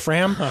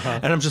diaphragm,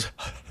 and I'm just.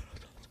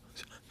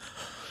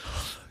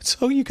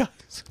 So you guys,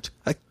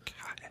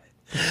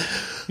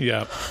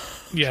 yeah.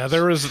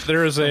 There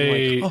is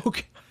a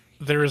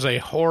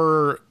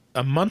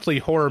monthly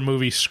horror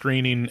movie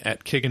screening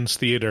at Kiggins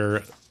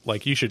Theater.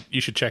 Like you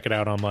should check it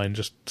out online.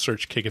 Just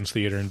search Kiggins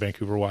Theater in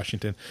Vancouver,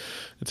 Washington.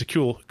 It's a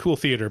cool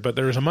theater. But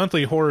there is a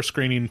monthly horror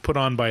screening put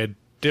on by a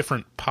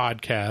different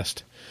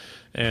podcast,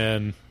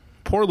 and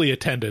poorly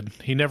attended.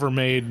 He never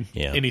made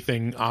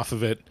anything off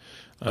of it,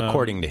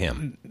 according to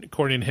him.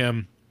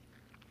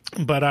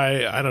 But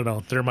I don't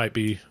know. There might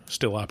be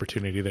still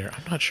opportunity there.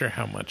 I'm not sure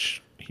how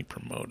much he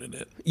promoted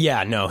it.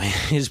 Yeah, no,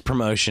 his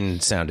promotion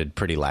sounded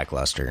pretty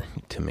lackluster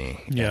to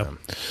me. Yeah.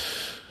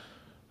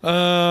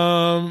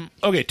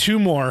 Okay, 2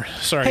 more.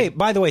 Sorry. Hey,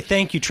 by the way,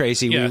 thank you,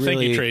 Tracy. Yeah, we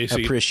really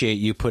appreciate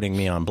you putting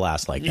me on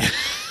blast like that.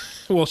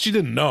 Well, she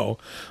didn't know.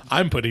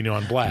 I'm putting you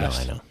on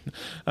blast. No,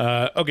 I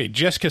know. Okay,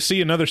 Jessica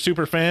C., another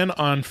super fan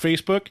on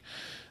Facebook.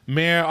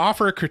 May I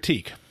offer a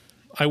critique?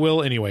 I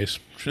will anyways.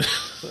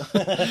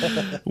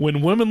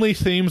 When womanly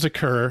themes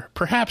occur,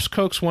 perhaps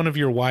coax one of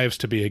your wives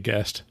to be a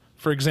guest.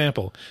 For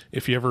example,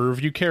 if you ever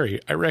review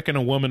Carrie, I reckon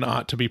a woman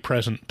ought to be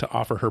present to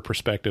offer her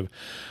perspective.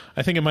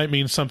 I think it might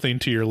mean something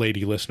to your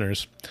lady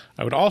listeners.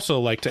 I would also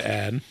like to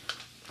add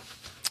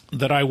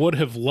that I would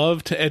have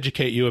loved to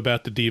educate you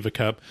about the Diva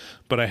Cup,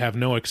 but I have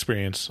no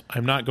experience.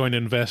 I'm not going to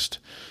invest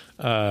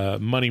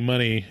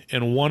money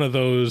in one of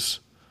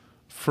those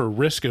for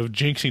risk of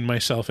jinxing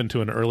myself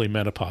into an early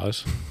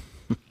menopause.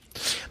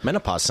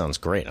 Menopause sounds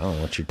great. I don't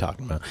know what you're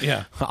talking about.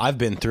 Yeah. I've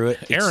been through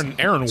it.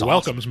 Erin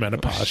welcomes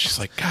menopause. She's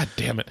like, God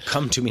damn it.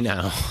 Come to me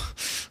now.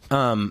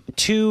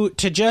 To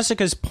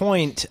Jessica's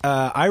point,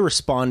 I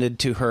responded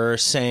to her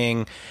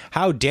saying,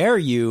 how dare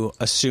you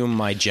assume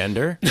my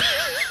gender?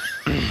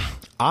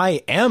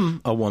 I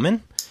am a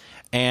woman,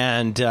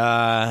 and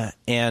I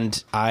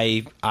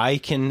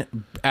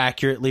can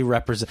accurately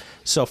represent.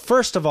 So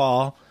first of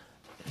all,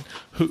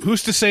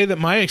 who's to say that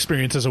my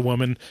experience as a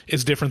woman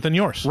is different than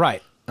yours?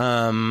 Right.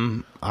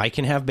 I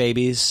can have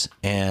babies,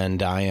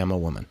 and I am a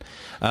woman.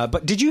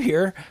 But did you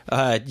hear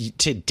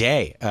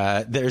today?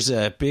 There's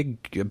a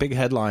big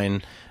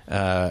headline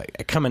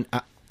coming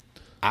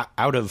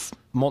out of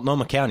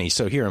Multnomah County.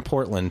 So here in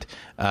Portland,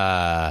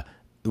 a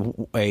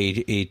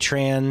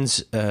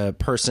trans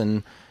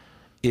person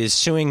is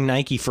suing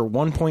Nike for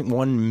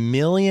 $1.1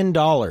 million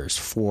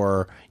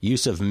for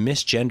use of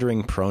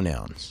misgendering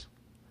pronouns.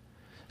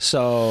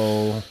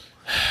 So,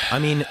 I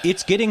mean,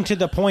 it's getting to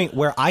the point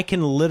where I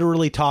can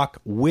literally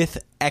talk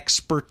with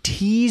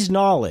expertise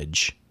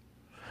knowledge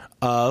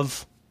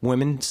of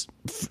women's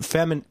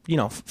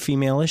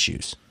female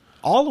issues.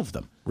 All of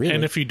them, really.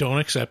 And if you don't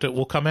accept it,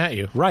 we'll come at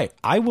you. Right.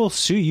 I will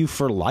sue you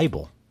for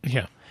libel.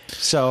 Yeah.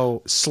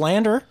 So,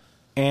 slander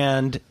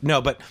and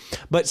but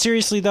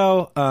seriously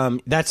though,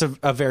 that's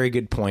a very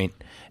good point.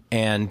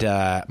 And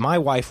my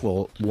wife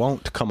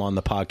won't come on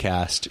the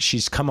podcast.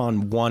 She's come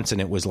on once, and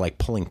it was like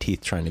pulling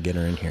teeth trying to get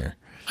her in here.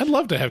 I'd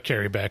love to have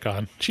Carrie back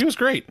on. She was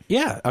great.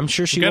 Yeah, I'm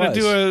sure she was. Got to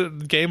do a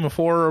game of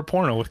horror or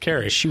porno with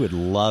Carrie. She would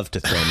love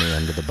to throw me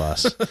under the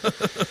bus.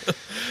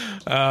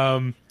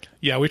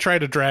 Yeah, we tried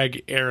to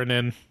drag Erin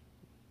in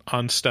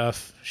on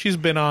stuff. She's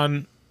been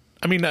on.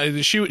 I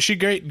mean, she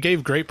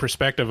gave great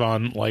perspective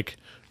on like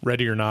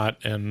Ready or Not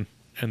and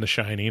The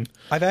Shining.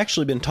 I've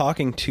actually been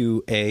talking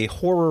to a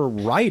horror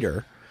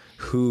writer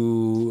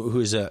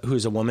who's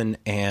a woman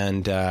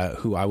and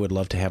who I would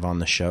love to have on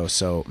the show.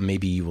 So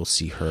maybe you will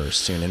see her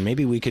soon, and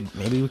maybe we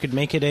could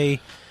make it a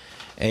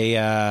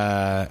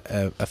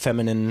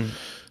feminine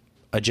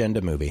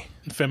agenda movie,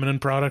 feminine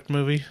product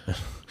movie.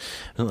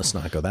 Let's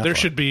not go that. There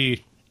far. should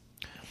be.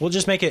 We'll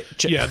just make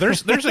it. Yeah,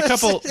 there's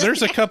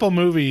a couple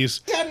movies.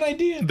 Got an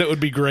idea that would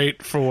be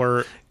great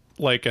for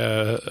like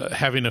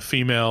having a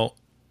female.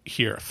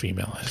 Here, a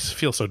female. I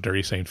feel so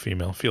dirty saying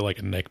female. I feel like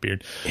a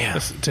neckbeard. Yeah.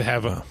 To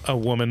have a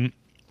woman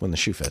when the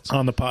shoe fits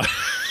on the pod.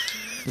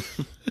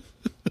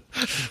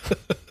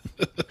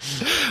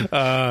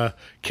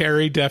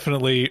 Carrie,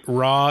 definitely.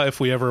 Raw, if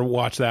we ever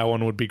watch that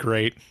one, would be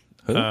great.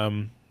 Who?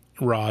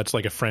 Raw, it's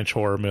like a French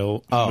horror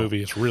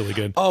movie. It's really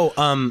good.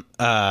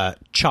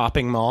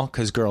 Chopping Mall,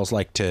 because girls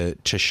like to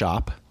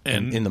shop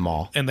in the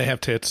mall. And they have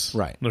tits.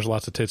 Right. There's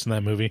lots of tits in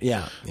that movie.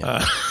 Yeah.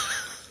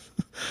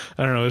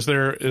 I don't know. Is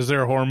there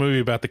a horror movie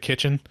about the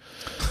kitchen?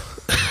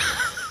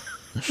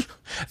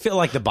 I feel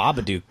like the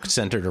Babadook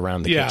centered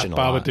around the kitchen a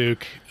lot.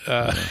 Babadook.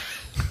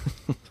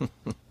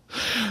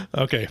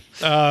 Okay.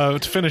 To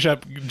finish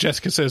up,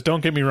 Jessica says,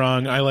 don't get me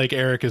wrong, I like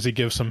Eric as he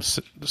gives some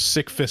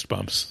sick fist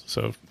bumps.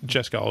 So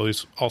Jessica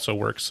always also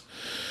works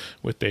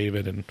with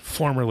David and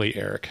formerly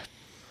Eric.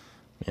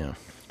 Yeah.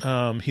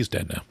 He's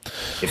dead now.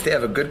 If they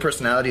have a good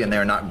personality and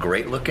they're not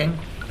great looking,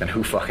 then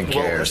who fucking cares?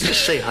 Well, let's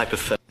just say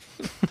hypothetically.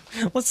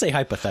 Let's say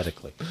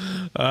hypothetically.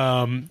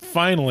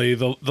 Finally,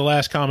 the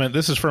last comment.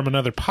 This is from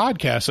another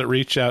podcast that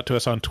reached out to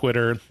us on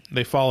Twitter.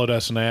 They followed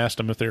us, and I asked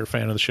them if they were a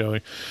fan of the show.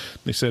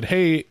 They said,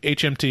 hey,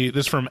 HMT.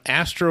 This is from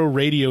Astro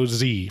Radio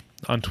Z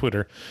on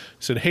Twitter.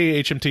 Said,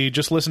 hey, HMT,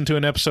 just listened to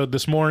an episode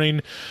this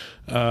morning.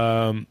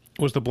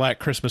 Was the Black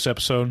Christmas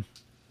episode.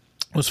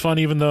 It was fun,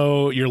 even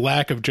though your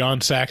lack of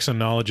John Saxon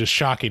knowledge is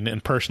shocking,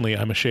 and personally,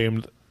 I'm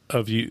ashamed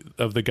of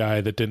the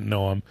guy that didn't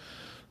know him.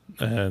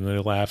 And then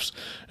he laughs.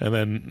 And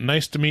then,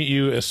 nice to meet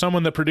you. As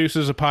someone that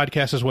produces a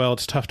podcast as well,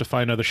 it's tough to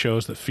find other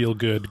shows that feel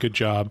good. Good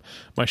job.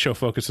 My show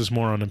focuses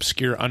more on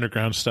obscure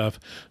underground stuff,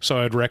 so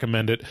I'd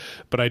recommend it.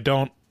 But I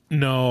don't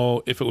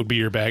know if it would be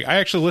your bag. I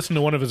actually listened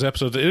to one of his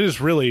episodes. It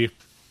is really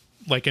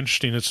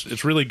interesting.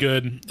 It's really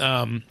good.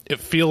 It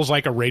feels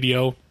like a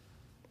radio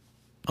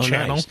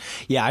channel. Nice.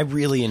 Yeah, I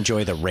really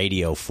enjoy the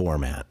radio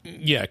format.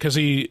 Yeah, because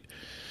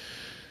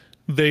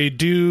they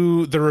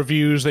do the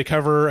reviews. They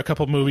cover a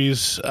couple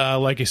movies,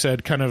 like you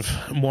said, kind of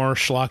more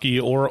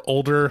schlocky or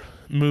older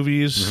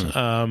movies,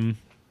 and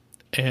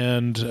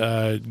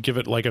give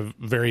it like a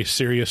very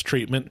serious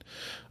treatment.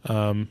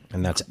 And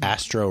that's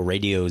Astro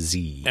Radio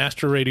Z.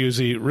 Astro Radio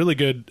Z, really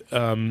good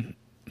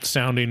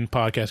sounding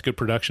podcast, good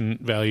production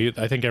value.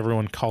 I think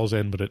everyone calls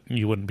in, but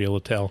you wouldn't be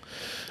able to tell.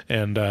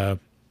 And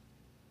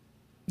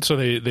so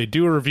they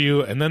do a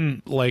review, and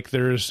then like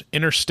there's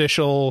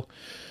interstitial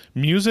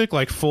music,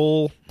 like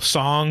full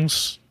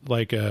songs,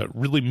 like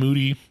really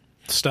moody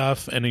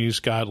stuff, and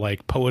he's got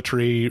like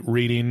poetry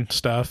reading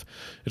stuff.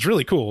 It's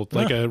really cool,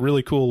 like a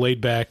really cool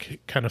laid back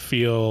kind of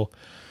feel.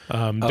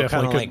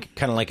 Definitely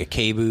kind of like a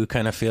KBOO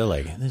kind of feel.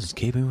 Like this is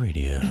KBOO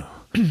radio.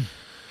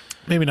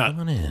 Maybe not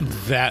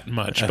that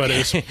much, but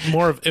it's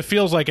more of, it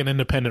feels like an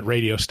independent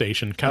radio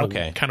station, kind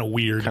of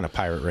weird, kind of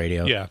pirate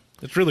radio. Yeah.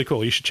 It's really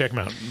cool. You should check him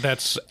out.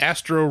 That's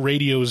Astro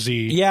Radio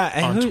Z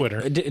on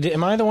Twitter.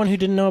 Am I the one who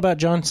didn't know about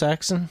John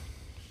Saxon?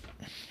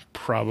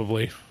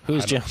 Probably.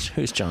 Who's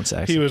John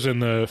Saxon? He was in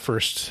the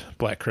first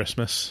Black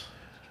Christmas.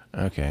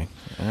 Okay.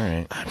 All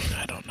right. I mean,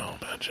 I don't know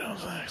about John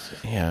Saxon.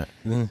 Yeah.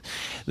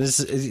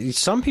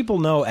 Some people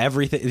know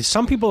everything.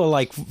 Some people are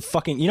like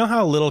fucking... You know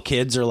how little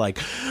kids are like,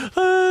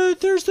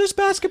 there's this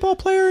basketball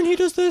player and he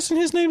does this and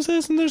his name's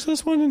this, and there's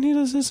this one and he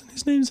does this and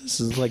his name's this.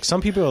 It's like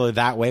some people are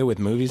that way with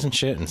movies and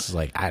shit, and it's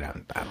like, I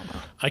don't know.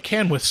 I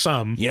can with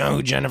some. You know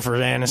who Jennifer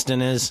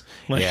Aniston is?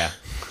 Yeah,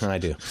 I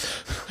do.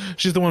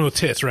 She's the one with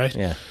tits, right?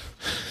 Yeah.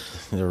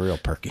 They're real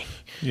perky.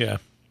 Yeah.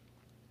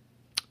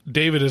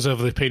 David is of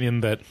the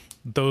opinion that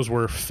those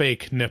were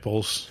fake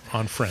nipples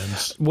on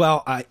Friends.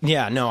 Well,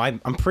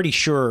 I'm pretty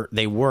sure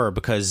they were,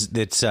 because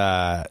it's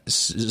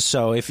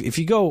so if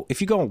you go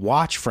and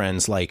watch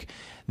Friends, like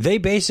they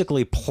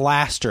basically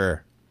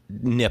plaster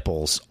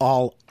nipples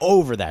all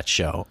over that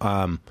show.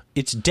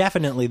 It's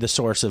definitely the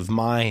source of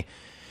my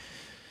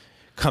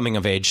coming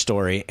of age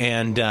story,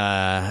 and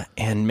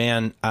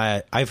man,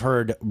 I've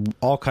heard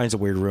all kinds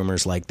of weird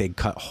rumors, like they'd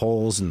cut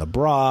holes in the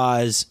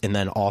bras, and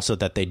then also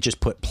that they'd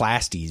just put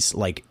plasties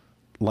like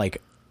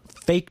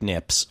fake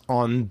nips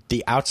on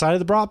the outside of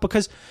the bra,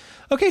 because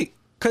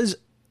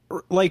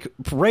like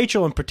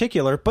Rachel in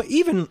particular, but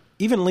even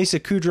Lisa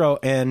Kudrow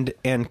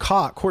and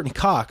Courtney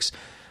Cox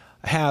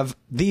have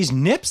these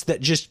nips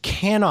that just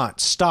cannot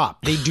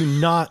stop. They do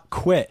not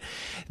quit.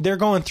 They're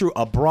going through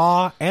a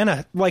bra and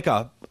a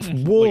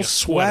wool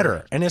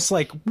sweater, and it's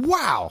like,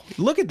 wow,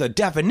 look at the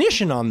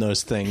definition on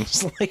those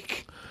things.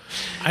 Like,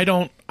 I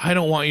don't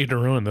want you to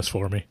ruin this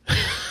for me.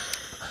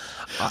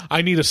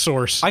 I need a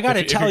source. I got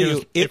to tell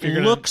you, it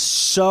looks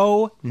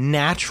so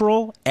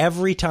natural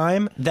every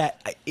time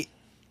that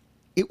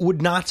it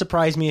would not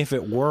surprise me if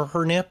it were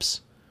her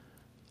nips.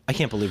 I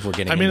can't believe we're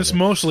getting. I mean, it's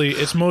mostly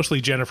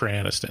Jennifer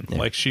Aniston. Yeah.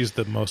 Like, she's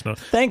the most known.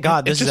 Thank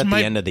God this is at the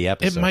end of the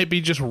episode. It might be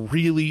just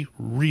really,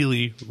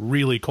 really,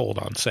 really cold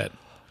on set.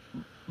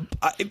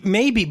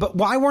 Maybe, but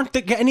why weren't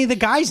any of the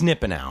guys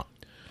nipping out?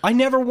 I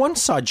never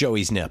once saw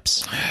Joey's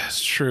nips.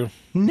 That's true.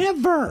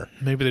 Never.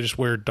 Maybe they just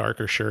wear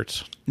darker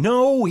shirts.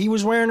 No, he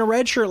was wearing a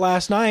red shirt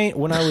last night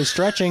when I was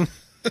stretching.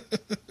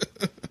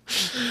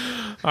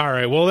 All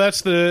right, well,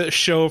 that's the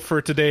show for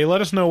today.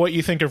 Let us know what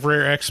you think of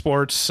Rare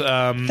Exports.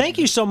 Thank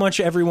you so much,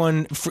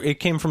 everyone.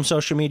 It came from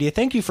social media.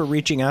 Thank you for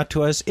reaching out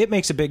to us. It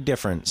makes a big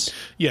difference.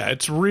 Yeah,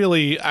 it's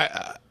really...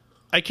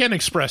 I can't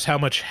express how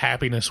much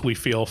happiness we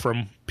feel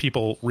from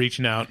people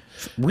reaching out.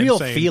 Real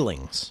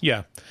feelings.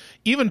 Yeah.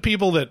 Even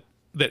people that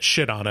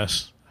shit on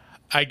us,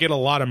 I get a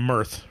lot of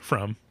mirth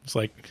from. It's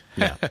like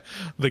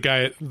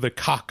the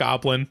Cock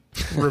Goblin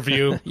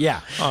review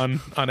on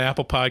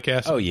Apple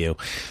Podcasts. Oh, you.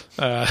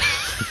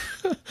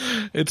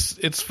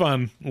 It's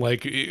fun.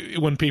 Like,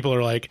 when people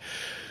are like,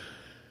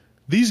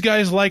 these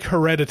guys like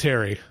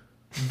Hereditary.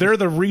 They're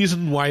the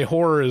reason why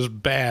horror is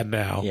bad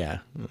now. Yeah.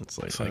 It's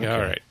like okay.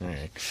 All right.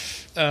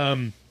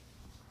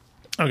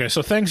 Okay,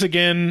 so thanks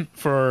again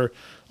for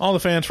all the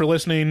fans for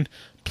listening.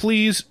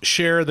 Please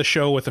share the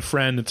show with a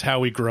friend. It's how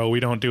we grow. We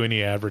don't do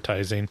any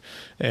advertising.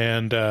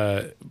 And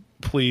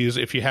please,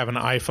 if you have an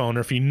iPhone,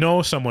 or if you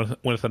know someone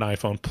with an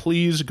iPhone,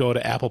 please go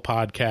to Apple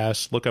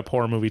Podcasts, look up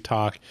Horror Movie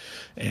Talk,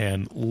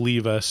 and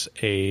leave us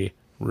a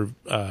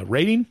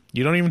rating.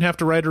 You don't even have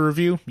to write a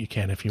review. You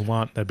can if you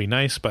want. That'd be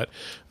nice. But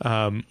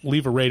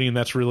leave a rating.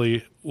 That's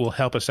really will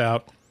help us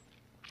out.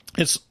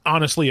 It's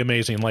honestly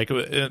amazing. Like,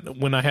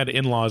 when I had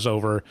in-laws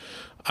over,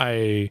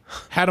 I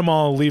had them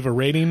all leave a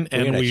rating,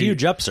 and we had a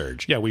huge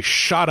upsurge. Yeah, we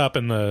shot up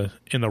in the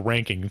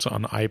rankings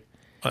on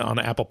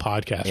Apple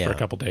Podcasts for a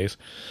couple days.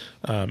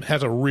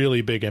 Has a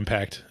really big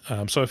impact.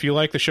 So if you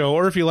like the show,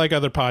 or if you like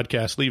other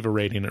podcasts, leave a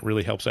rating. It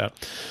really helps out.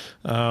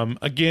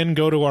 Again,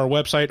 go to our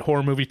website,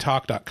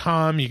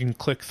 horrormovietalk.com. You can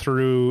click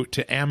through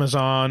to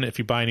Amazon. If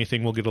you buy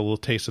anything, we'll get a little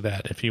taste of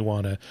that. If you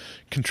want to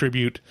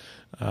contribute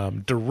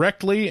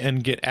directly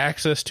and get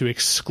access to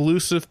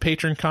exclusive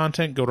patron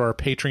content, go to our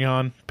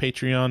Patreon,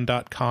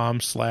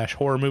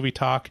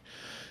 patreon.com/horrormovietalk.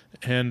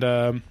 And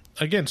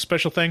again,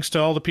 special thanks to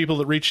all the people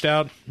that reached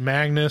out: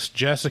 Magnus,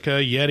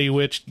 Jessica, Yeti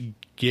Witch,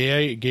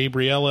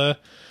 Gabriella,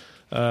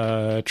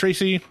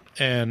 Tracy,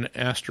 and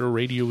Astro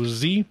Radio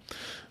Z.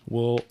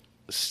 We'll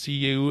see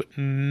you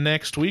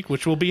next week,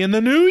 which will be in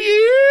the new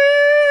year.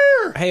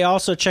 Hey,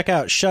 also check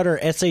out Shudder,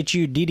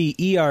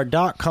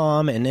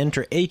 SHUDDER.com, and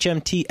enter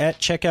HMT at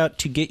checkout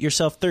to get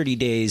yourself 30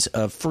 days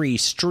of free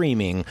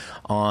streaming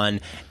on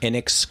an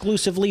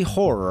exclusively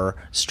horror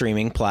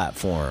streaming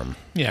platform.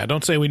 Yeah,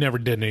 don't say we never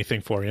did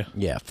anything for you.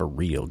 Yeah, for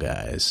real,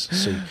 guys.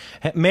 So,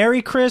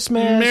 Merry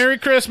Christmas. Merry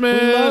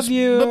Christmas. We love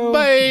you.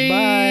 Bye-bye.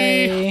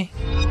 Bye.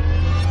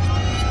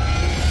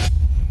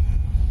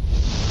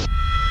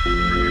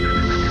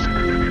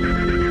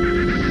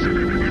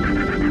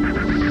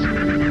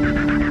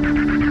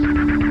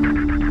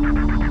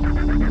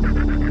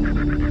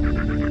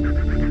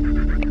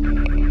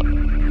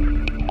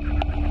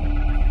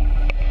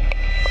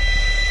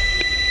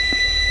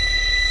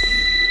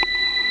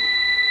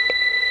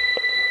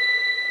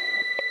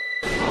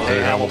 Hey,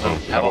 Hamilton,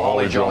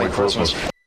 jolly Christmas.